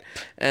faggot?"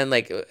 And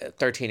like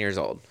 13 years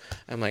old.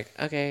 I'm like,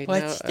 "Okay, no,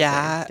 What's okay,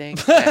 that?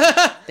 thanks,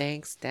 dad.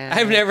 Thanks, I've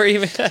dad." never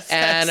even had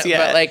And sex but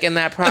yet. like in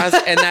that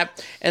process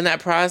in that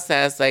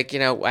process, like,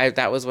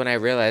 that was when I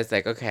realized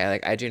like, okay,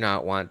 like I do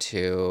not want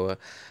to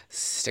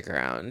stick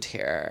around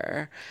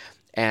here.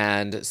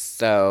 And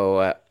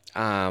so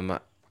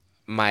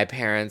my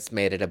parents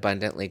made it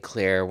abundantly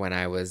clear when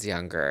I was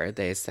younger.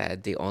 They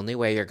said the only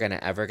way you're going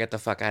to ever get the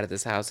fuck out of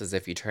this house is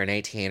if you turn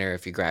 18 or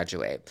if you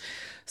graduate.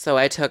 So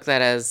I took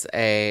that as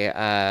a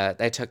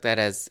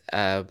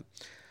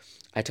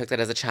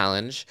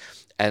challenge.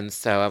 And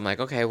so I'm like,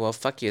 okay, well,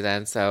 fuck you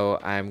then. So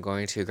I'm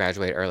going to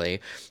graduate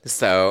early.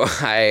 So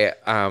I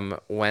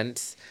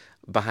went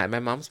behind my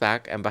mom's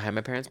back and behind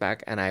my parents'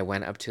 back, and I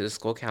went up to the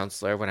school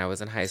counselor when I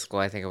was in high school.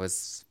 I think I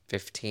was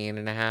 15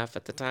 and a half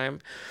at the time.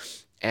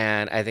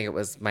 And I think it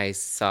was my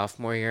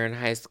sophomore year in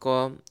high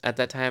school at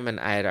that time. And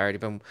I had already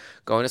been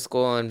going to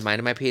school and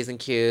minding my P's and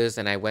Q's.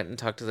 And I went and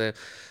talked to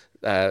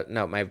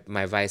no,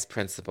 my vice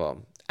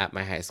principal at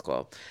my high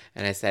school.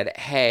 And I said,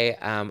 "Hey,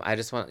 I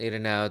just want you to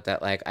know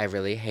that like I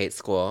really hate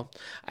school.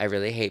 I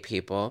really hate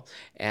people,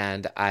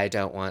 and I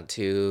don't want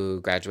to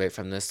graduate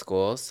from this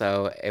school.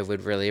 So I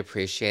would really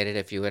appreciate it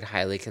if you would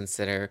highly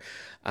consider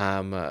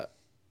um,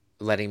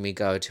 letting me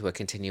go to a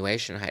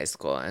continuation high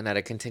school." And at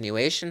a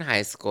continuation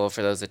high school,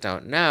 for those that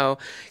don't know,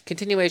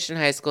 continuation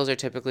high schools are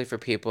typically for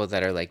people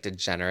that are like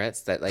degenerates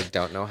that like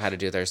don't know how to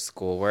do their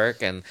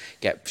schoolwork and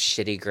get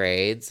shitty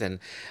grades. And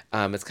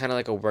it's kind of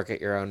like a work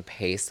at your own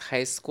pace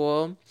high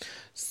school.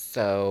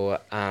 So,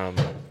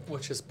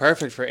 Which is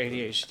perfect for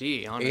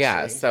ADHD, yeah,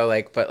 honestly. so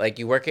like, but like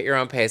you work at your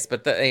own pace,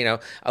 but a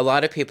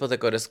lot of people that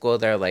go to school,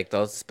 they're like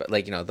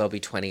they'll be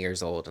 20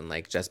 years old and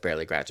like just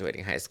barely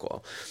graduating high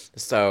school.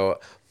 So,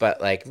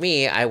 but like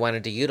me, I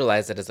wanted to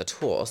utilize it as a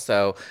tool.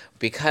 So,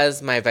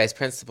 because my vice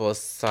principal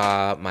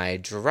saw my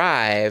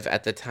drive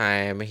at the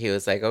time, he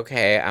was like,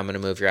 "Okay, I'm gonna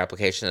move your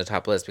application to the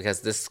top list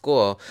because this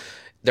school,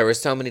 there were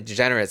so many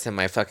degenerates in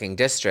my fucking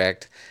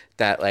district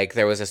that like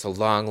there was just a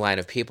long line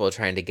of people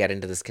trying to get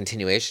into this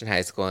continuation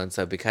high school." And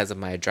so because of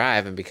my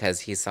drive and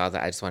because he saw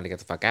that I just wanted to get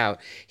the fuck out,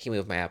 he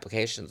moved my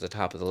application to the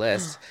top of the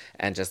list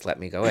and just let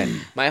me go in.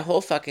 My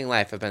whole fucking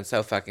life I've been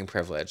so fucking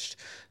privileged.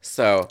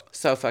 So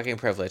fucking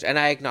privileged. And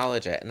I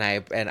acknowledge it and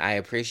I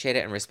appreciate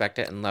it and respect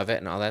it and love it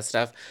and all that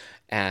stuff.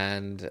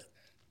 And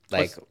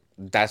like What's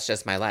that's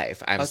just my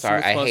life. I'm That's sorry.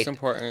 what's I most hate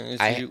important is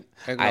I you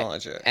I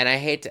acknowledge it. and I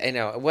hate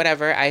to,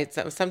 whatever.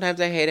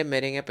 Sometimes I hate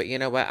admitting it, but you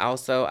know what?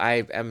 Also,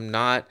 I am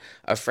not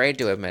afraid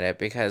to admit it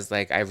because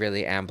like I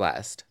really am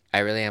blessed. I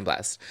really am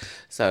blessed.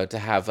 So to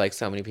have like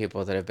so many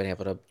people that have been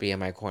able to be in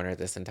my corner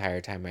this entire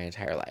time, my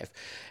entire life.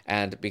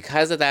 And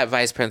because of that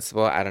vice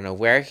principal, I don't know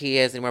where he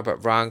is anymore,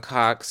 but Ron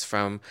Cox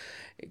from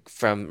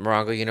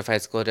Morongo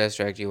Unified School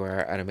District, you are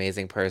an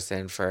amazing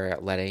person for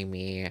letting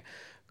me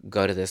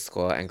go to this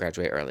school and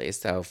graduate early.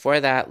 So for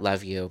that,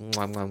 love you.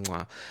 Mwah, mwah,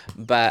 mwah.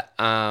 But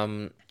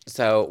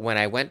so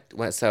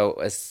when so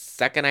a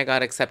second I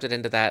got accepted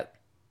into that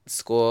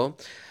school,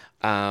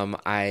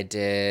 I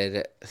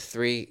did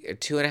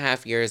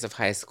 2.5 years of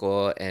high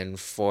school in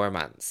 4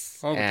 months,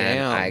 Oh,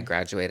 and I damn.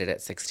 graduated at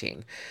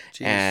 16.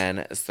 Jeez. And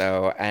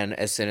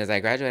as soon as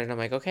I graduated, I'm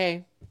like,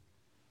 okay,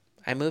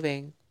 I'm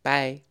moving.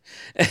 Bye.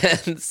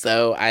 And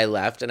so I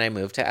left and I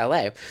moved to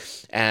LA.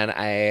 And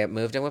I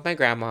moved in with my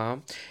grandma.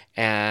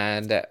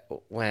 And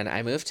when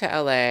I moved to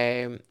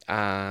LA,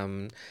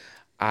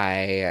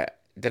 I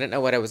didn't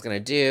know what I was going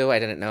to do. I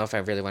didn't know if I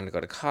really wanted to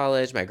go to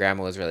college. My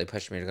grandma was really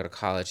pushing me to go to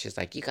college. She's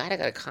like, "You got to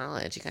go to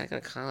college. You got to go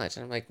to college."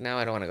 And I'm like, "No,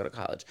 I don't want to go to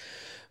college."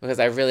 Because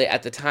I really,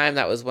 at the time,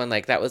 that was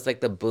like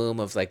the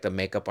boom of like the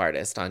makeup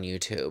artist on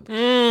YouTube.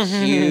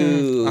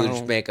 Huge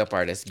Oh, makeup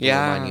artist boom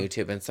on yeah.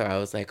 YouTube. And so I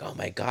was like, "Oh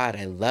my God,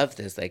 I love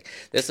this." Like,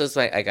 this was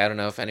like I don't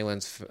know if I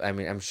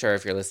mean, I'm sure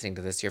if you're listening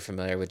to this, you're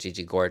familiar with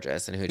Gigi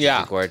Gorgeous and who Gigi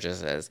Yeah.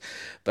 Gorgeous is.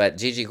 But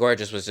Gigi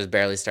Gorgeous was just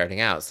barely starting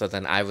out. So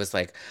then I was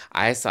like,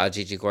 I saw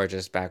Gigi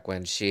Gorgeous back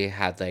when she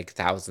had like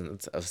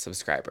thousands of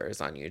subscribers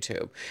on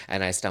YouTube.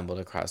 And I stumbled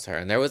across her.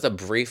 And there was a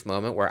brief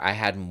moment where I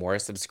had more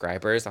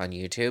subscribers on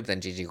YouTube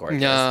than Gigi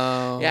Gorgeous. Yeah.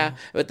 No.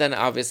 But then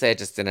obviously I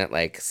just didn't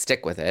like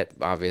stick with it,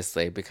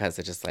 obviously, because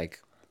it just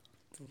like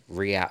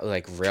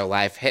real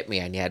life hit me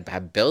and you had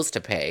have bills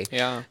to pay.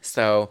 Yeah.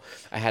 So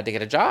I had to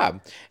get a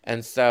job.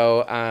 And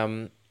so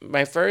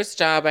my first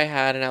job I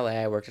had in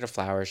LA, I worked at a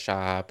flower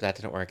shop. That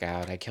didn't work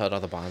out. I killed all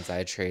the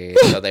bonsai trees,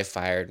 so they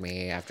fired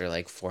me after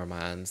like 4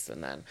 months.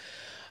 And then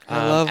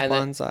I love and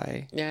then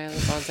bonsai. yeah, I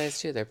love bonsais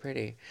too. They're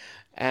pretty.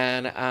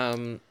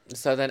 And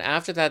so then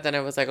after that, then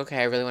I was like, okay,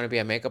 I really want to be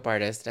a makeup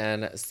artist.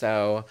 And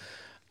so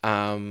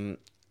um,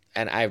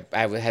 I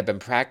had been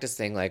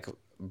practicing like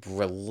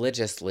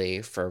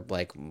religiously for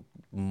like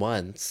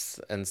months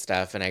and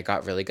stuff, and I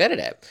got really good at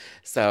it.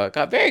 So I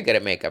got very good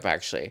at makeup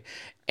actually,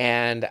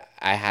 and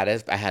I had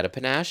a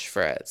panache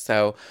for it.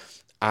 So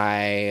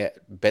I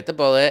bit the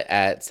bullet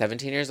at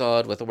 17 years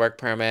old with a work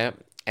permit,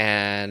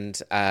 and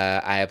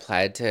I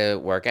applied to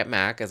work at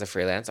Mac as a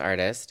freelance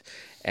artist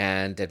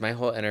and did my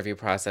whole interview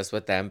process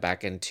with them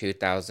back in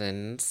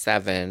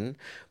 2007,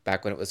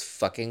 back when it was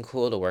fucking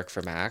cool to work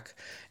for Mac.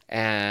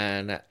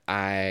 And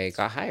I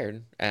got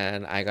hired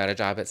and I got a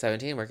job at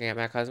 17 working at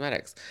MAC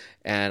Cosmetics.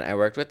 And I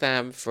worked with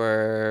them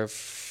for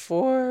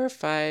 4 or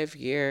 5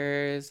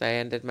 years. I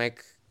ended my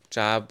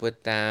job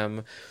with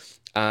them.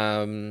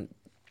 Um,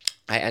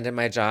 I ended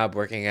my job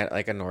working at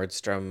like a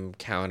Nordstrom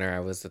counter.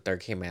 I was the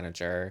third key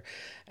manager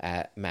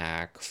at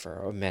Mac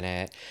for a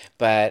minute.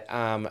 But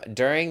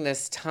during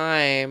this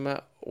time,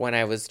 when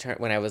I was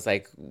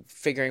like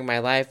figuring my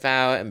life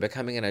out and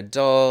becoming an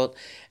adult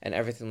and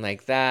everything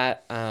like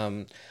that,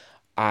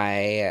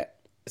 I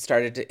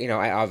started to,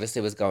 I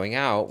obviously was going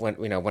out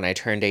when I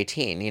turned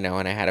 18,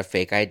 and I had a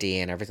fake ID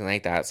and everything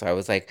like that. So I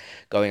was like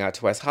going out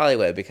to West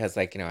Hollywood because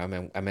like, I'm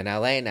in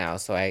LA now.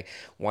 So I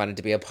wanted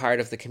to be a part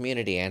of the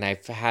community, and I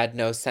had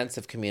no sense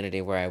of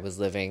community where I was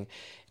living.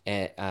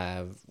 When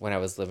I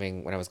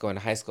was going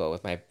to high school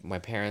with my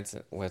parents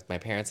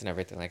and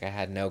everything, like I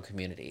had no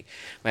community.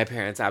 My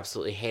parents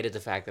absolutely hated the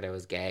fact that I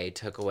was gay,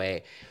 took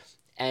away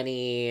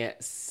any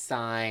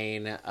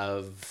sign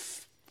of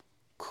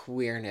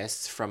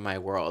queerness from my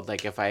world.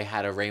 Like if I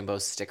had a rainbow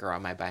sticker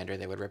on my binder,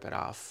 they would rip it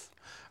off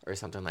or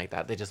something like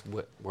that. They just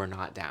were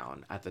not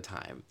down at the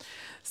time.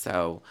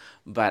 So,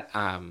 but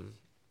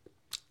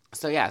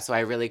so yeah, so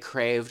I really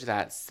craved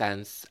that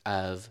sense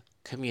of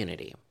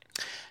community.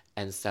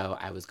 And so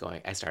I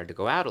started to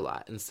go out a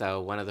lot. And so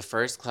one of the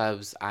first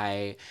clubs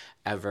I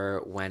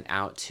ever went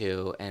out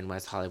to in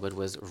West Hollywood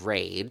was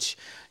Rage.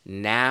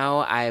 Now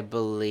I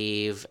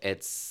believe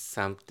it's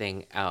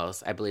something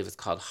else. I believe it's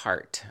called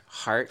Heart.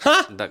 Heart,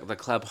 Huh? the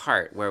club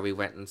Heart, where we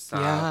went and saw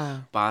Yeah.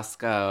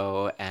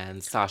 Bosco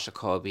and Sasha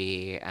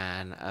Colby,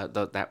 and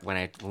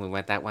when we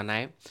went that one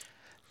night,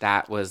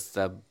 that was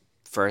the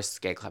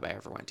first gay club I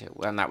ever went to,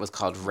 and that was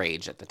called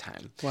Rage at the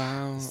time.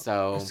 Wow.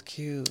 So That's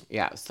cute.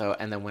 yeah, so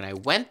and then when I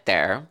went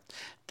there,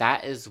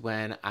 that is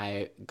when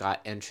I got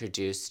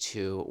introduced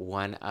to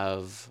one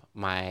of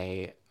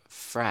my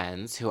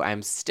friends who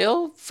I'm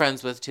still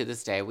friends with to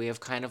this day. We have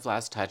kind of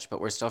lost touch,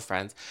 but we're still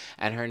friends.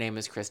 And her name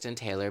is Kristen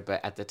Taylor,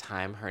 but at the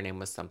time her name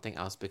was something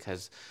else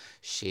because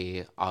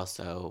she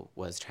also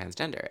was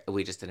transgender.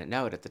 We just didn't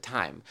know it at the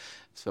time.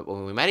 So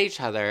when we met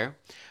each other,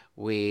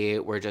 we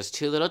were just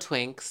two little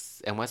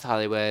twinks in West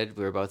Hollywood.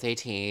 We were both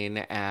 18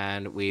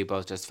 and we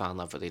both just fell in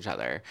love with each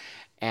other.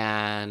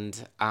 And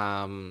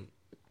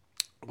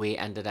we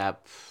ended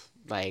up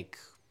like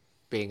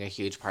being a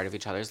huge part of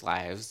each other's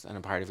lives and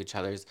a part of each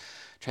other's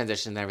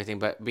transition and everything.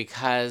 But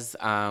because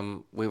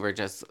we were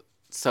just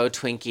so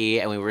twinky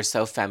and we were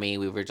so femmy,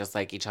 we were just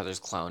like each other's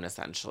clone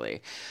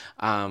essentially.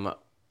 Um,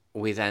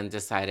 we then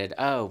decided,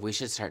 oh, we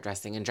should start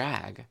dressing in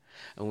drag.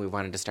 And we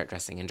wanted to start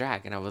dressing in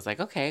drag. And I was like,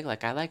 okay,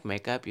 like I like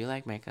makeup, you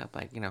like makeup.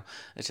 Like,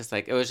 it's just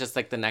like, it was just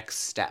like the next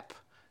step.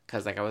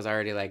 Cause like I was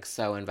already like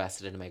so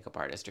invested in makeup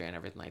artistry and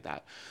everything like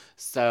that.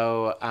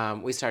 So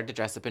we started to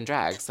dress up in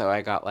drag. So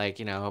I got like,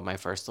 my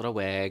first little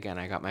wig, and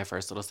I got my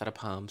first little set of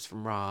pumps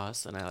from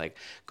Ross, and I like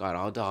got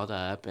all dolled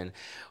up, and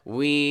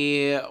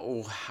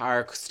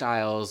our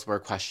styles were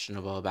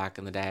questionable back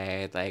in the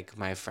day. Like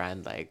my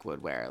friend like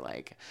would wear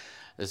like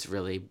this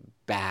really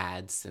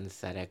bad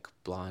synthetic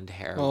blonde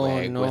hair Oh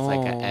wig with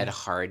like a Ed no.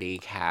 Hardy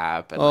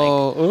cap and like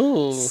Oh,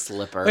 ooh. Wait, I had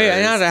slippers,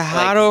 a like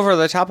hat over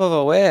the top of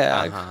a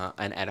wig.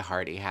 an Ed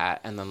Hardy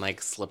hat, and then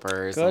like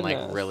slippers and like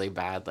Goodness. really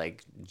bad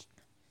like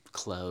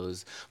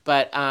clothes.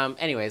 But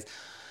anyways,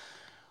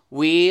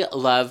 we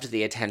loved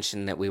the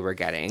attention that we were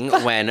getting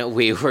when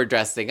we were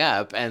dressing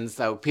up, and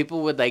so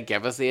people would like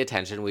give us the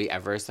attention we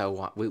ever so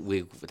want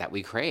we that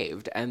we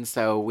craved. And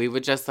so we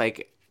would just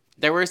like,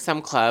 there were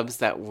some clubs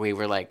that we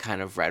were like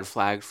kind of red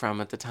flagged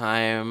from at the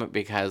time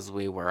because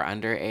we were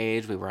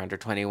underage, we were under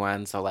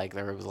 21, so like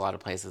there was a lot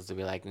of places to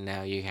be like,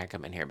 no, you can't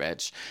come in here,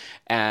 bitch.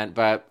 And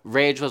but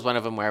Rage was one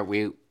of them where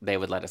they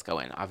would let us go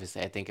in.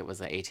 Obviously I think it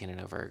was an 18 and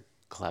over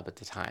club at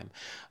the time.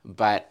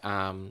 But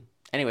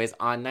anyways,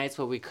 on nights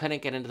where we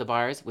couldn't get into the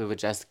bars, we would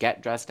just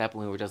get dressed up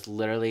and we would just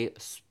literally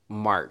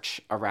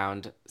march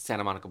around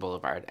Santa Monica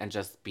Boulevard and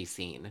just be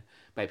seen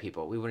by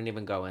people. We wouldn't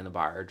even go in the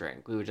bar or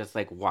drink. We would just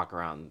like walk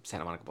around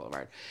Santa Monica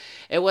Boulevard.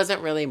 It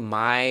wasn't really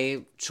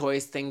my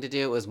choice thing to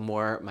do. It was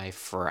more my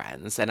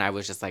friends. And I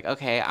was just like,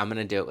 okay, I'm going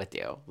to do it with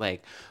you.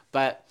 Like,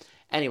 but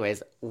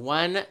anyways,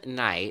 one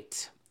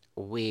night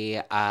we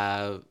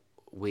were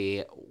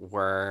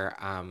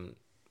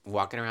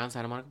walking around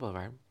Santa Monica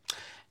Boulevard,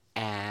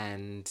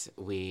 and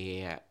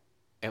we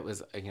it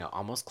was,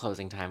 almost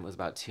closing time. It was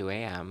about 2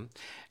 a.m.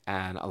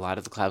 And a lot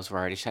of the clubs were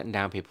already shutting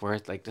down. People were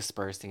like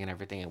dispersing and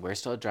everything. And we're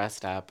still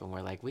dressed up. And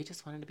we're like, we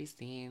just wanted to be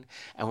seen.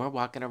 And we're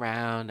walking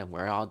around and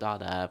we're all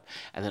dolled up.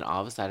 And then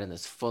all of a sudden,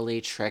 this fully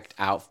tricked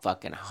out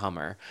fucking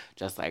Hummer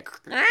just like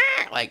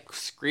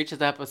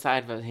screeches up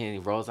beside him. And he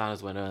rolls down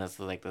his window. And it's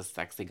like this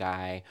sexy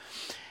guy.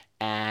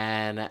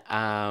 And,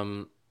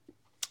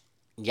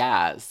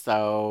 yeah,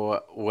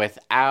 so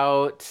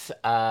without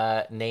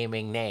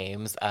naming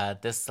names,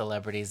 this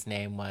celebrity's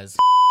name was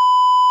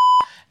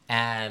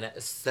and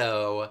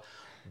so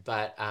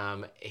but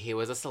he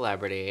was a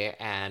celebrity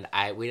and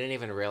I we didn't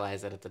even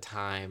realize it at the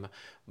time,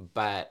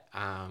 but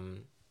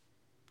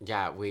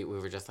yeah, we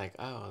were just like,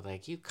 oh,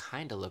 like you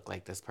kind of look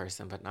like this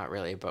person, but not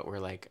really. But we're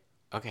like,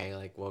 okay,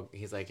 like, well,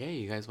 he's like, hey,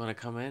 you guys want to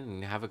come in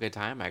and have a good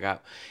time?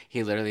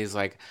 He literally is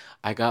like,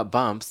 I got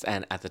bumps.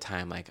 And at the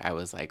time, like, I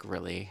was like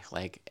really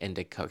like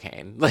into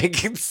cocaine. Like,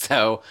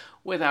 so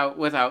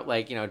without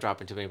like,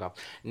 dropping too many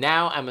bumps.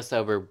 Now I'm a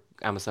sober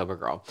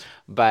girl,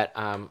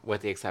 but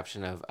with the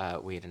exception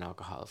of weed and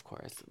alcohol, of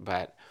course.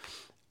 But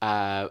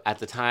at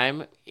the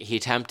time, he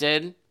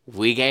tempted.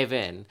 We gave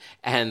in.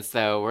 And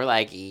so we're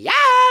like, yeah,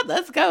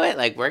 let's go in.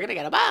 Like, we're going to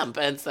get a bump.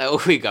 And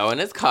so we go in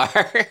his car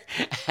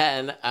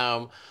and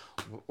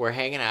we're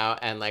hanging out.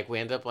 And like, we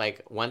end up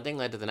like, one thing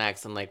led to the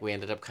next. And like, we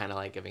ended up kind of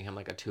like giving him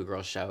like a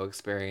two-girl show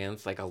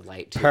experience, like a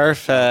light two-girl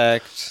show.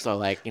 Perfect. So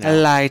like,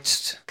 A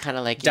light kind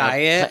of like,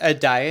 diet, a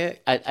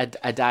diet.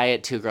 a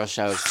diet two-girl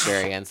show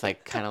experience,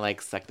 like kind of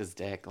like sucked his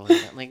dick a little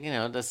bit, like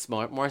just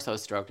more so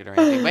stroked it or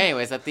anything. But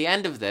anyways, at the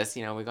end of this,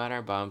 we got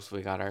our bumps,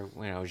 we got our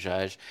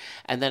zhuzh,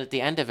 and then at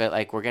the end of it,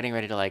 like we're getting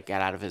ready to like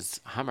get out of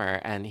his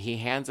Hummer, and he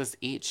hands us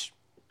each.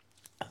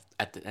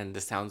 And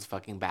this sounds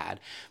fucking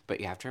bad,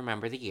 but you have to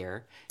remember the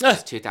year. It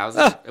was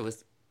 2000. It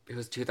was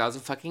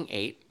 2000 fucking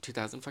 8,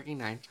 2000 fucking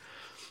 9,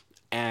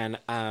 and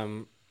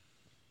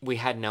we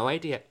had no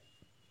idea.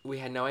 We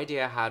had no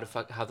idea how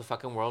the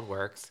fucking world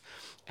works,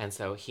 and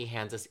so he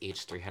hands us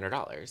each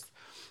 $300,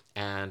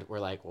 and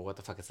we're like, well, what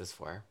the fuck is this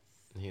for?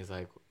 And he's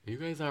like, you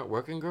guys aren't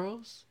working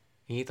girls.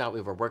 And he thought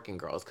we were working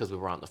girls because we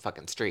were on the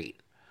fucking street.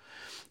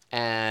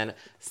 And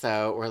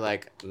so we're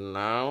like,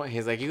 no.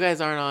 He's like, you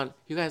guys aren't on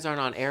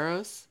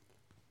Eros.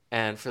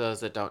 And for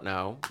those that don't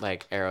know,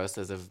 like Eros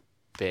is a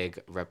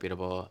big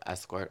reputable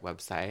escort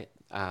website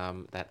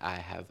that I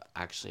have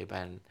actually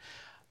been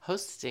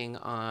hosting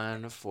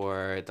on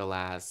for the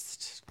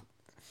last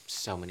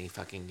so many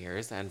fucking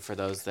years. And for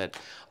those that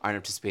aren't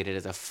up to speed, it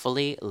is a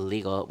fully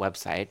legal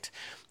website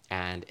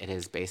and it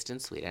is based in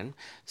Sweden.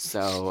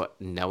 So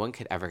no one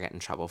could ever get in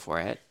trouble for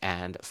it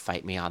and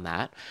fight me on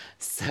that.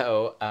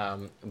 So,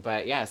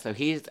 but yeah, so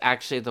he's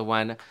actually the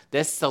one,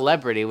 this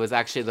celebrity was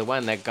actually the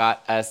one that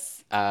got us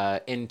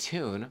in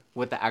tune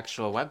with the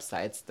actual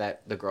websites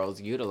that the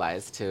girls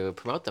utilize to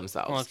promote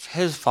themselves. Well, it's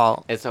his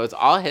fault. And so it's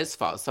all his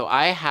fault. So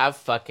I have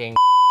fucking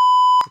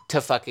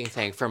to fucking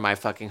thank for my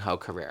fucking hoe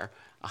career.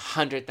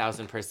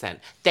 100,000%.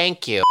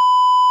 Thank you.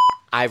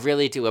 I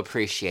really do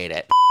appreciate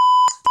it.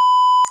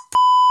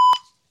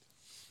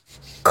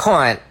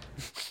 Cunt.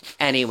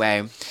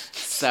 Anyway,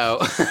 so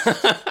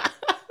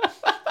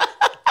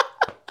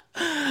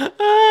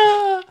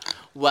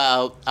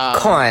well,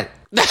 Cunt.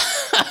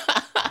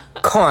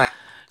 Cunt.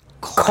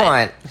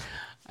 Cunt.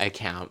 I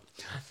count.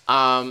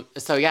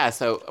 So yeah,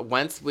 so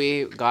once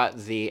we got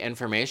the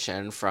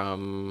information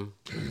from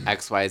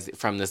XYZ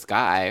from this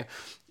guy,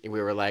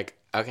 we were like,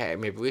 okay,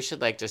 maybe we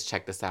should like just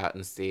check this out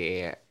and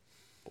see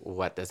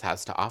what this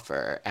has to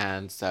offer.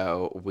 And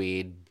so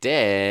we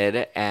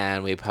did,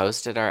 and we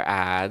posted our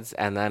ads,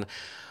 and then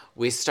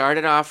we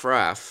started off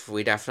rough.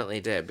 We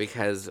definitely did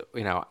because,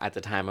 at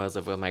the time I was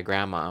living with my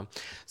grandma.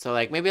 So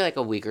like maybe like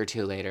a week or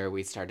two later,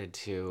 we started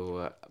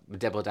to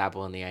dibble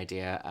dabble in the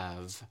idea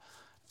of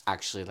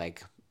actually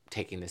like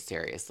taking this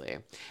seriously.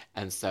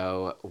 And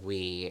so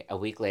a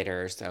week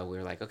later or so, we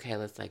were like, okay,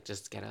 let's like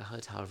just get a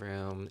hotel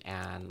room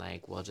and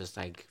like we'll just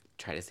like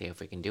try to see if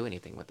we can do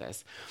anything with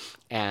this.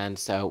 And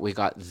so we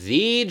got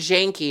the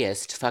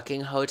jankiest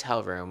fucking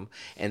hotel room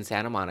in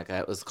Santa Monica.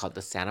 It was called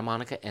the Santa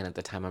Monica Inn at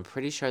the time. I'm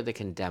pretty sure they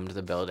condemned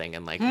the building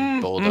and like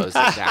bulldozed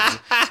it down.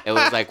 It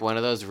was like one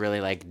of those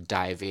really like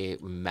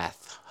divey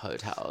meth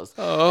hotels.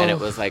 Oh. And it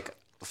was like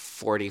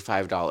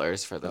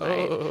 $45 for the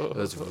night. It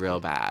was real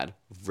bad.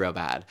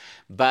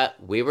 But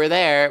we were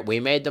there. We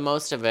made the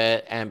most of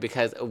it. And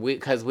because we,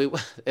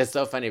 it's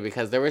so funny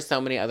because there were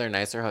so many other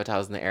nicer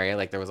hotels in the area.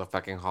 Like there was a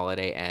fucking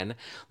Holiday Inn,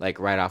 like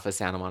right off of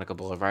Santa Monica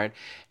Boulevard.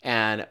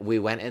 And we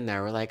went in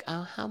there. We're like,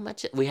 oh, how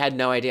much? We had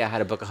no idea how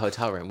to book a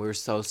hotel room. We were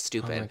so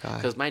stupid. Oh my God.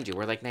 Because mind you,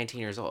 we're like 19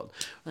 years old.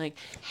 We're like,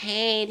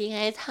 hey, do you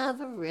guys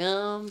have a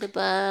room to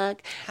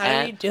book?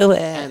 How do you do it?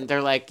 And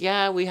they're like,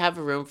 yeah, we have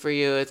a room for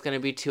you. It's going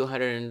to be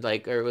 200 and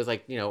like, or it was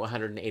like,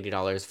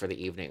 $180 for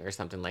the evening or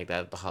something like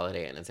that at the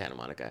Holiday Inn in Santa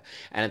Monica.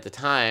 And at the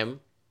time,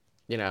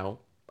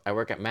 I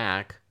work at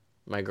Mac.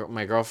 My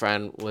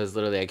girlfriend was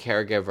literally a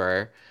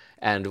caregiver,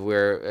 and we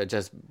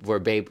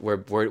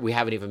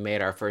haven't even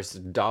made our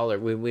first dollar.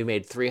 We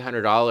made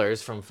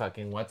 $300 from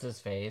fucking what's his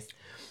face.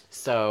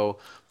 So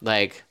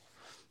like,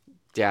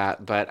 Yeah,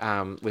 but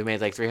we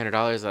made like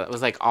 $300. That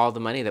was like all the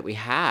money that we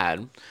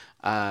uh,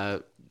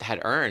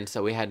 had earned.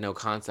 So we had no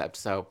concept.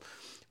 So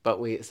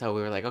we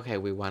were like, okay,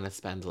 we want to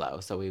spend low.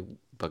 So we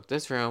booked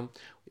this room,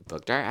 we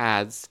booked our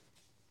ads,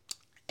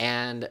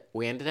 and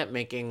we ended up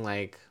making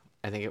like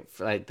I think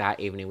like that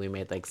evening we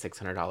made like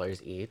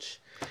 $600 each,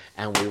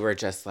 and we were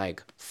just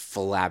like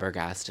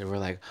flabbergasted. We're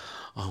like,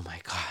 oh my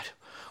god,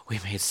 we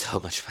made so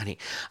much money.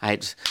 I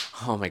just,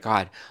 oh my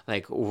god,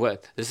 like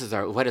what is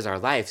our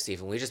life,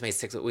 Stephen? We just made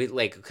six. We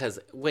like because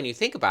when you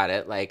think about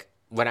it, like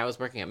when I was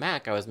working at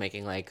Mac, I was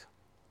making like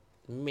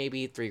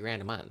maybe 3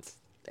 grand a month,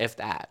 if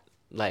that.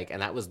 Like,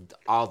 and that was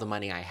all the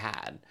money I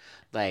had.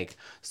 Like,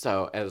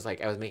 so it was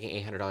like I was making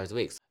 $800 a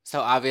week.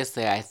 So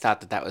obviously, I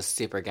thought that that was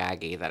super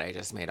gaggy that I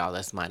just made all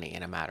this money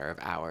in a matter of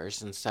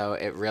hours. And so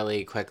it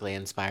really quickly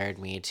inspired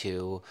me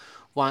to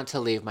want to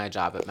leave my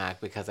job at Mac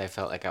because I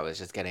felt like I was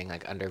just getting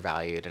like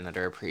undervalued and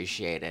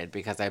underappreciated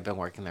because I've been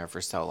working there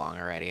for so long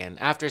already. And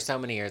after so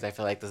many years, I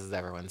feel like this is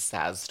everyone's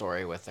sad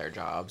story with their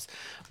jobs.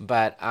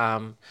 But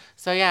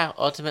so yeah,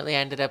 ultimately I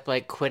ended up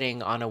like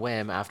quitting on a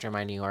whim after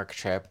my New York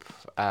trip.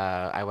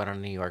 I went on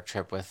a New York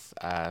trip with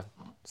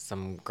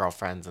some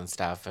girlfriends and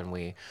stuff, and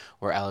we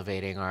were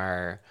elevating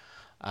our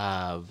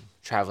uh,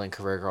 traveling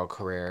career girl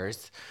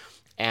careers.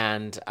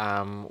 And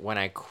when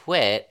I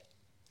quit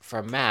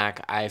from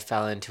Mac, I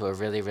fell into a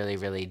really, really,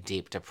 really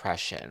deep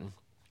depression.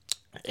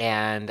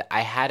 And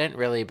I hadn't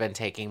really been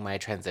taking my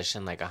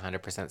transition like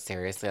 100%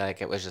 seriously.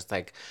 Like it was just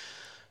like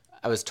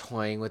I was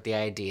toying with the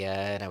idea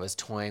and I was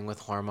toying with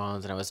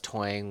hormones and I was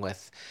toying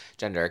with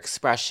gender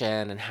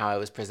expression and how I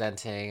was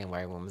presenting and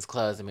wearing women's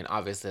clothes. I mean,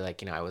 obviously,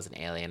 like, I was an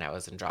alien, I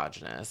was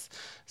androgynous.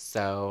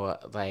 So,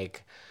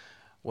 like,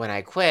 when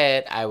I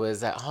quit, I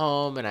was at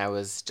home and I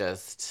was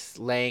just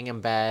laying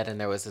in bed, and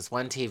there was this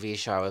one TV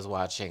show I was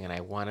watching, and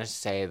I want to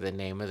say the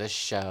name of the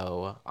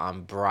show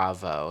on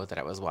Bravo that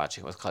I was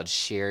watching was called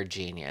Sheer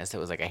Genius. It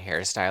was like a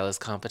hairstylist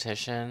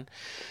competition,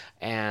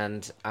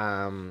 and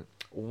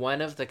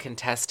one of the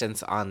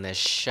contestants on this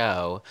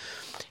show,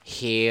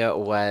 he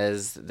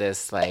was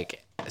this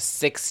like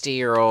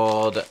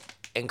 60-year-old,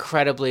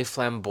 incredibly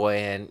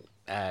flamboyant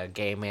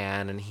gay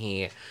man, and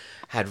he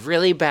had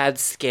really bad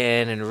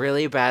skin and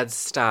really bad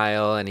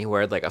style, and he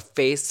wore like a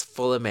face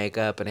full of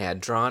makeup and he had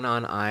drawn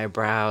on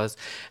eyebrows.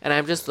 And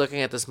I'm just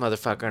looking at this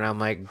motherfucker and I'm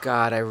like,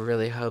 God, I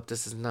really hope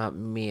this is not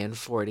me in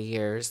 40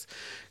 years.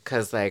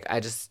 Because, like, I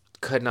just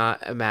could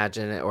not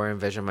imagine it or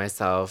envision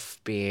myself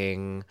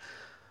being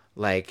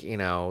like,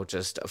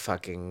 just a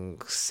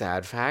fucking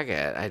sad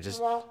faggot. I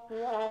just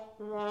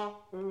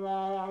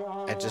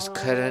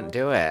couldn't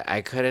do it.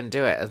 I couldn't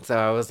do it. And so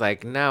I was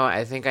like, no,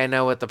 I think I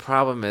know what the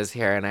problem is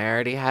here. And I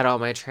already had all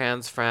my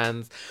trans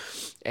friends.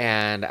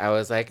 And I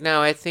was like,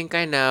 no, I think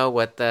I know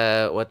what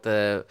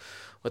the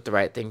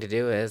right thing to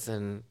do is.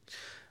 And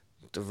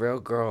the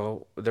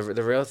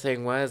real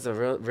thing was the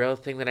real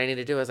thing that I need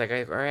to do is like,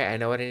 all right, I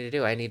know what I need to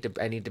do. I need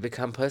to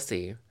become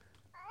pussy.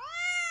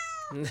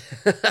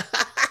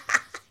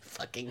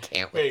 Fucking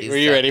can't with Wait, these were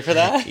you sound. ready for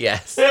that?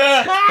 Yes.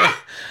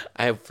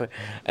 I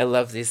I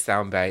love these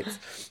sound bites.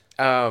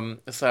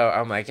 So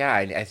I'm like, yeah,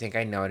 I think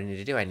I know what I need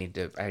to do. I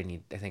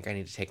think I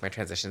need to take my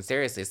transition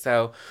seriously.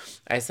 So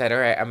I said, all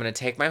right, I'm gonna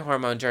take my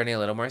hormone journey a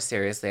little more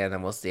seriously, and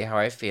then we'll see how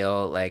I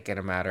feel like in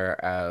a matter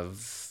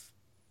of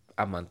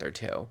a month or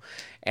two.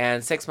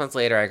 And 6 months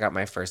later, I got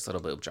my first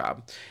little boob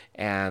job,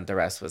 and the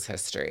rest was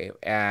history.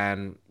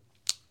 And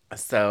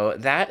so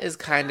that is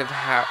kind of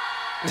how.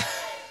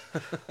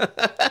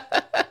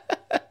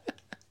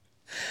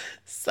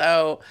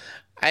 So,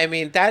 I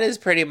mean, that is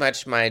pretty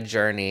much my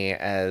journey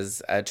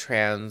as a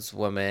trans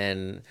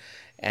woman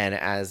and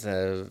as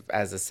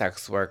a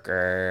sex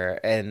worker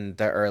in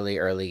the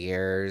early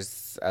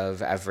years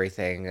of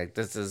everything. Like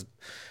this is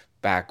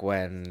back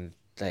when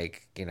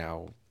like,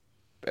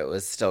 it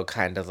was still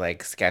kind of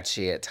like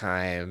sketchy at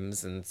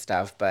times and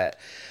stuff, but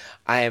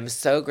I am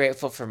so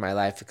grateful for my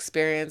life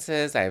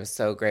experiences. I am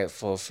so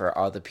grateful for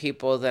all the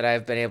people that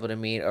I've been able to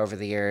meet over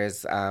the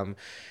years.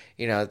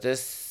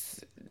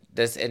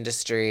 This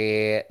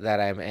industry that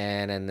I'm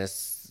in and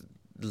this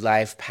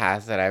life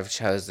path that I've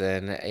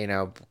chosen,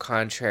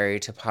 contrary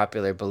to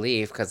popular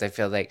belief, because I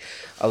feel like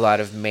a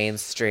lot of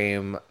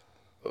mainstream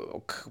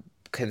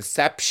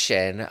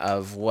conception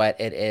of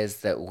what it is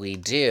that we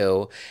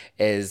do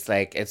is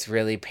like it's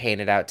really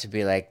painted out to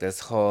be like this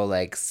whole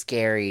like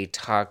scary,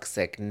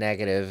 toxic,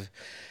 negative,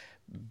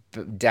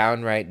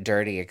 downright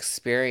dirty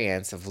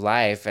experience of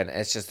life, and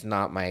it's just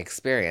not my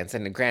experience.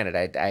 And granted,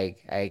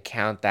 I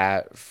count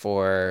that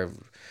for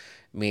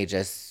me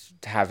just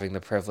having the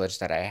privilege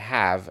that I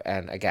have,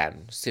 and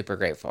again, super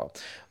grateful.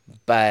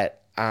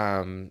 But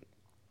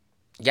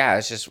yeah,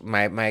 it's just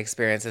my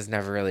experience has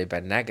never really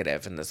been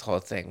negative in this whole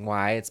thing.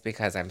 Why? It's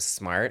because I'm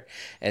smart.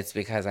 It's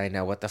because I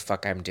know what the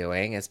fuck I'm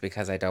doing. It's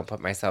because I don't put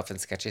myself in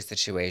sketchy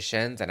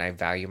situations, and I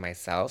value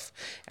myself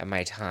and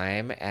my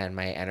time and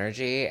my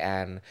energy.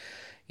 And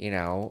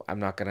I'm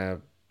not gonna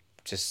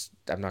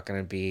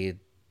be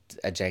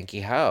a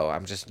janky hoe.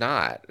 I'm just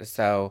not.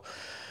 So,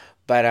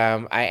 but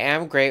I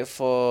am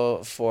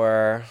grateful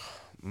for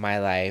my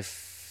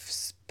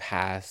life's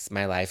past,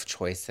 my life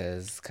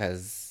choices,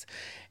 because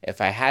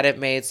if I hadn't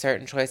made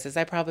certain choices,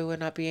 I probably would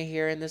not be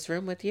here in this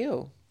room with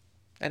you.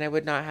 And I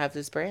would not have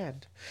this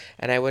brand.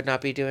 And I would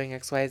not be doing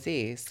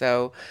XYZ.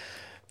 So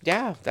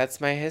yeah, that's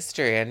my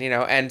history.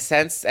 And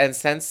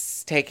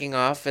since taking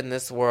off in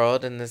this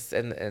world and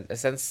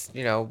since,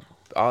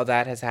 all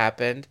that has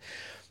happened,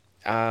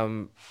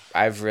 um,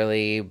 I've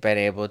really been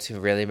able to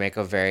really make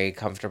a very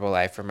comfortable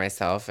life for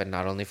myself, and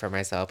not only for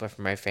myself, but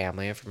for my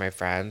family and for my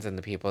friends and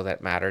the people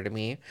that matter to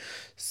me.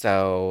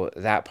 So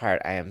that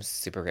part I am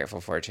super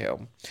grateful for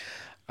too.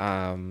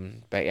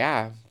 But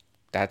yeah,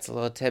 that's a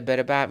little tidbit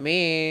about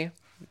me,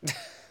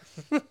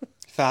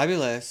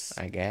 Fabulous.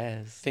 I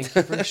guess. Thank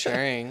you for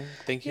sharing.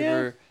 Thank you Yeah.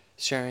 for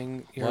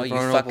sharing your Well, you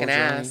vulnerable fucking journey.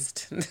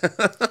 asked.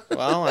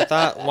 Well, I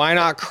thought, why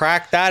not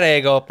crack that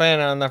egg open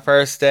on the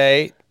first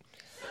date?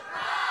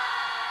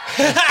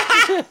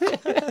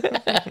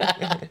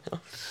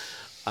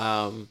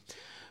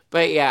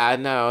 But yeah,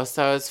 no.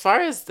 So as far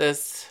as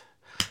this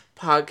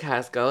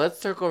podcast go, let's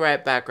circle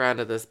right back around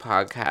to this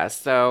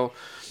podcast. So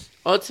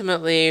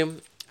ultimately,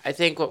 I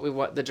think what we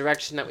want, the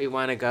direction that we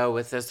want to go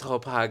with this whole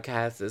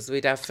podcast is we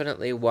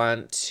definitely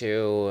want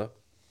to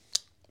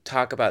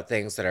talk about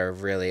things that are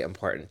really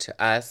important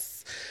to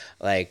us,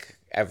 like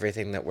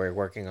everything that we're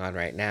working on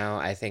right now.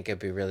 I think it'd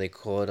be really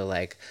cool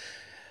to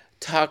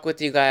talk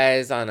with you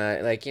guys on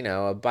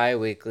a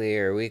bi-weekly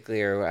or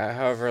weekly or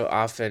however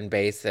often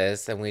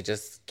basis, and we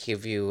just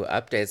give you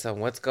updates on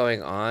what's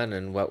going on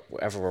and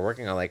whatever we're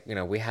working on.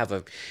 We have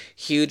a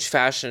huge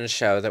fashion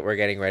show that we're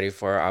getting ready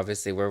for.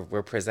 Obviously,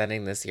 we're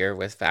presenting this year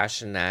with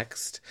Fashion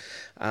Next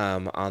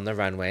on the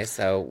runway.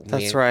 So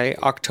That's right.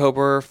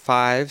 October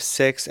 5,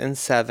 6, and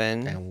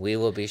 7. and we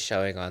will be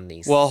showing on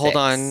the Well, hold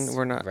 6th, on.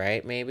 We're not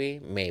right?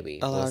 Maybe we'll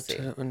allowed see.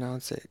 to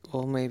announce it.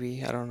 Well,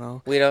 maybe. I don't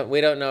know. We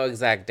don't know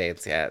exact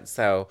dates yet.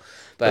 So,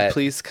 But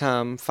please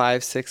come.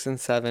 5, 6, and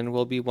 7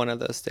 will be one of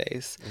those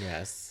days.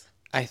 yes.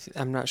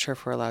 I'm not sure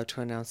if we're allowed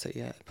to announce it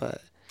yet,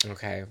 but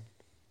Okay.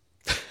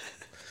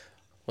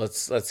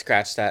 Let's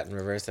scratch that and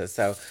reverse it.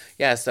 So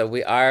yeah, so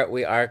we are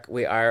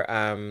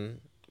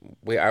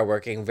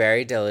working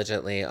very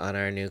diligently on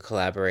our new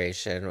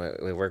collaboration.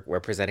 We're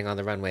presenting on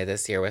the runway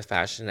this year with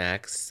Fashion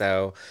X.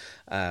 So,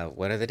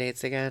 what are the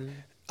dates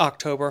again?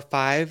 October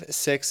 5,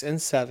 6,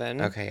 and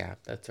 7. Okay, yeah,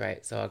 that's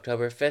right. So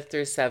October 5th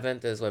through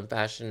 7th is when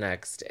Fashion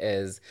Next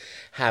is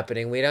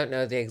happening. We don't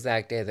know the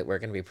exact day that we're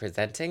going to be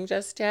presenting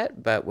just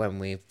yet, but when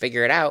we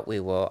figure it out, we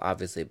will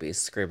obviously be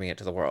screaming it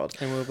to the world.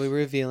 And we'll be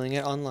revealing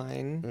it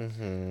online.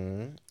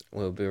 Mm-hmm.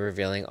 We'll be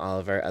revealing all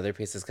of our other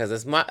pieces because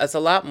it's a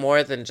lot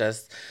more than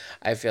just,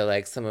 I feel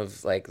like, some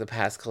of the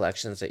past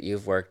collections that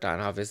you've worked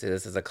on. Obviously,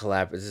 this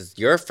is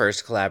your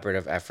first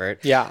collaborative effort.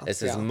 Yeah.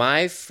 This is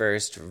my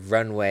first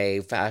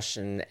runway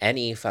fashion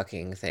any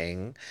fucking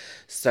thing.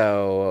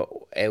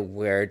 So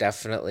we're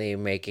definitely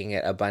making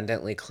it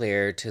abundantly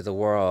clear to the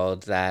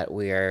world that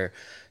we are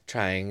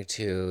trying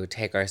to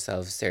take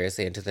ourselves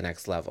seriously into the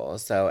next level.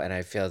 So, and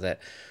I feel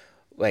that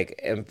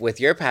with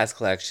your past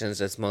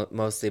collections, it's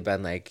mostly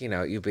been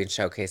you've been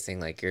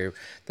showcasing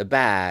the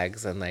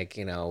bags and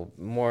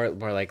more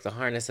like the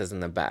harnesses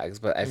and the bags.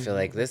 But I feel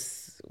like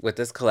with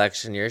this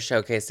collection, you're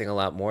showcasing a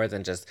lot more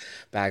than just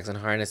bags and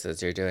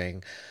harnesses. You're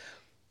doing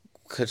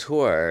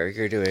couture,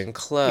 you're doing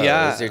clothes,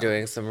 Yeah. you're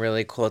doing some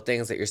really cool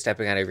things that you're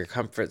stepping out of your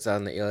comfort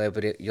zone that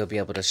you'll be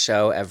able to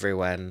show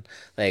everyone.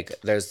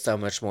 There's so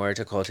much more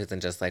to culture than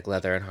just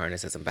leather and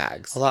harnesses and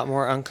bags. A lot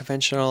more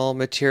unconventional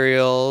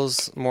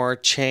materials, more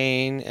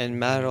chain and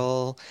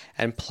metal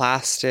and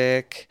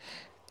plastic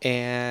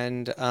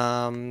and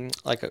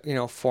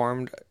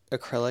formed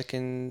acrylic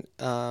and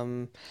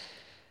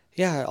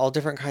all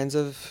different kinds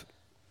of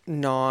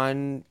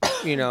non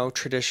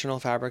traditional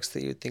fabrics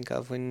that you'd think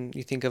of when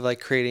you think of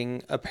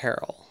creating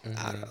apparel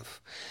out of.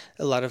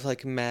 A lot of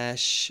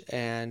mesh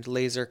and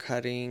laser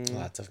cutting.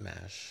 Lots of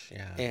mesh,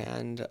 yeah.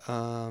 And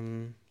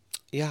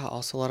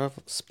also a lot of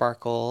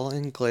sparkle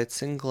and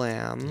glitz and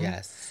glam.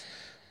 Yes.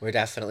 We're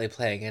definitely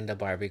playing into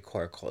Barbie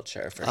core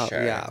culture for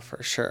sure. Yeah,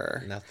 for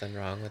sure. Nothing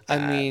wrong with that.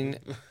 I mean,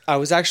 I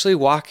was actually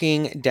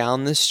walking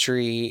down the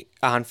street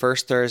on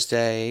First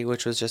Thursday,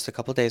 which was just a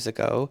couple days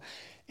ago,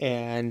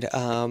 and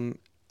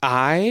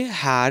I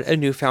had a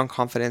newfound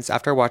confidence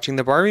after watching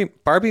the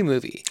Barbie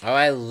movie. Oh,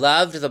 I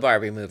loved the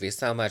Barbie movie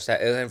so much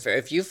that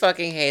if you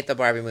fucking hate the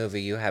Barbie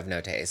movie, you have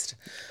no taste.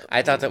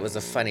 I thought that was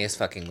the funniest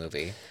fucking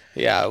movie.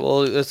 Yeah,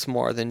 well, it's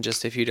more than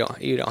just if you don't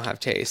have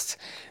taste,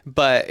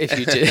 but if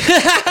you did,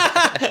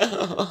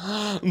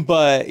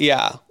 but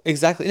yeah,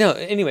 exactly. No,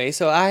 anyway,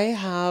 so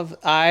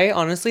I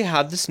honestly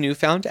have this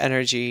newfound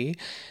energy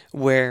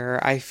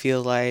where I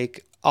feel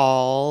like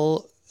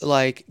all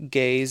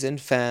gays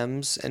and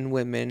femmes and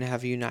women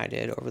have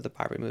united over the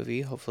Barbie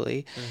movie,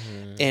 hopefully,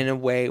 in a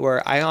way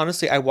where I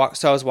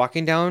was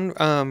walking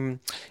down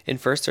in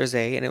First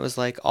Thursday, and it was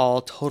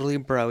all totally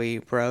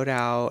broed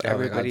out,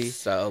 everybody. Oh my God,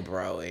 so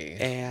broy.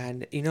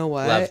 And you know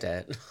what? Loved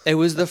it. It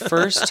was the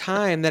first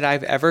time that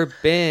I've ever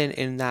been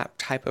in that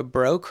type of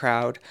bro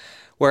crowd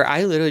where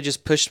I literally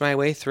just pushed my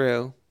way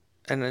through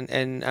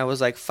and I was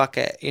like, fuck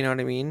it, you know what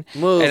I mean?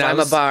 Move, And I I'm a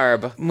was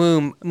barb.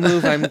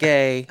 move, I'm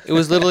gay. It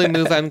was literally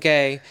move, I'm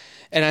gay.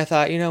 And I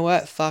thought, you know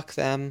what? Fuck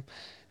them.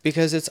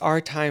 Because it's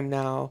our time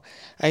now.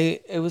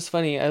 It was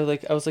funny. I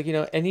was like, you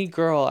know, any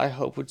girl I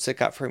hope would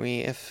stick up for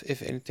me if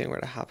anything were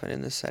to happen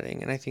in this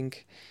setting. And I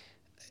think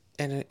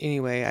and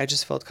anyway, I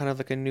just felt kind of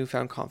like a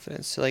newfound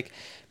confidence to like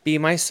be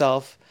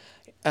myself,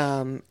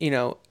 you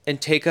know, and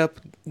take up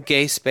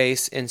gay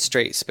space in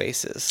straight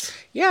spaces.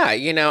 Yeah,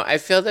 I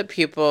feel that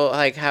people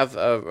like have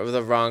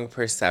the wrong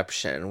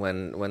perception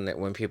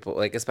when people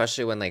like,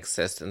 especially when like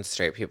cis and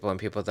straight people and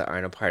people that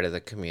aren't a part of the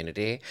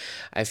community.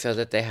 I feel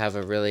that they have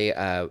a really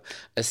a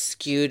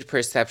skewed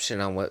perception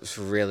on what's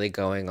really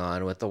going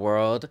on with the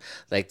world.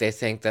 Like they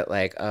think that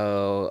like,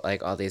 oh,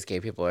 like all these gay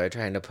people are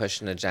trying to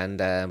push an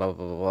agenda and blah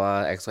blah blah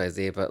blah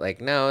XYZ, but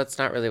like no, it's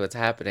not really what's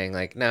happening.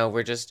 Like no,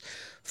 we're just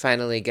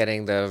finally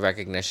getting the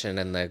recognition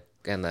and the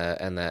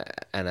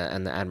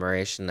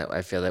admiration that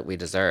I feel that we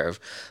deserve,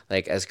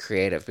 like as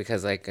creative,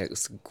 because like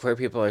queer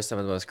people are some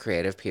of the most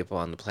creative people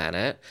on the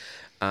planet.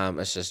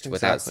 It's just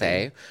without Exactly.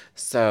 say.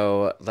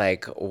 So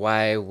like,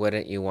 why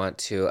wouldn't you want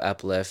to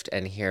uplift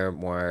and hear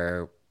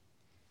more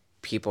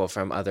people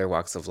from other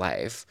walks of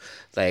life?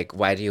 Like,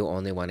 why do you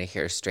only want to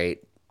hear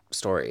straight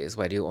stories?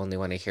 Why do you only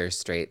want to hear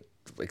straight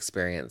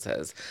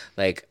experiences?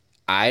 Like,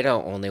 I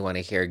don't only want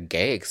to hear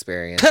gay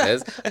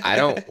experiences.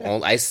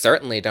 I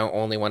certainly don't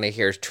only want to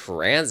hear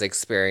trans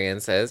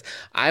experiences.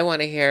 I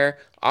want to hear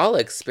all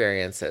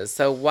experiences.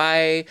 So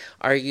why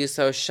are you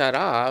so shut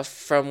off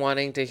from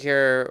wanting to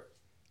hear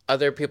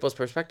other people's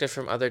perspective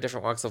from other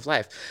different walks of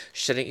life?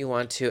 Shouldn't you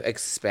want to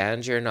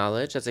expand your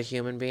knowledge as a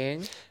human being?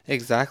 I mean,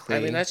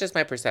 Exactly. that's just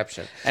my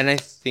perception. And I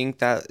think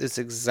that is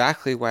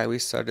exactly why we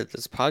started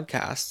this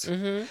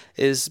podcast,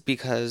 is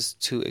because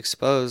to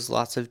expose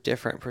lots of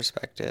different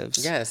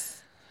perspectives. Yes.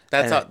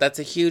 That's And all. That's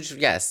a huge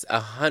yes,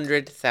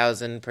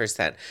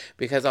 100,000%.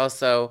 Because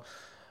also,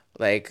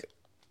 like,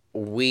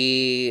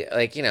 we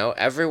like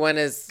everyone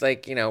is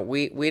like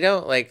we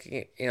don't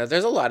like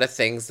there's a lot of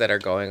things that are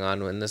going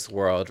on in this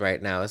world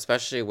right now,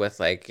 especially with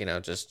like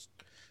just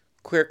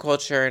queer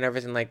culture and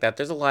everything like that.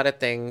 There's a lot of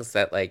things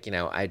that like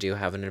I do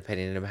have an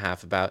opinion and a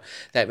half about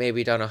that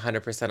maybe don't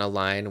 100%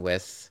 align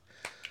with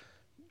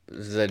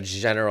the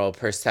general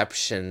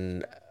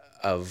perception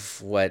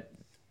of what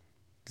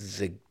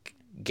the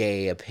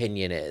gay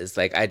opinion is.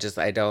 Like I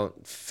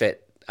don't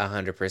fit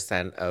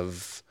 100%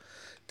 of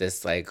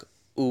this like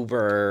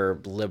uber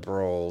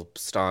liberal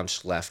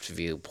staunch left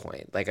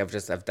viewpoint. Like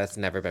that's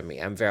never been me.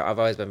 I've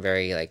always been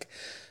very like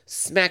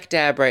smack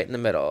dab right in the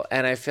middle.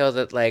 And I feel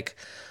that like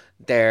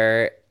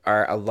there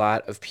are a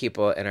lot of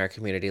people in our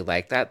community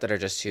like that are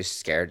just too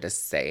scared to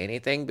say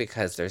anything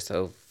because they're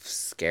so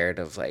scared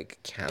of like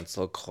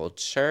cancel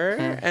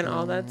culture and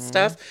all that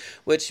stuff,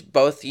 which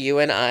both you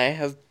and I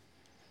have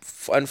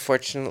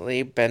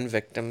unfortunately been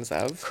victims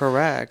of.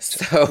 correct,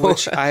 So,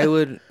 which I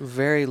would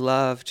very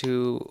love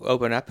to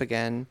open up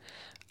again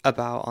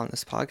about on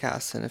this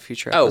podcast in a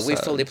future oh, we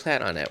fully episode.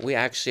 plan on it. We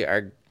actually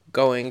are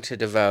going to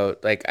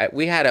devote like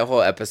we had a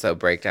whole episode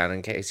breakdown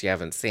in case you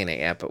haven't seen it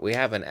yet, but we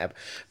have an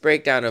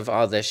breakdown of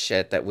all this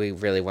shit that we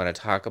really want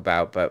to talk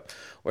about, but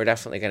we're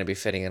definitely going to be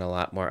fitting in a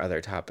lot more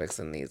other topics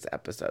in these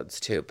episodes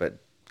too. But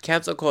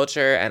cancel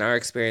culture and our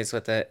experience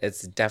with it,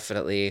 it's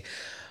definitely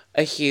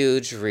a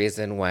huge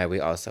reason why we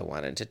also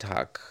wanted to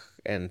talk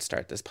and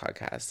start this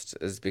podcast,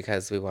 is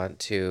because we want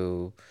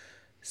to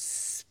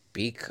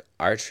speak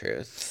our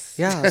truths.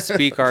 Yeah,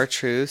 speak our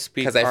truth,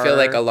 speak Because I feel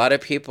like a our lot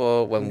of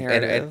people, when in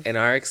narrative.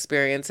 our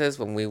experiences,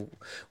 when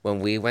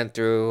we went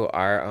through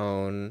our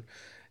own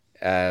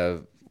uh,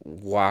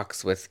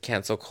 walks with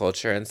cancel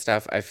culture and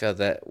stuff, I feel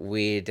that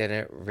we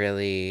didn't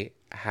really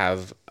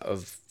have a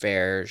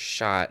fair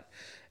shot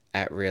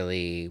at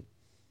really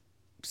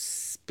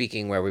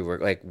speaking where we were,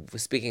 like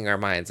speaking our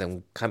minds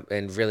and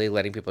and really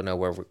letting people know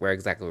where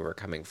exactly we were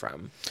coming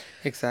from.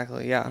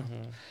 Exactly, yeah.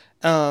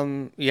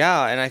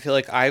 Yeah, and I feel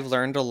like I've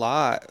learned a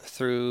lot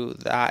through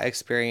that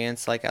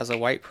experience, like as a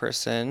white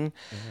person.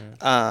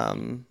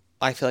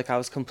 I feel like I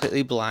was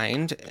completely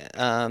blind,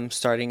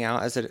 starting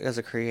out as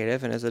a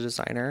creative and as a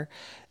designer,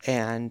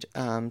 and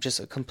just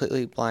a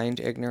completely blind,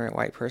 ignorant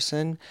white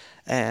person.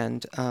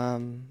 And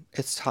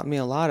it's taught me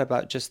a lot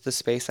about just the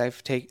space I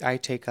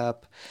take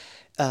up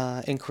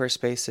in queer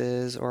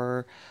spaces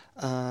or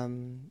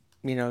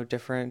you know,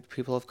 different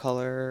people of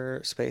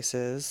color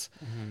spaces.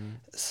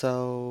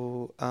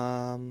 So,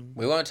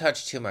 We won't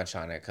touch too much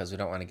on it because we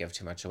don't want to give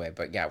too much away.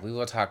 But yeah, we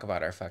will talk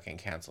about our fucking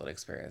canceled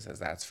experiences.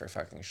 That's for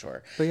fucking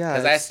sure. but yeah,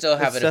 Because I still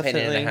have it's an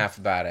opinion and a definitely half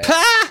about it.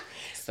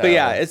 but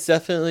yeah, So, it's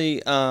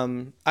definitely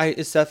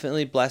it's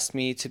definitely blessed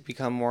me to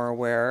become more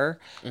aware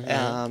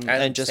and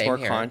and just same more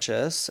here.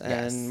 conscious and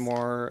Yes.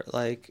 more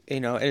like,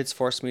 you know, it's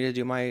forced me to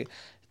do my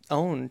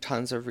own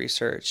tons of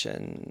research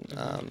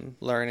and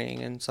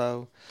learning. And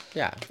so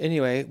Yeah.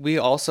 anyway, we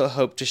also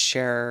hope to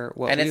share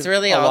what And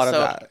we a lot of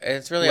that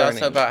it's really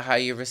also learning. about how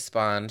you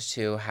respond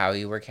to how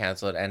you were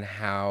canceled and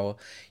how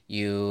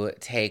you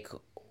take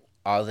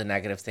all the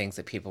negative things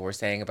that people were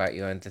saying about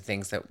you and the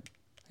things that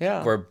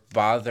Yeah. were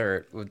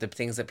bothered with the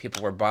things that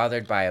people were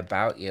bothered by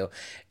about you.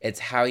 It's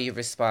how you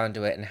respond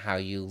to it and how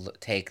you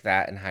take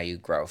that and how you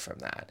grow from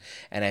that.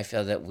 And I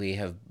feel that we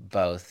have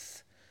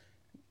both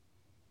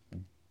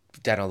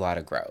done a lot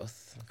of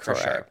growth for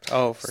sure. Correct.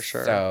 Oh, for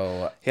sure.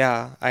 So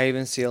Yeah, I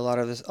even see a lot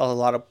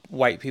of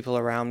white people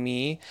around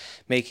me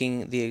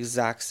making the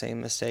exact same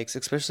mistakes,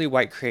 especially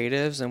white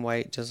creatives and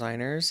white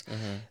designers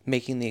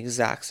making the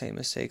exact same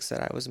mistakes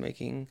that I was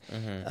making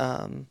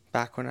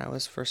back when I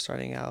was first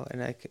starting out.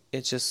 And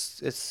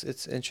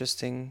it's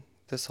interesting,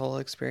 this whole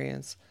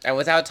experience. and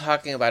without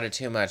talking about it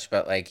too much,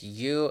 but like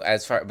you,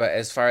 as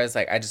far as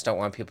like, I just don't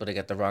want people to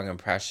get the wrong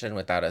impression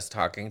without us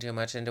talking too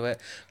much into it.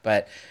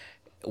 But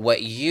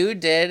what you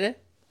did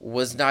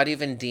was not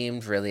even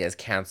deemed really as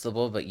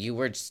cancelable, but you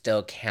were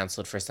still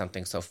canceled for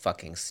something so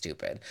fucking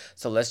stupid.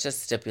 So let's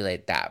just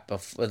stipulate that.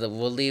 Before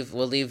we'll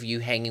leave you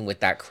hanging with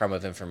that crumb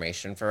of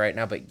information for right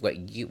now. But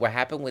what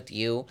happened with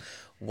you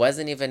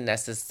wasn't even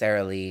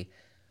necessarily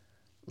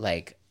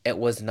like, it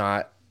was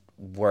not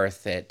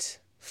worth it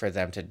for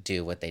them to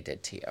do what they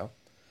did to you.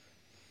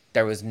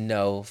 There was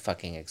no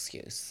fucking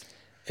excuse.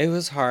 It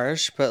was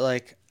harsh, but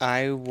like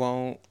I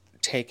won't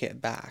take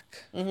it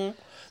back.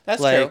 That's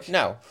Like true.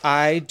 No.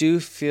 I do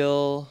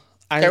feel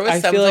There was I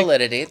some feel like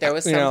validity. There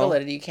was you some know,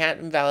 validity. You can't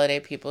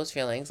invalidate people's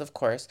feelings, of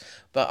course,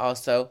 but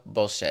also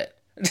bullshit.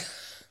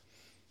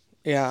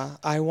 yeah,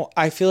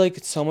 I feel like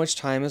so much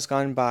time has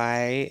gone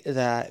by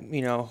that,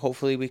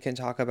 hopefully we can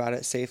talk about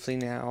it safely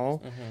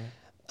now.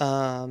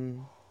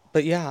 Um,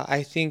 but yeah,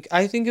 I think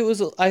it was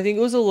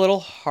a little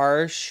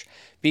harsh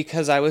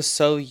because I was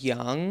so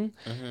young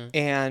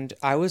and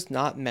I was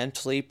not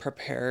mentally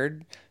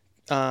prepared.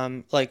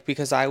 Like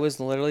because I was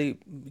literally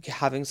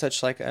having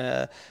such like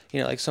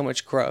like so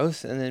much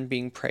growth and then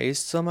being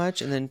praised so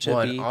much and then to Well,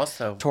 and be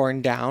also,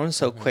 torn down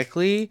so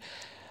quickly.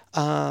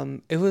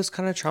 It was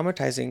kind of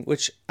traumatizing,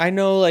 which I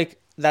know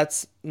like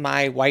that's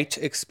my white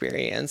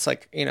experience,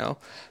 like,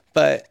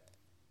 but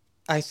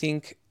I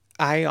think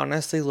I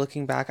honestly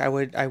looking back, I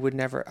would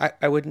never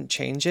I wouldn't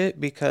change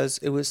it because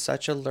it was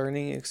such a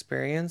learning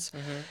experience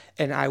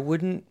and I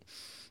wouldn't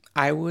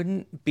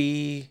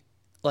be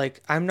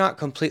like I'm not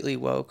completely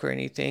woke or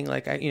anything.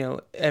 Like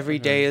every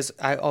day is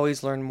I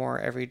always learn more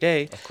every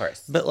day. of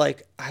course. But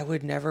like I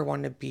would never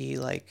want to be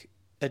like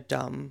a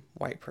dumb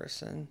white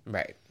person.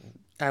 Right.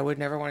 I would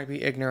never want to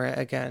be ignorant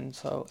again.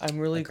 So I'm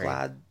really Agreed.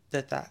 glad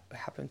that that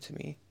happened to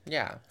me.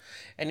 Yeah.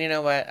 And you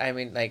know what? I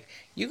mean, like,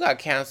 you got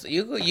canceled.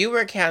 You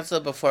were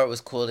canceled before it was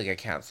cool to get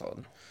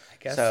canceled. I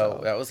guess So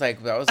so.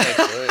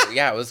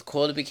 yeah, it was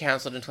cool to be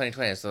canceled in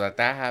 2020. So that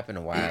happened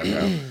a while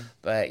ago.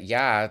 But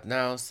yeah,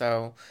 no.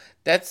 So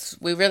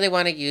we really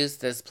want to use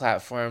this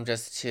platform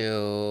just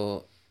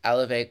to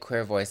elevate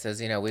queer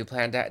voices. We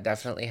plan to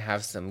definitely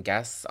have some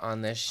guests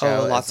on this Oh,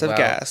 show lots as of well.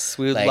 guests.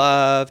 We would Like,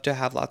 love to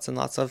have lots and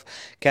lots of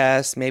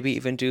guests. Maybe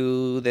even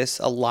do this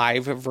a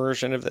live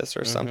version of this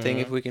or something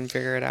if we can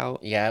figure it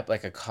out. yep,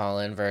 like a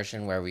call-in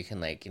version where we can,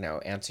 like,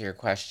 answer your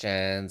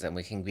questions and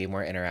we can be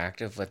more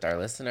interactive with our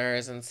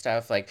listeners and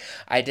stuff. Like,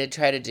 I did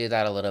try to do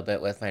that a little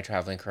bit with my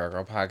Traveling Career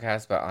Girl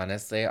podcast, but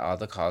honestly, all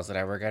the calls that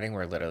I were getting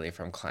were literally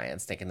from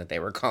clients thinking that they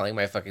were calling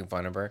my fucking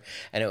phone number,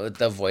 and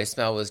the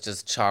voicemail was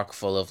just chock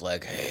full of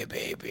like, "Hey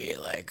baby,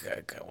 like,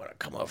 I want to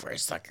come over and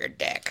suck your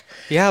dick."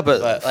 Yeah,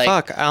 but But like,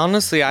 fuck,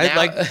 honestly, I'd now,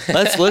 like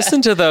let's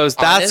listen to those.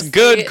 That's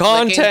good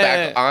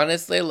content.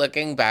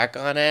 Looking back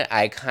on it,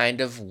 I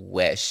kind of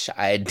wish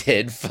I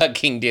did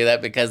fucking do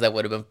that because that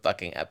would have been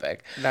fucking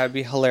epic. That would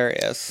be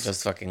hilarious.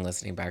 Just fucking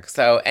listening back.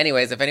 So,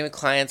 anyways, if any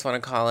clients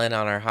want to call in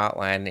on our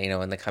hotline,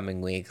 in the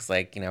coming weeks,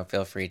 like,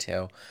 feel free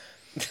to.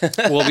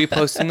 We'll be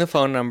posting the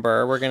phone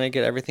number. We're gonna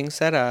get everything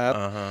set up,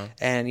 Uh-huh.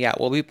 and yeah,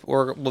 we'll be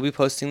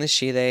posting the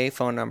she they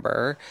phone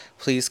number.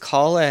 Please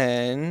call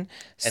in,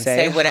 And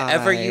say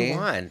whatever hi, you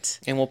want.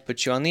 and we'll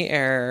put you on the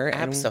air,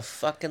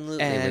 Absolutely,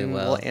 we and will.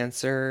 we'll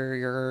answer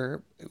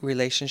your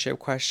relationship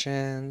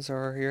questions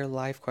or your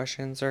life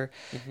questions or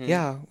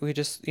yeah, we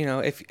just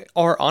if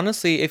or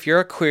honestly if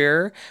you're a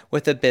queer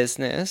with a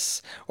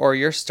business or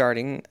you're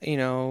starting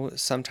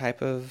some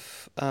type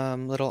of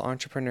little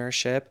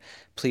entrepreneurship,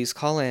 please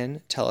call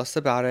in, tell us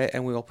about it,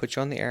 and we will put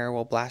you on the air.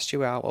 We'll blast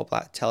you out.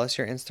 Tell us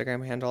your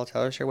Instagram handle,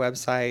 tell us your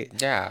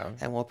website, Yeah.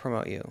 and we'll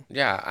promote you.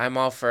 Yeah, I'm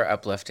all for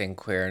uplifting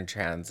queer and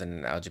trans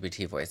and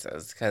LGBT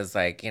voices because,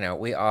 like,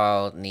 we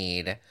all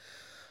need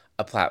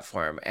a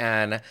platform.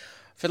 And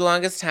for the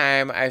longest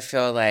time, I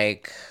feel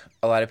like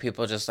a lot of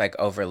people just like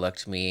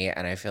overlooked me,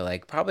 and I feel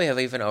like probably have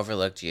even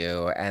overlooked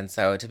you. And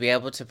so to be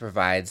able to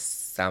provide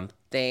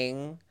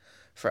something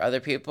for other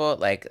people,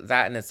 like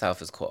that in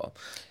itself is cool.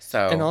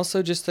 And So,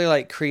 also just to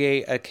like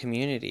create a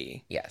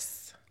community,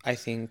 yes. I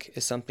think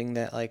is something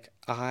that like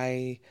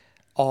I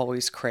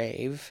always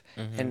crave.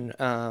 And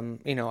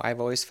I've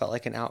always felt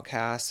like an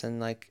outcast and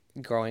like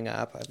growing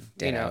up,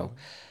 Ditto.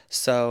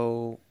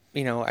 so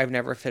I've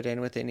never fit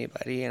in with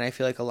anybody, and I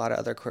feel like a lot of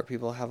other queer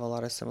people have a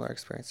lot of similar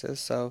experiences.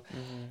 So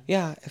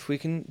yeah, if we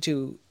can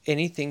do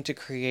anything to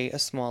create a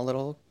small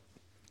little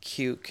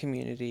cute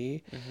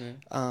community,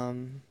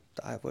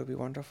 that would be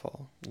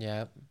wonderful.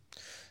 Yep.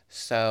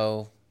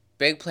 So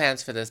big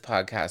plans for this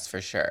podcast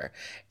for sure.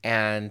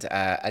 And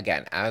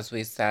again, as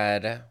we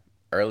said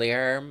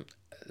earlier,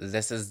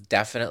 this is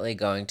definitely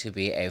going to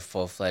be a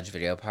full-fledged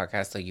video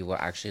podcast, so you will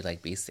actually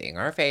like be seeing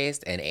our face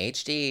in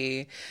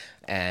HD,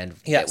 and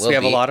Yes, we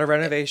have a lot of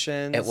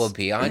renovations. it will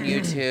be on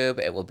YouTube.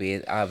 It will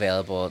be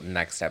available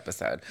next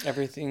episode.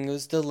 Everything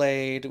was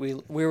delayed. We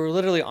were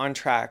literally on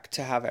track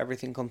to have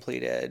everything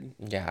completed.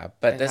 Yeah,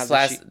 but And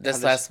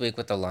this last week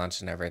with the launch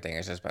and everything,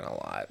 it's just been a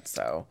lot.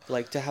 So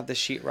like to have the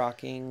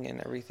sheetrocking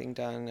and everything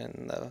done,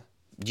 and the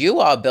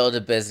you all build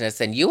a business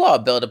and you all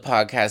build a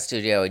podcast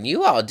studio and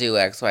you all do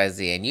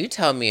XYZ and you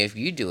tell me if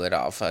you do it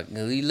all. Fuck,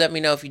 you let me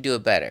know if you do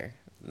it better.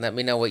 Let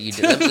me know what you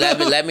did.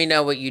 Let me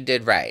know what you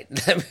did right.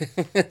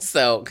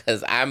 So,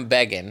 because I'm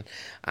begging,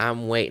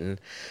 I'm waiting.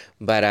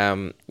 But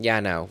yeah,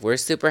 no, we're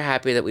super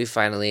happy that we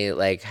finally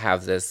like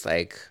have this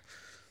like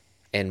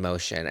in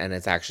motion, and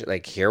it's actually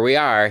like here we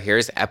are.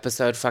 Here's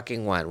episode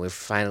fucking 1. We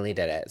finally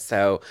did it.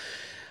 So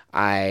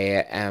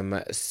I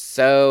am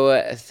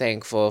so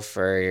thankful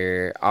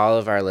for all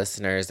of our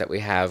listeners that we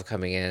have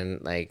coming in.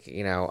 Like,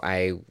 you know,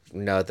 I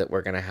know that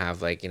we're going to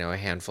have like, you know, a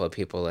handful of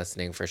people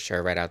listening for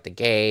sure right out the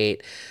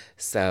gate.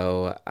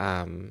 So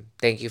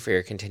thank you for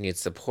your continued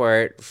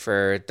support.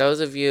 For those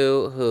of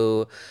you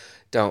who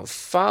don't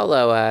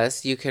follow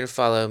us, you can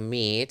follow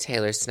me,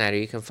 Taylor Snyder.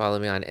 You can follow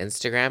me on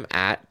Instagram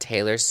at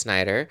Taylor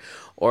Snyder,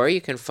 or you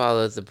can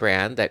follow the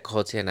brand that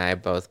Colty and I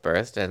both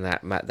birthed, and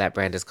that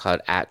brand is called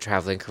at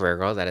Traveling Career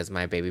Girl. That is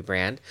my baby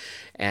brand.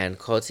 And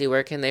Colty,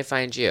 where can they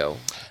find you?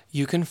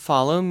 You can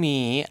follow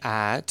me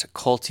at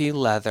Colty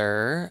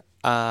Leather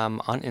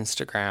on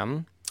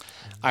Instagram.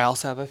 I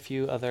also have a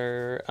few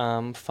other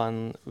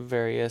fun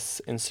various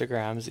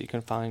Instagrams that you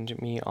can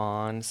find me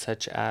on,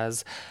 such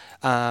as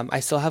I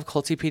still have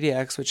Colty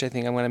PDX, which I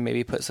think I'm going to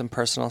maybe put some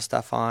personal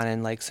stuff on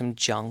and like some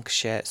junk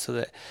shit so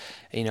that,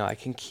 you know, I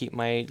can keep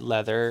my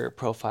leather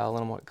profile a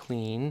little more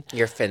clean.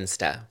 Your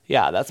Finsta.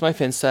 Yeah, that's my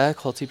Finsta.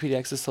 Colty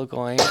PDX is still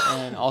going.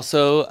 And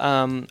also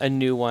a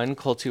new one,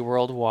 Colty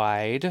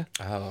Worldwide.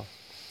 Oh,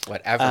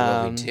 whatever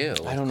will we do?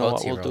 I don't know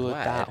what we'll do with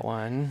that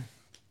one.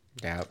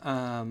 Yeah.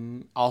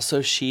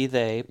 Also She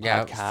They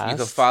Yeah, podcast. you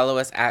can follow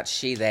us at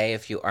She They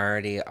if you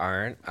already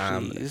aren't.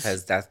 Please.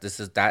 Because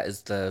that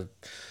is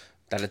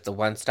the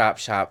one-stop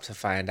shop to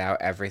find out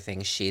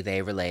everything She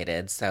They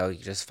related. So you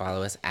just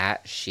follow us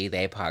at She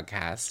They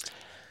podcast.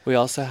 We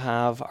also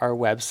have our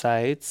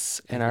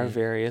websites and our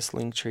various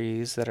link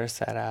trees that are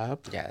set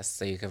up. Yes,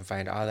 so you can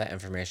find all that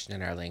information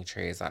in our link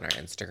trees on our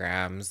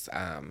Instagrams.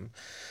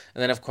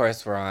 And then, of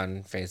course, we're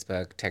on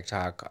Facebook,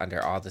 TikTok, under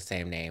all the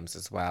same names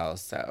as well.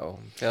 So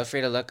feel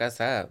free to look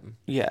us up.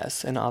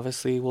 Yes, and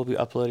obviously we'll be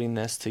uploading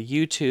this to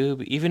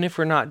YouTube. Even if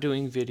we're not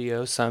doing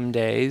video some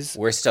days,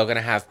 We're still going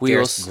to have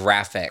fierce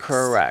graphics.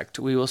 Correct.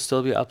 We will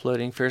still be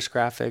uploading Fierce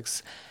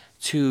Graphics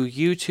to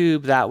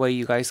YouTube. That way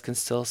you guys can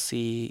still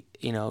see,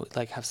 you know,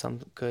 like have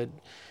some good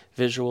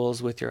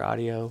visuals with your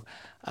audio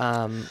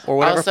or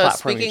whatever Also,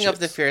 platform speaking you of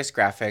the choose. fierce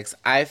graphics,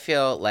 I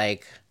feel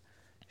like,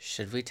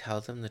 should we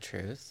tell them the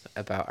truth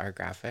about our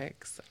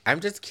graphics? I'm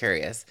just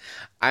curious.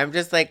 I'm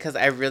just like, because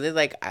I really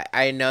like,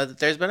 I know that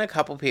there's been a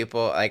couple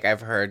people, like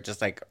I've heard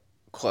just like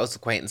close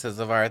acquaintances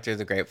of ours through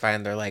the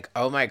grapevine. They're like,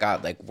 oh my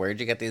God, like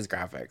where'd you get these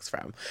graphics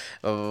from?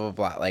 Blah, blah,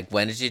 blah, blah. Like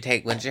when did you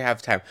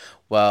have time?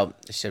 Well,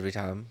 should we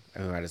tell them?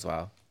 We might as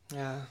well.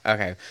 Yeah.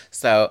 Okay.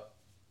 So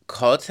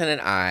Colton and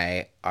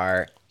I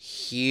are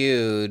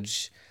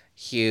huge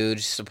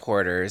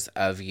supporters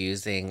of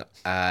using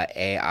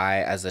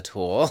AI as a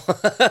tool.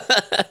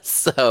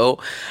 So,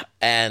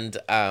 and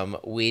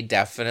we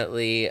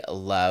definitely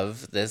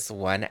love this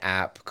one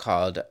app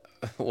called,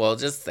 we'll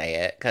just say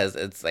it because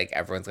it's like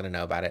everyone's going to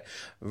know about it,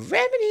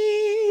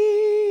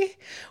 Remini.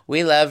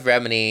 We love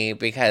Remini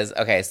because,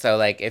 okay, so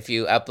like if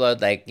you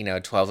upload like, you know,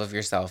 12 of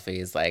your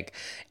selfies, like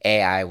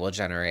AI will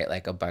generate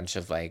like a bunch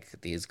of like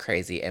these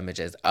crazy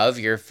images of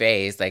your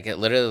face. Like it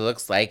literally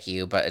looks like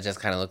you, but it just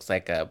kind of looks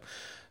like a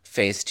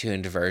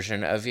face-tuned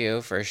version of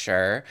you for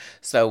sure.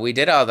 So we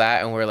did all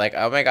that and we're like,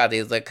 oh my God,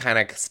 these look kind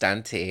of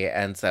stunty.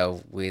 And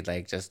so we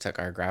like just took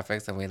our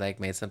graphics and we like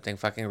made something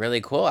fucking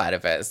really cool out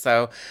of it.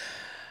 So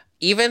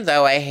even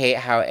though I hate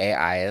how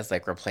AI is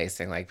like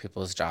replacing like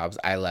people's jobs,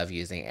 I love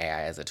using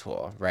AI as a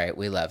tool, right?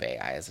 We love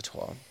AI as a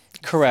tool.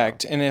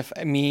 Correct. And if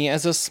me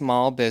as a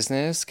small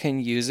business can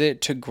use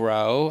it to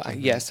grow,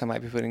 yes, I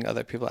might be putting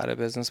other people out of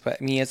business,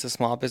 but me as a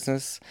small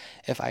business,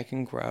 if I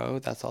can grow,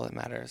 that's all that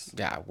matters.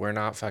 Yeah, we're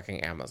not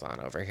fucking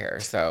Amazon over here.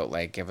 So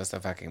like give us a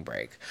fucking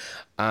break.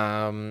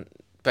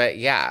 But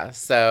yeah,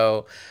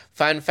 so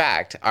fun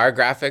fact, our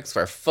graphics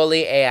were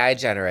fully AI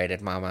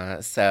generated,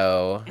 mama.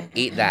 So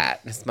eat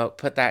that.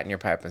 Put that in your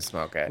pipe and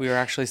smoke it. We were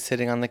actually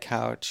sitting on the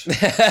couch.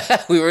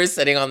 We were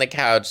sitting on the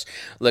couch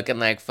looking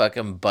like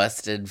fucking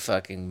busted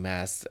fucking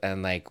mess,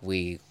 and like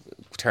we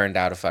turned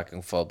out a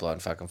fucking full-blown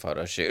fucking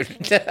photo shoot.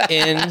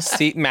 In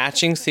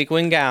matching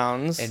sequin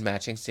gowns. In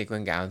matching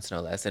sequin gowns,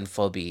 no less, in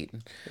full beat.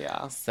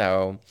 Yeah.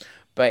 So,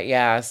 but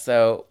yeah,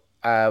 so,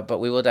 but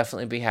we will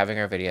definitely be having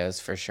our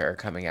videos for sure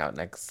coming out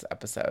next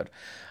episode.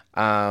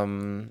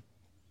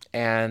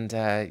 And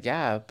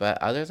yeah, but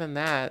other than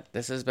that,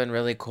 this has been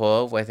really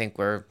cool. I think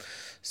we're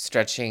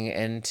stretching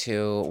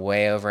into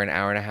way over an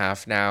hour and a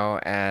half now,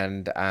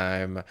 and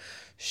I'm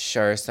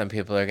sure some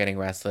people are getting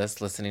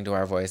restless listening to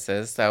our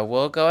voices. So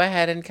we'll go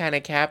ahead and kind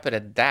of cap it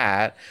at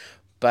that.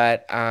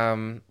 But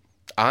on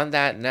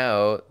that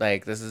note,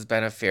 like this has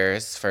been a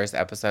fierce first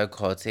episode,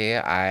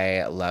 Colty.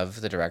 I love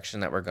the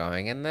direction that we're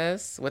going in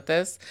this with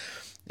this.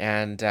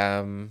 And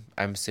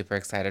I'm super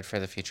excited for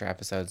the future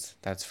episodes.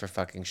 That's for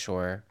fucking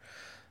sure.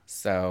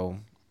 So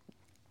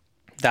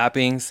That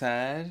being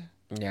said,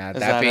 yeah, is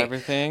that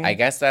everything? I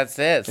guess that's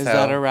it. Is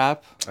that a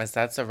wrap?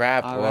 That's a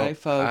wrap. All right,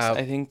 folks.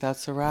 I think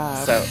that's a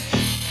wrap. So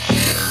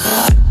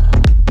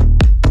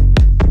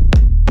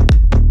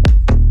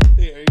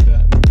Are you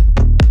done?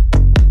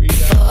 Are you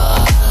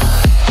done?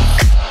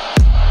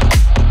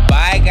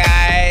 bye,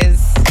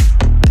 guys.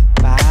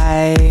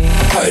 Bye.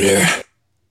 Harder.